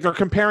 They're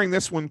comparing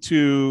this one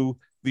to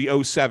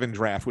the 07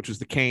 draft, which is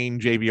the Kane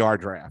JVR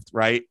draft,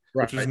 right?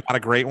 Which is not a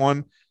great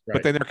one. Right.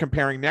 But then they're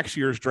comparing next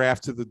year's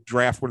draft to the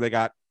draft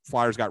where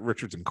Flyers got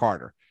Richards and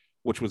Carter,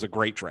 which was a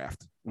great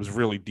draft. It was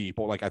really deep.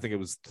 Like I think it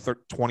was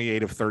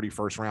 28 of 30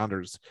 first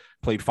rounders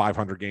played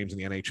 500 games in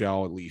the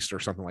NHL at least, or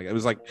something like that. It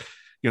was like,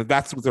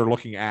 that's what they're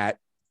looking at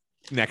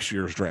next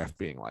year's draft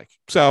being like.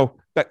 So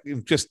that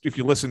just, if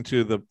you listen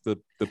to the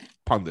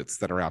pundits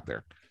that are out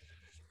there.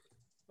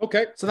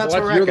 Okay. So that's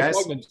where we're at, guys.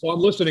 So I'm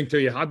listening to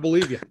you. I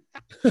believe you.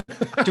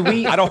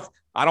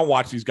 I don't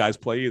watch these guys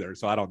play either,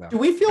 so I don't know. Do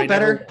we feel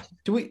better?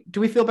 Do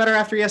we feel better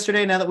after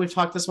yesterday now that we've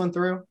talked this one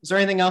through? Is there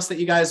anything else that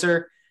you guys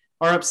are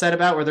upset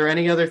about? Were there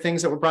any other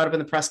things that were brought up in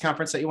the press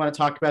conference that you want to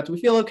talk about? Do we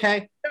feel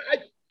okay?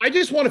 I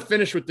just want to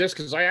finish with this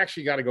because I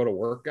actually got to go to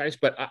work, guys.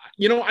 But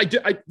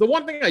the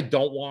one thing I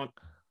don't want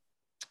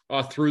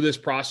through this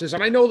process,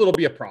 and I know there'll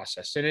be a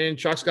process, and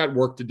Chuck's got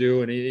work to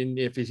do, and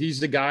if he's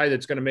the guy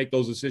that's going to make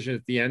those decisions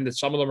at the end, that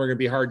some of them are going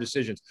to be hard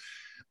decisions.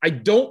 I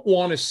don't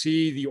want to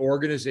see the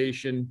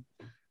organization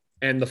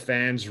and the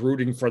fans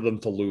rooting for them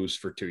to lose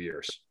for 2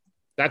 years.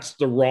 That's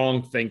the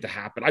wrong thing to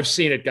happen. I've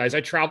seen it, guys.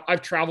 I've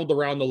traveled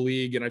around the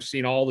league and I've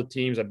seen all the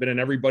teams. I've been in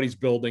everybody's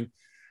building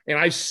and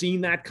I've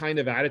seen that kind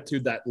of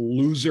attitude, that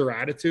loser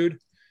attitude.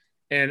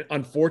 And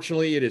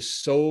unfortunately, it is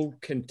so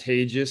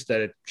contagious that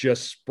it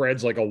just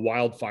spreads like a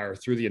wildfire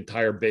through the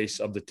entire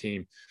base of the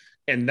team.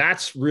 And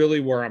that's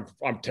really where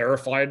I'm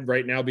terrified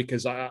right now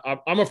because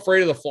I'm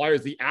afraid of the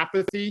Flyers, the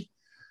apathy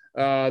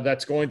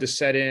that's going to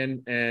set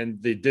in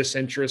and the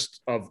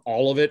disinterest of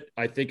all of it,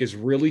 I think is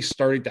really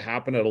starting to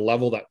happen at a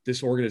level that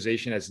this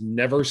organization has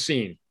never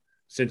seen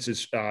since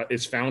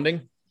its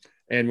founding.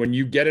 And when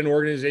you get an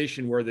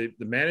organization where the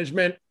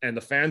management and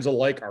the fans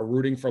alike are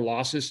rooting for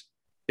losses,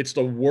 it's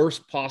the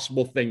worst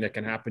possible thing that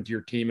can happen to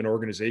your team and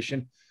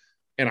organization.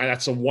 And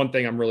that's the one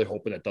thing I'm really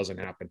hoping that doesn't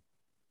happen.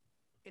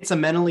 It's a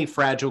mentally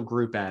fragile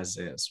group as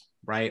is,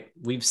 right?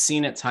 We've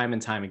seen it time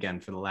and time again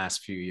for the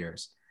last few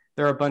years.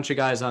 There are a bunch of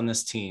guys on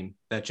this team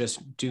that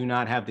just do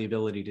not have the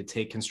ability to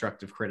take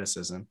constructive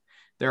criticism.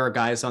 There are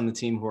guys on the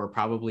team who are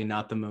probably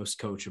not the most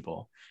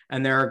coachable.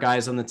 And there are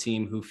guys on the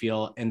team who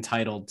feel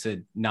entitled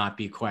to not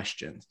be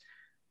questioned.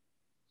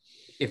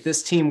 If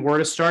this team were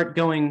to start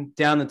going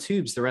down the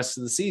tubes the rest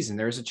of the season,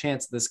 there's a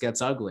chance this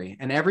gets ugly.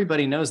 And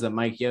everybody knows that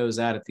Mike Yeo is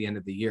out at the end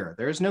of the year.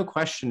 There's no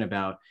question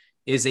about,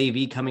 is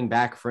AV coming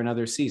back for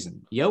another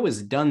season? Yeo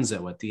is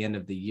donezo at the end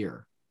of the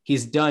year.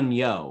 He's done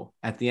Yeo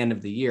at the end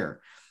of the year.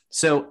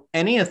 So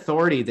any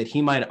authority that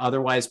he might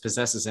otherwise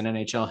possess as an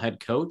NHL head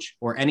coach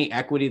or any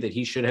equity that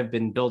he should have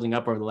been building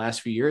up over the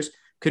last few years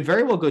could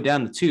very well go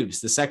down the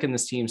tubes the second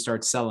this team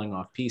starts selling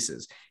off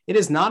pieces. It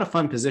is not a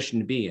fun position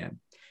to be in.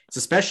 It's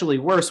especially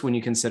worse when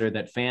you consider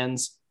that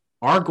fans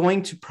are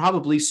going to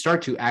probably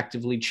start to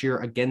actively cheer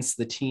against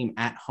the team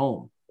at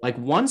home. Like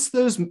once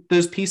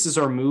those pieces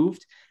are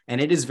moved and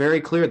it is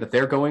very clear that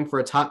they're going for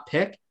a top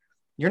pick,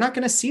 you're not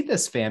going to see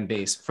this fan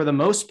base for the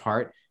most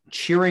part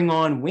cheering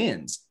on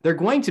wins. They're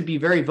going to be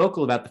very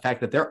vocal about the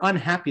fact that they're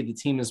unhappy the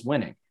team is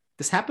winning.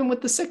 This happened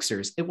with the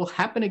Sixers. It will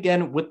happen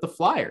again with the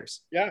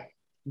Flyers. Yeah.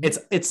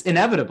 It's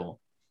inevitable.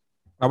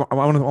 I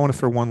want to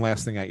throw one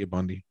last thing at you,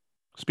 Bundy.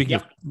 Speaking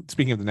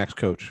of the next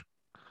coach,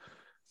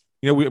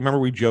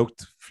 we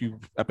joked a few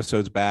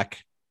episodes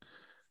back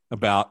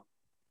about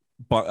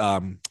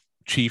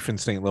Chief in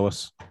St.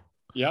 Louis.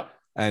 Yep.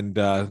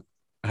 And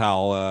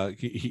how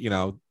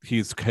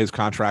his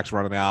contract's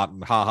running out and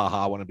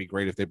wouldn't it be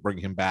great if they bring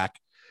him back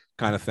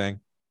kind of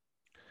thing.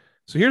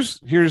 So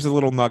here's a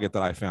little nugget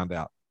that I found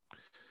out.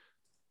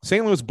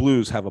 St. Louis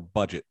Blues have a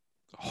budget,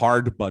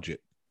 hard budget,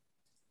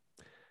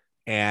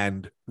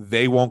 and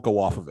they won't go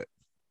off of it.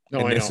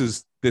 No, and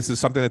this is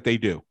something that they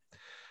do.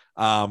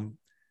 I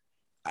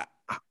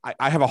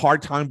have a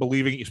hard time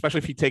believing, especially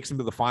if he takes them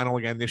to the final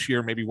again this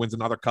year, maybe wins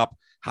another cup.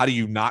 How do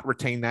you not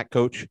retain that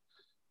coach?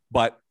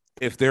 But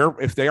if they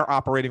are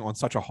operating on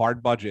such a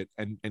hard budget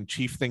and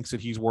Chief thinks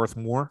that he's worth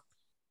more,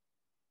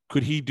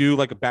 could he do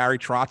like a Barry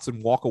Trotz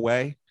and walk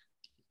away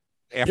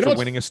after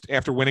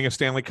winning a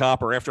Stanley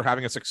Cup or after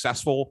having a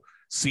successful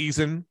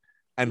season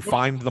and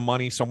find the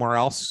money somewhere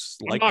else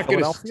like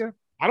Philadelphia?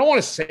 I don't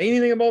want to say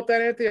anything about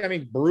that, Anthony. I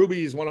mean, Berube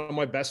is one of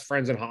my best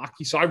friends in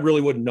hockey, so I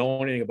really wouldn't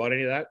know anything about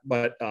any of that.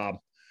 But,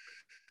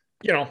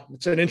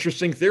 it's an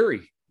interesting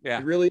theory. Yeah.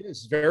 It really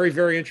is. Very,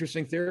 very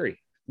interesting theory.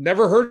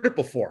 Never heard it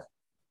before.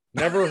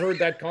 Never heard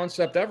that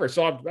concept ever.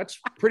 So that's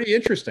pretty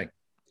interesting.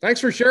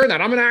 Thanks for sharing that.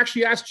 I'm going to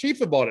actually ask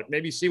Chief about it.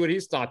 Maybe see what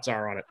his thoughts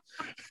are on it.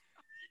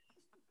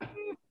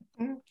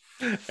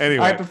 Anyway,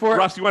 All right, before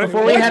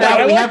we head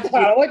out, I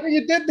like what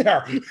you did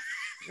there.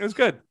 It was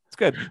good. It's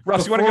good.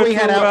 Russ, you want to before go we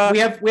head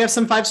through, out, we have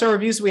some 5-star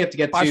reviews we have to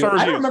get to. I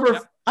don't remember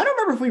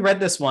if we read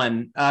this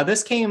one.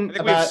 This came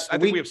I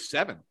think we have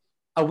 7.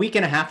 A week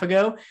and a half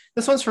ago.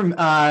 This one's from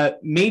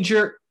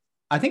Major.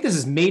 I think this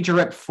is Major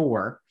Rep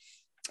 4.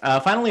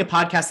 Finally, a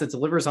podcast that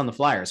delivers on the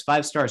Flyers.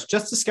 5 stars.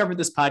 Just discovered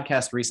this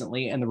podcast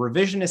recently, and the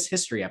revisionist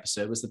history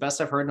episode was the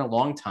best I've heard in a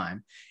long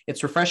time.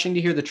 It's refreshing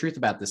to hear the truth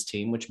about this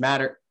team, which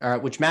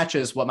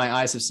matches what my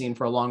eyes have seen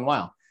for a long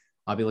while.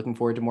 I'll be looking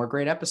forward to more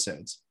great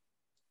episodes.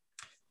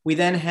 We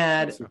then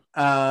had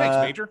Thanks,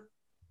 Major.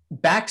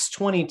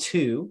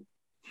 Bax22.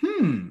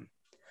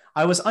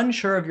 I was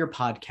unsure of your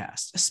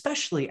podcast,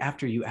 especially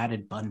after you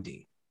added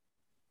Bundy.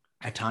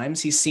 At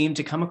times, he seemed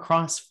to come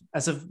across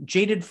as a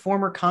jaded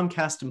former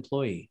Comcast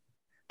employee,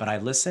 but I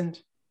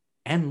listened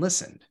and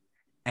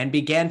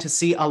began to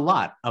see a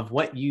lot of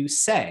what you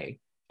say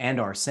and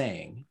are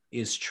saying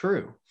is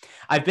true.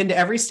 I've been to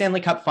every Stanley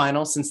Cup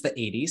final since the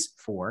 80s,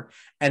 4,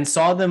 and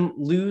saw them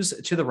lose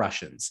to the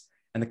Russians.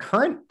 And the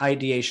current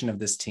ideation of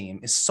this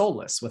team is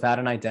soulless without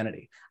an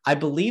identity. I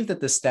believe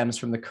that this stems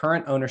from the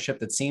current ownership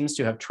that seems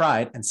to have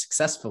tried, and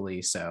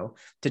successfully so,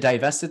 to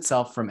divest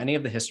itself from any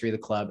of the history the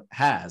club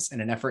has in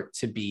an effort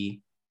to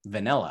be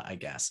vanilla, I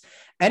guess.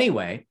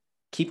 Anyway,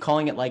 keep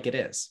calling it like it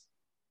is.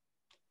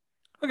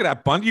 Look at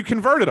that, Bund. You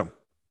converted him.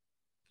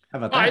 How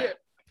about that?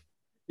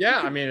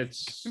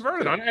 It's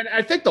converted. And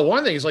I think the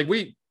one thing is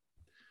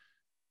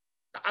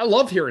I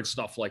love hearing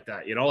stuff like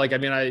that,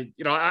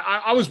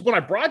 I was, when I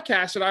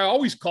broadcasted, I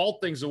always called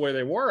things the way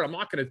they were. I'm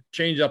not going to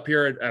change up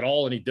here at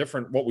all any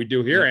different what we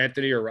do here,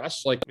 Anthony or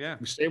Russ. We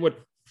say what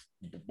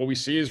we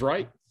see is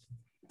right.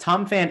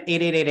 Tom Fan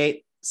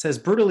 8888 says,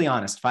 brutally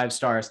honest, 5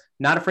 stars,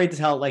 not afraid to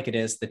tell it like it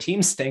is. The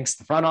team stinks.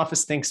 The front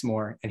office stinks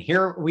more. And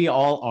here we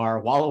all are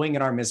wallowing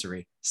in our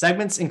misery.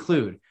 Segments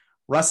include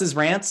Russ's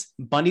rants,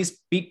 Bundy's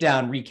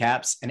beatdown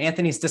recaps, and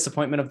Anthony's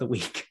disappointment of the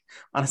week.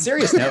 On a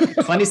serious note,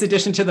 Bundy's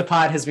addition to the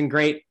pod has been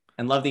great,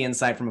 and love the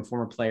insight from a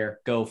former player.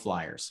 Go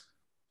Flyers.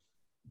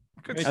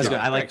 Good. That was good.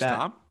 I like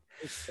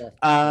Thanks,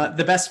 that. Tom.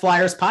 The Best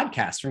Flyers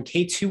podcast from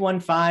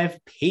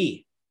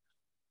K215P.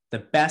 The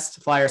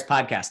Best Flyers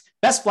podcast.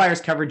 Best Flyers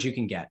coverage you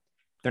can get.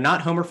 They're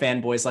not Homer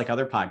fanboys like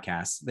other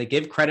podcasts. They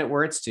give credit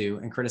where it's due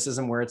and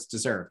criticism where it's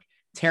deserved.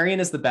 Tarian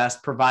is the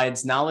best,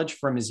 provides knowledge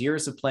from his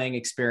years of playing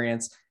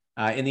experience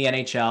in the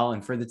NHL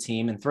and for the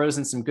team, and throws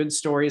in some good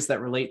stories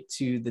that relate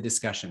to the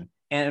discussion.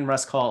 And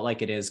Russ, call it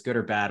like it is, good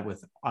or bad,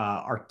 with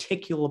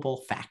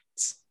articulable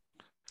facts.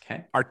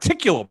 Okay.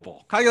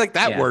 Articulable. How do you like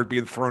that word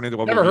being thrown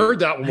into? Never heard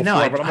that one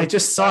before. I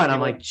just saw it. I'm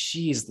like,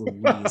 geez,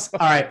 Louise. All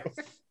right.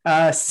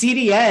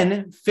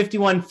 CDN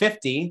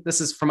 5150.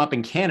 This is from up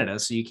in Canada,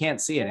 so you can't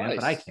see it, nice.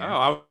 But I can.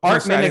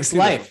 Art mimics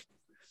life.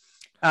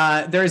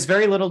 There is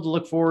very little to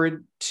look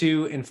forward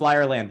to in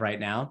Flyerland right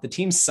now. The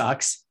team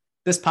sucks.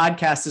 This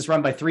podcast is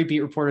run by 3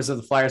 beat reporters of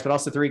the Flyers, but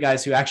also 3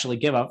 guys who actually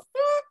give up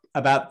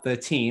about the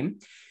team.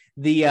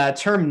 The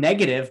term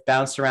negative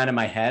bounced around in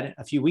my head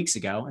a few weeks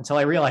ago until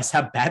I realized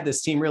how bad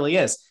this team really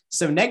is.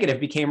 So negative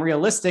became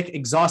realistic,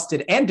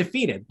 exhausted, and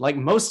defeated, like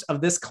most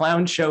of this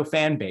clown show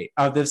fan base,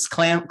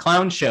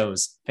 clown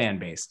show's fan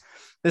base.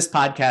 This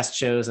podcast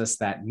shows us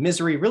that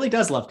misery really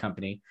does love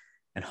company,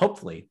 and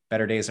hopefully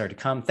better days are to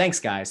come. Thanks,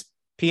 guys.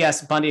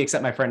 P.S. Bundy,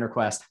 accept my friend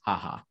request.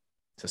 Haha.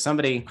 So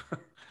somebody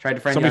tried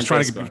to friend you on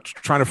Facebook.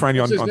 trying to friend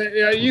you on.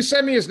 Yeah, you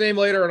send me his name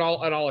later, and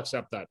I'll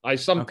accept that. I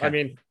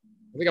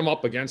think I'm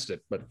up against it,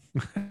 but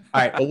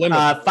all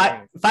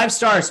right. 5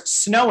 stars.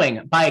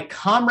 Snowing by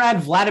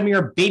Comrade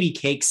Vladimir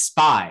Babycake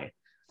Spy.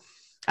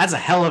 That's a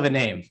hell of a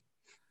name.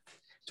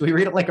 Do we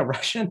read it like a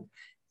Russian?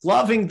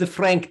 Loving the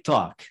frank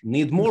talk.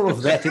 Need more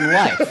of that in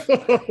life.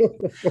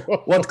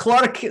 What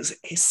Clark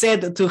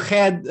said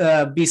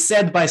to be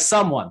said by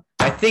someone.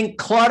 I think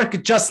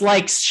Clark just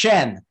likes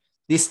Shen.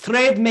 This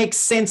trade makes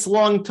sense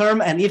long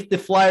term, and if the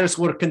Flyers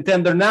were a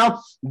contender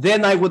now,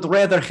 then I would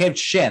rather have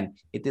Shen.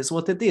 It is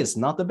what it is,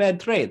 not a bad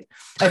trade.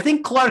 I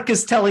think Clark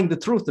is telling the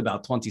truth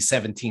about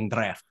 2017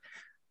 draft.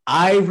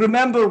 I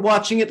remember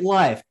watching it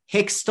live.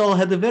 Hextall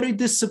had a very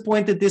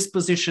disappointed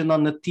disposition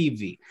on the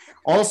TV.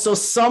 Also,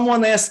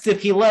 someone asked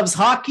if he loves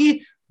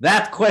hockey.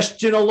 That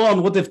question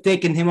alone would have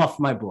taken him off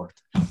my board.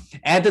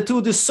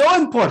 Attitude is so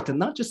important,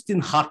 not just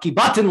in hockey,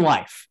 but in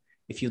life.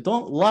 If you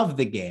don't love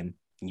the game,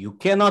 you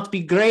cannot be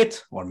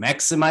great or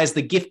maximize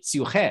the gifts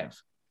you have.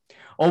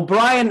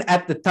 O'Brien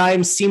at the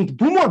time seemed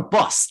boom or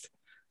bust.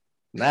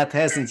 That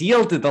hasn't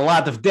yielded a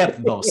lot of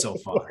depth, though, so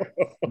far.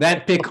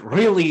 That pick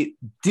really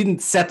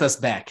didn't set us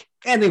back.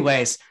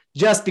 Anyways,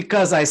 just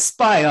because I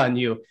spy on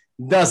you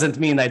doesn't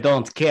mean I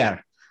don't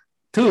care.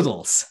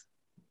 Toodles.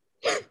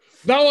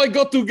 Now I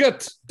got to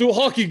get to a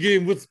hockey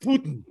game with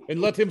Putin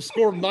and let him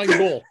score 9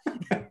 goals.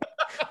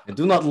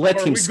 Do not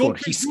let him score.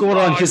 He scored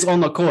on his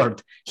own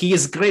accord. He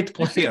is a great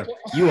player.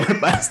 You are a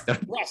bastard.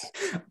 Russ,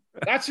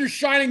 that's your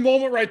shining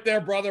moment right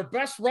there, brother.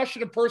 Best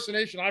Russian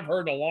impersonation I've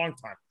heard in a long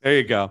time. There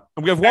you go.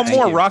 And we have one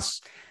more,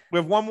 Russ. We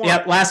have one more.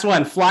 Yep, last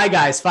one. Fly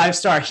Guys,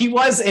 5-star. He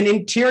was an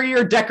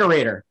interior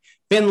decorator.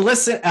 Been a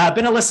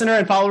listener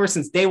and follower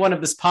since day one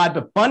of this pod,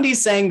 but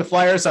Bundy's saying the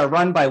Flyers are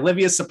run by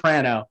Livia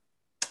Soprano.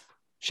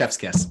 Chef's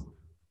kiss.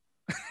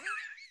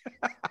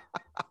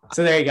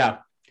 So there you go.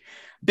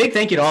 Big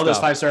thank you to all those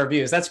 5-star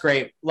reviews. That's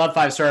great. Love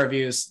 5-star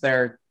reviews.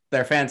 They're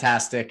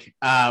fantastic.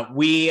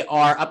 We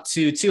are up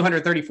to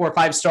 234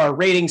 5-star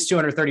ratings,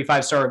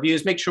 235 star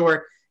reviews. Make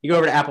sure you go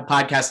over to Apple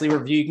Podcasts, leave a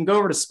review. You can go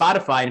over to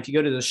Spotify, and if you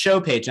go to the show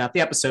page, not the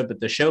episode, but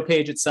the show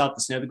page itself,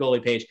 the Snow the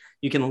Goalie page,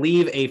 you can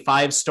leave a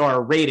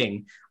 5-star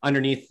rating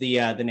underneath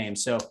the name.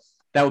 So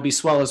that would be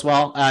swell as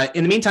well.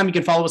 In the meantime, you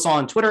can follow us all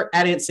on Twitter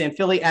at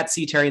AntSanPhilly, at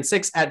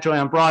CTerrian6, at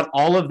JoyOnBroad.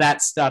 All of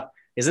that stuff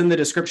is in the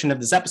description of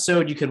this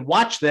episode. You can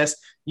watch this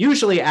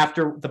usually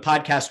after the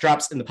podcast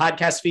drops in the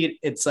podcast feed.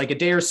 It's like a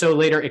day or so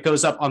later. It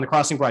goes up on the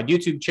Crossing Broad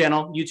YouTube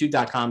channel,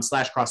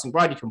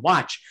 youtube.com/CrossingBroad. You can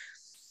watch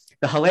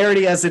the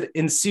hilarity as it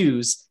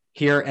ensues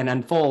here and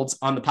unfolds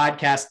on the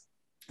podcast.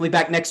 We'll be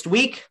back next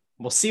week.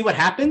 We'll see what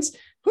happens.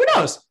 Who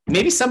knows?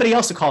 Maybe somebody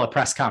else will call a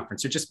press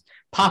conference or just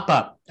pop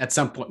up at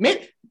some point.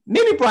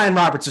 Maybe Brian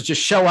Roberts will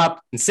just show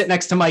up and sit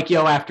next to Mike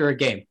Yeo after a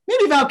game.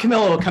 Maybe Val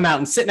Camillo will come out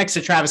and sit next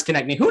to Travis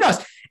Konechny. Who knows?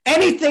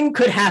 Anything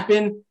could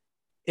happen.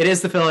 It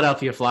is the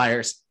Philadelphia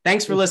Flyers.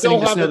 Thanks for listening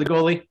to Snow the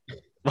Goalie.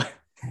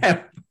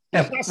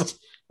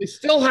 They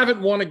still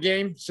haven't won a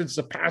game since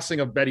the passing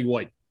of Betty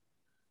White.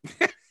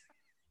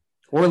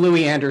 Or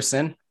Louis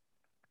Anderson.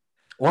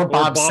 Or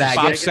Bob Saget.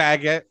 Bob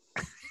Saget.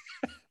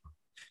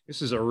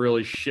 This is a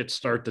really shit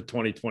start to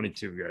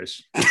 2022,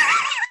 guys.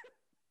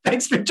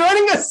 Thanks for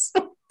joining us.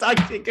 Talk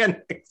to you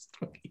again next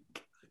week.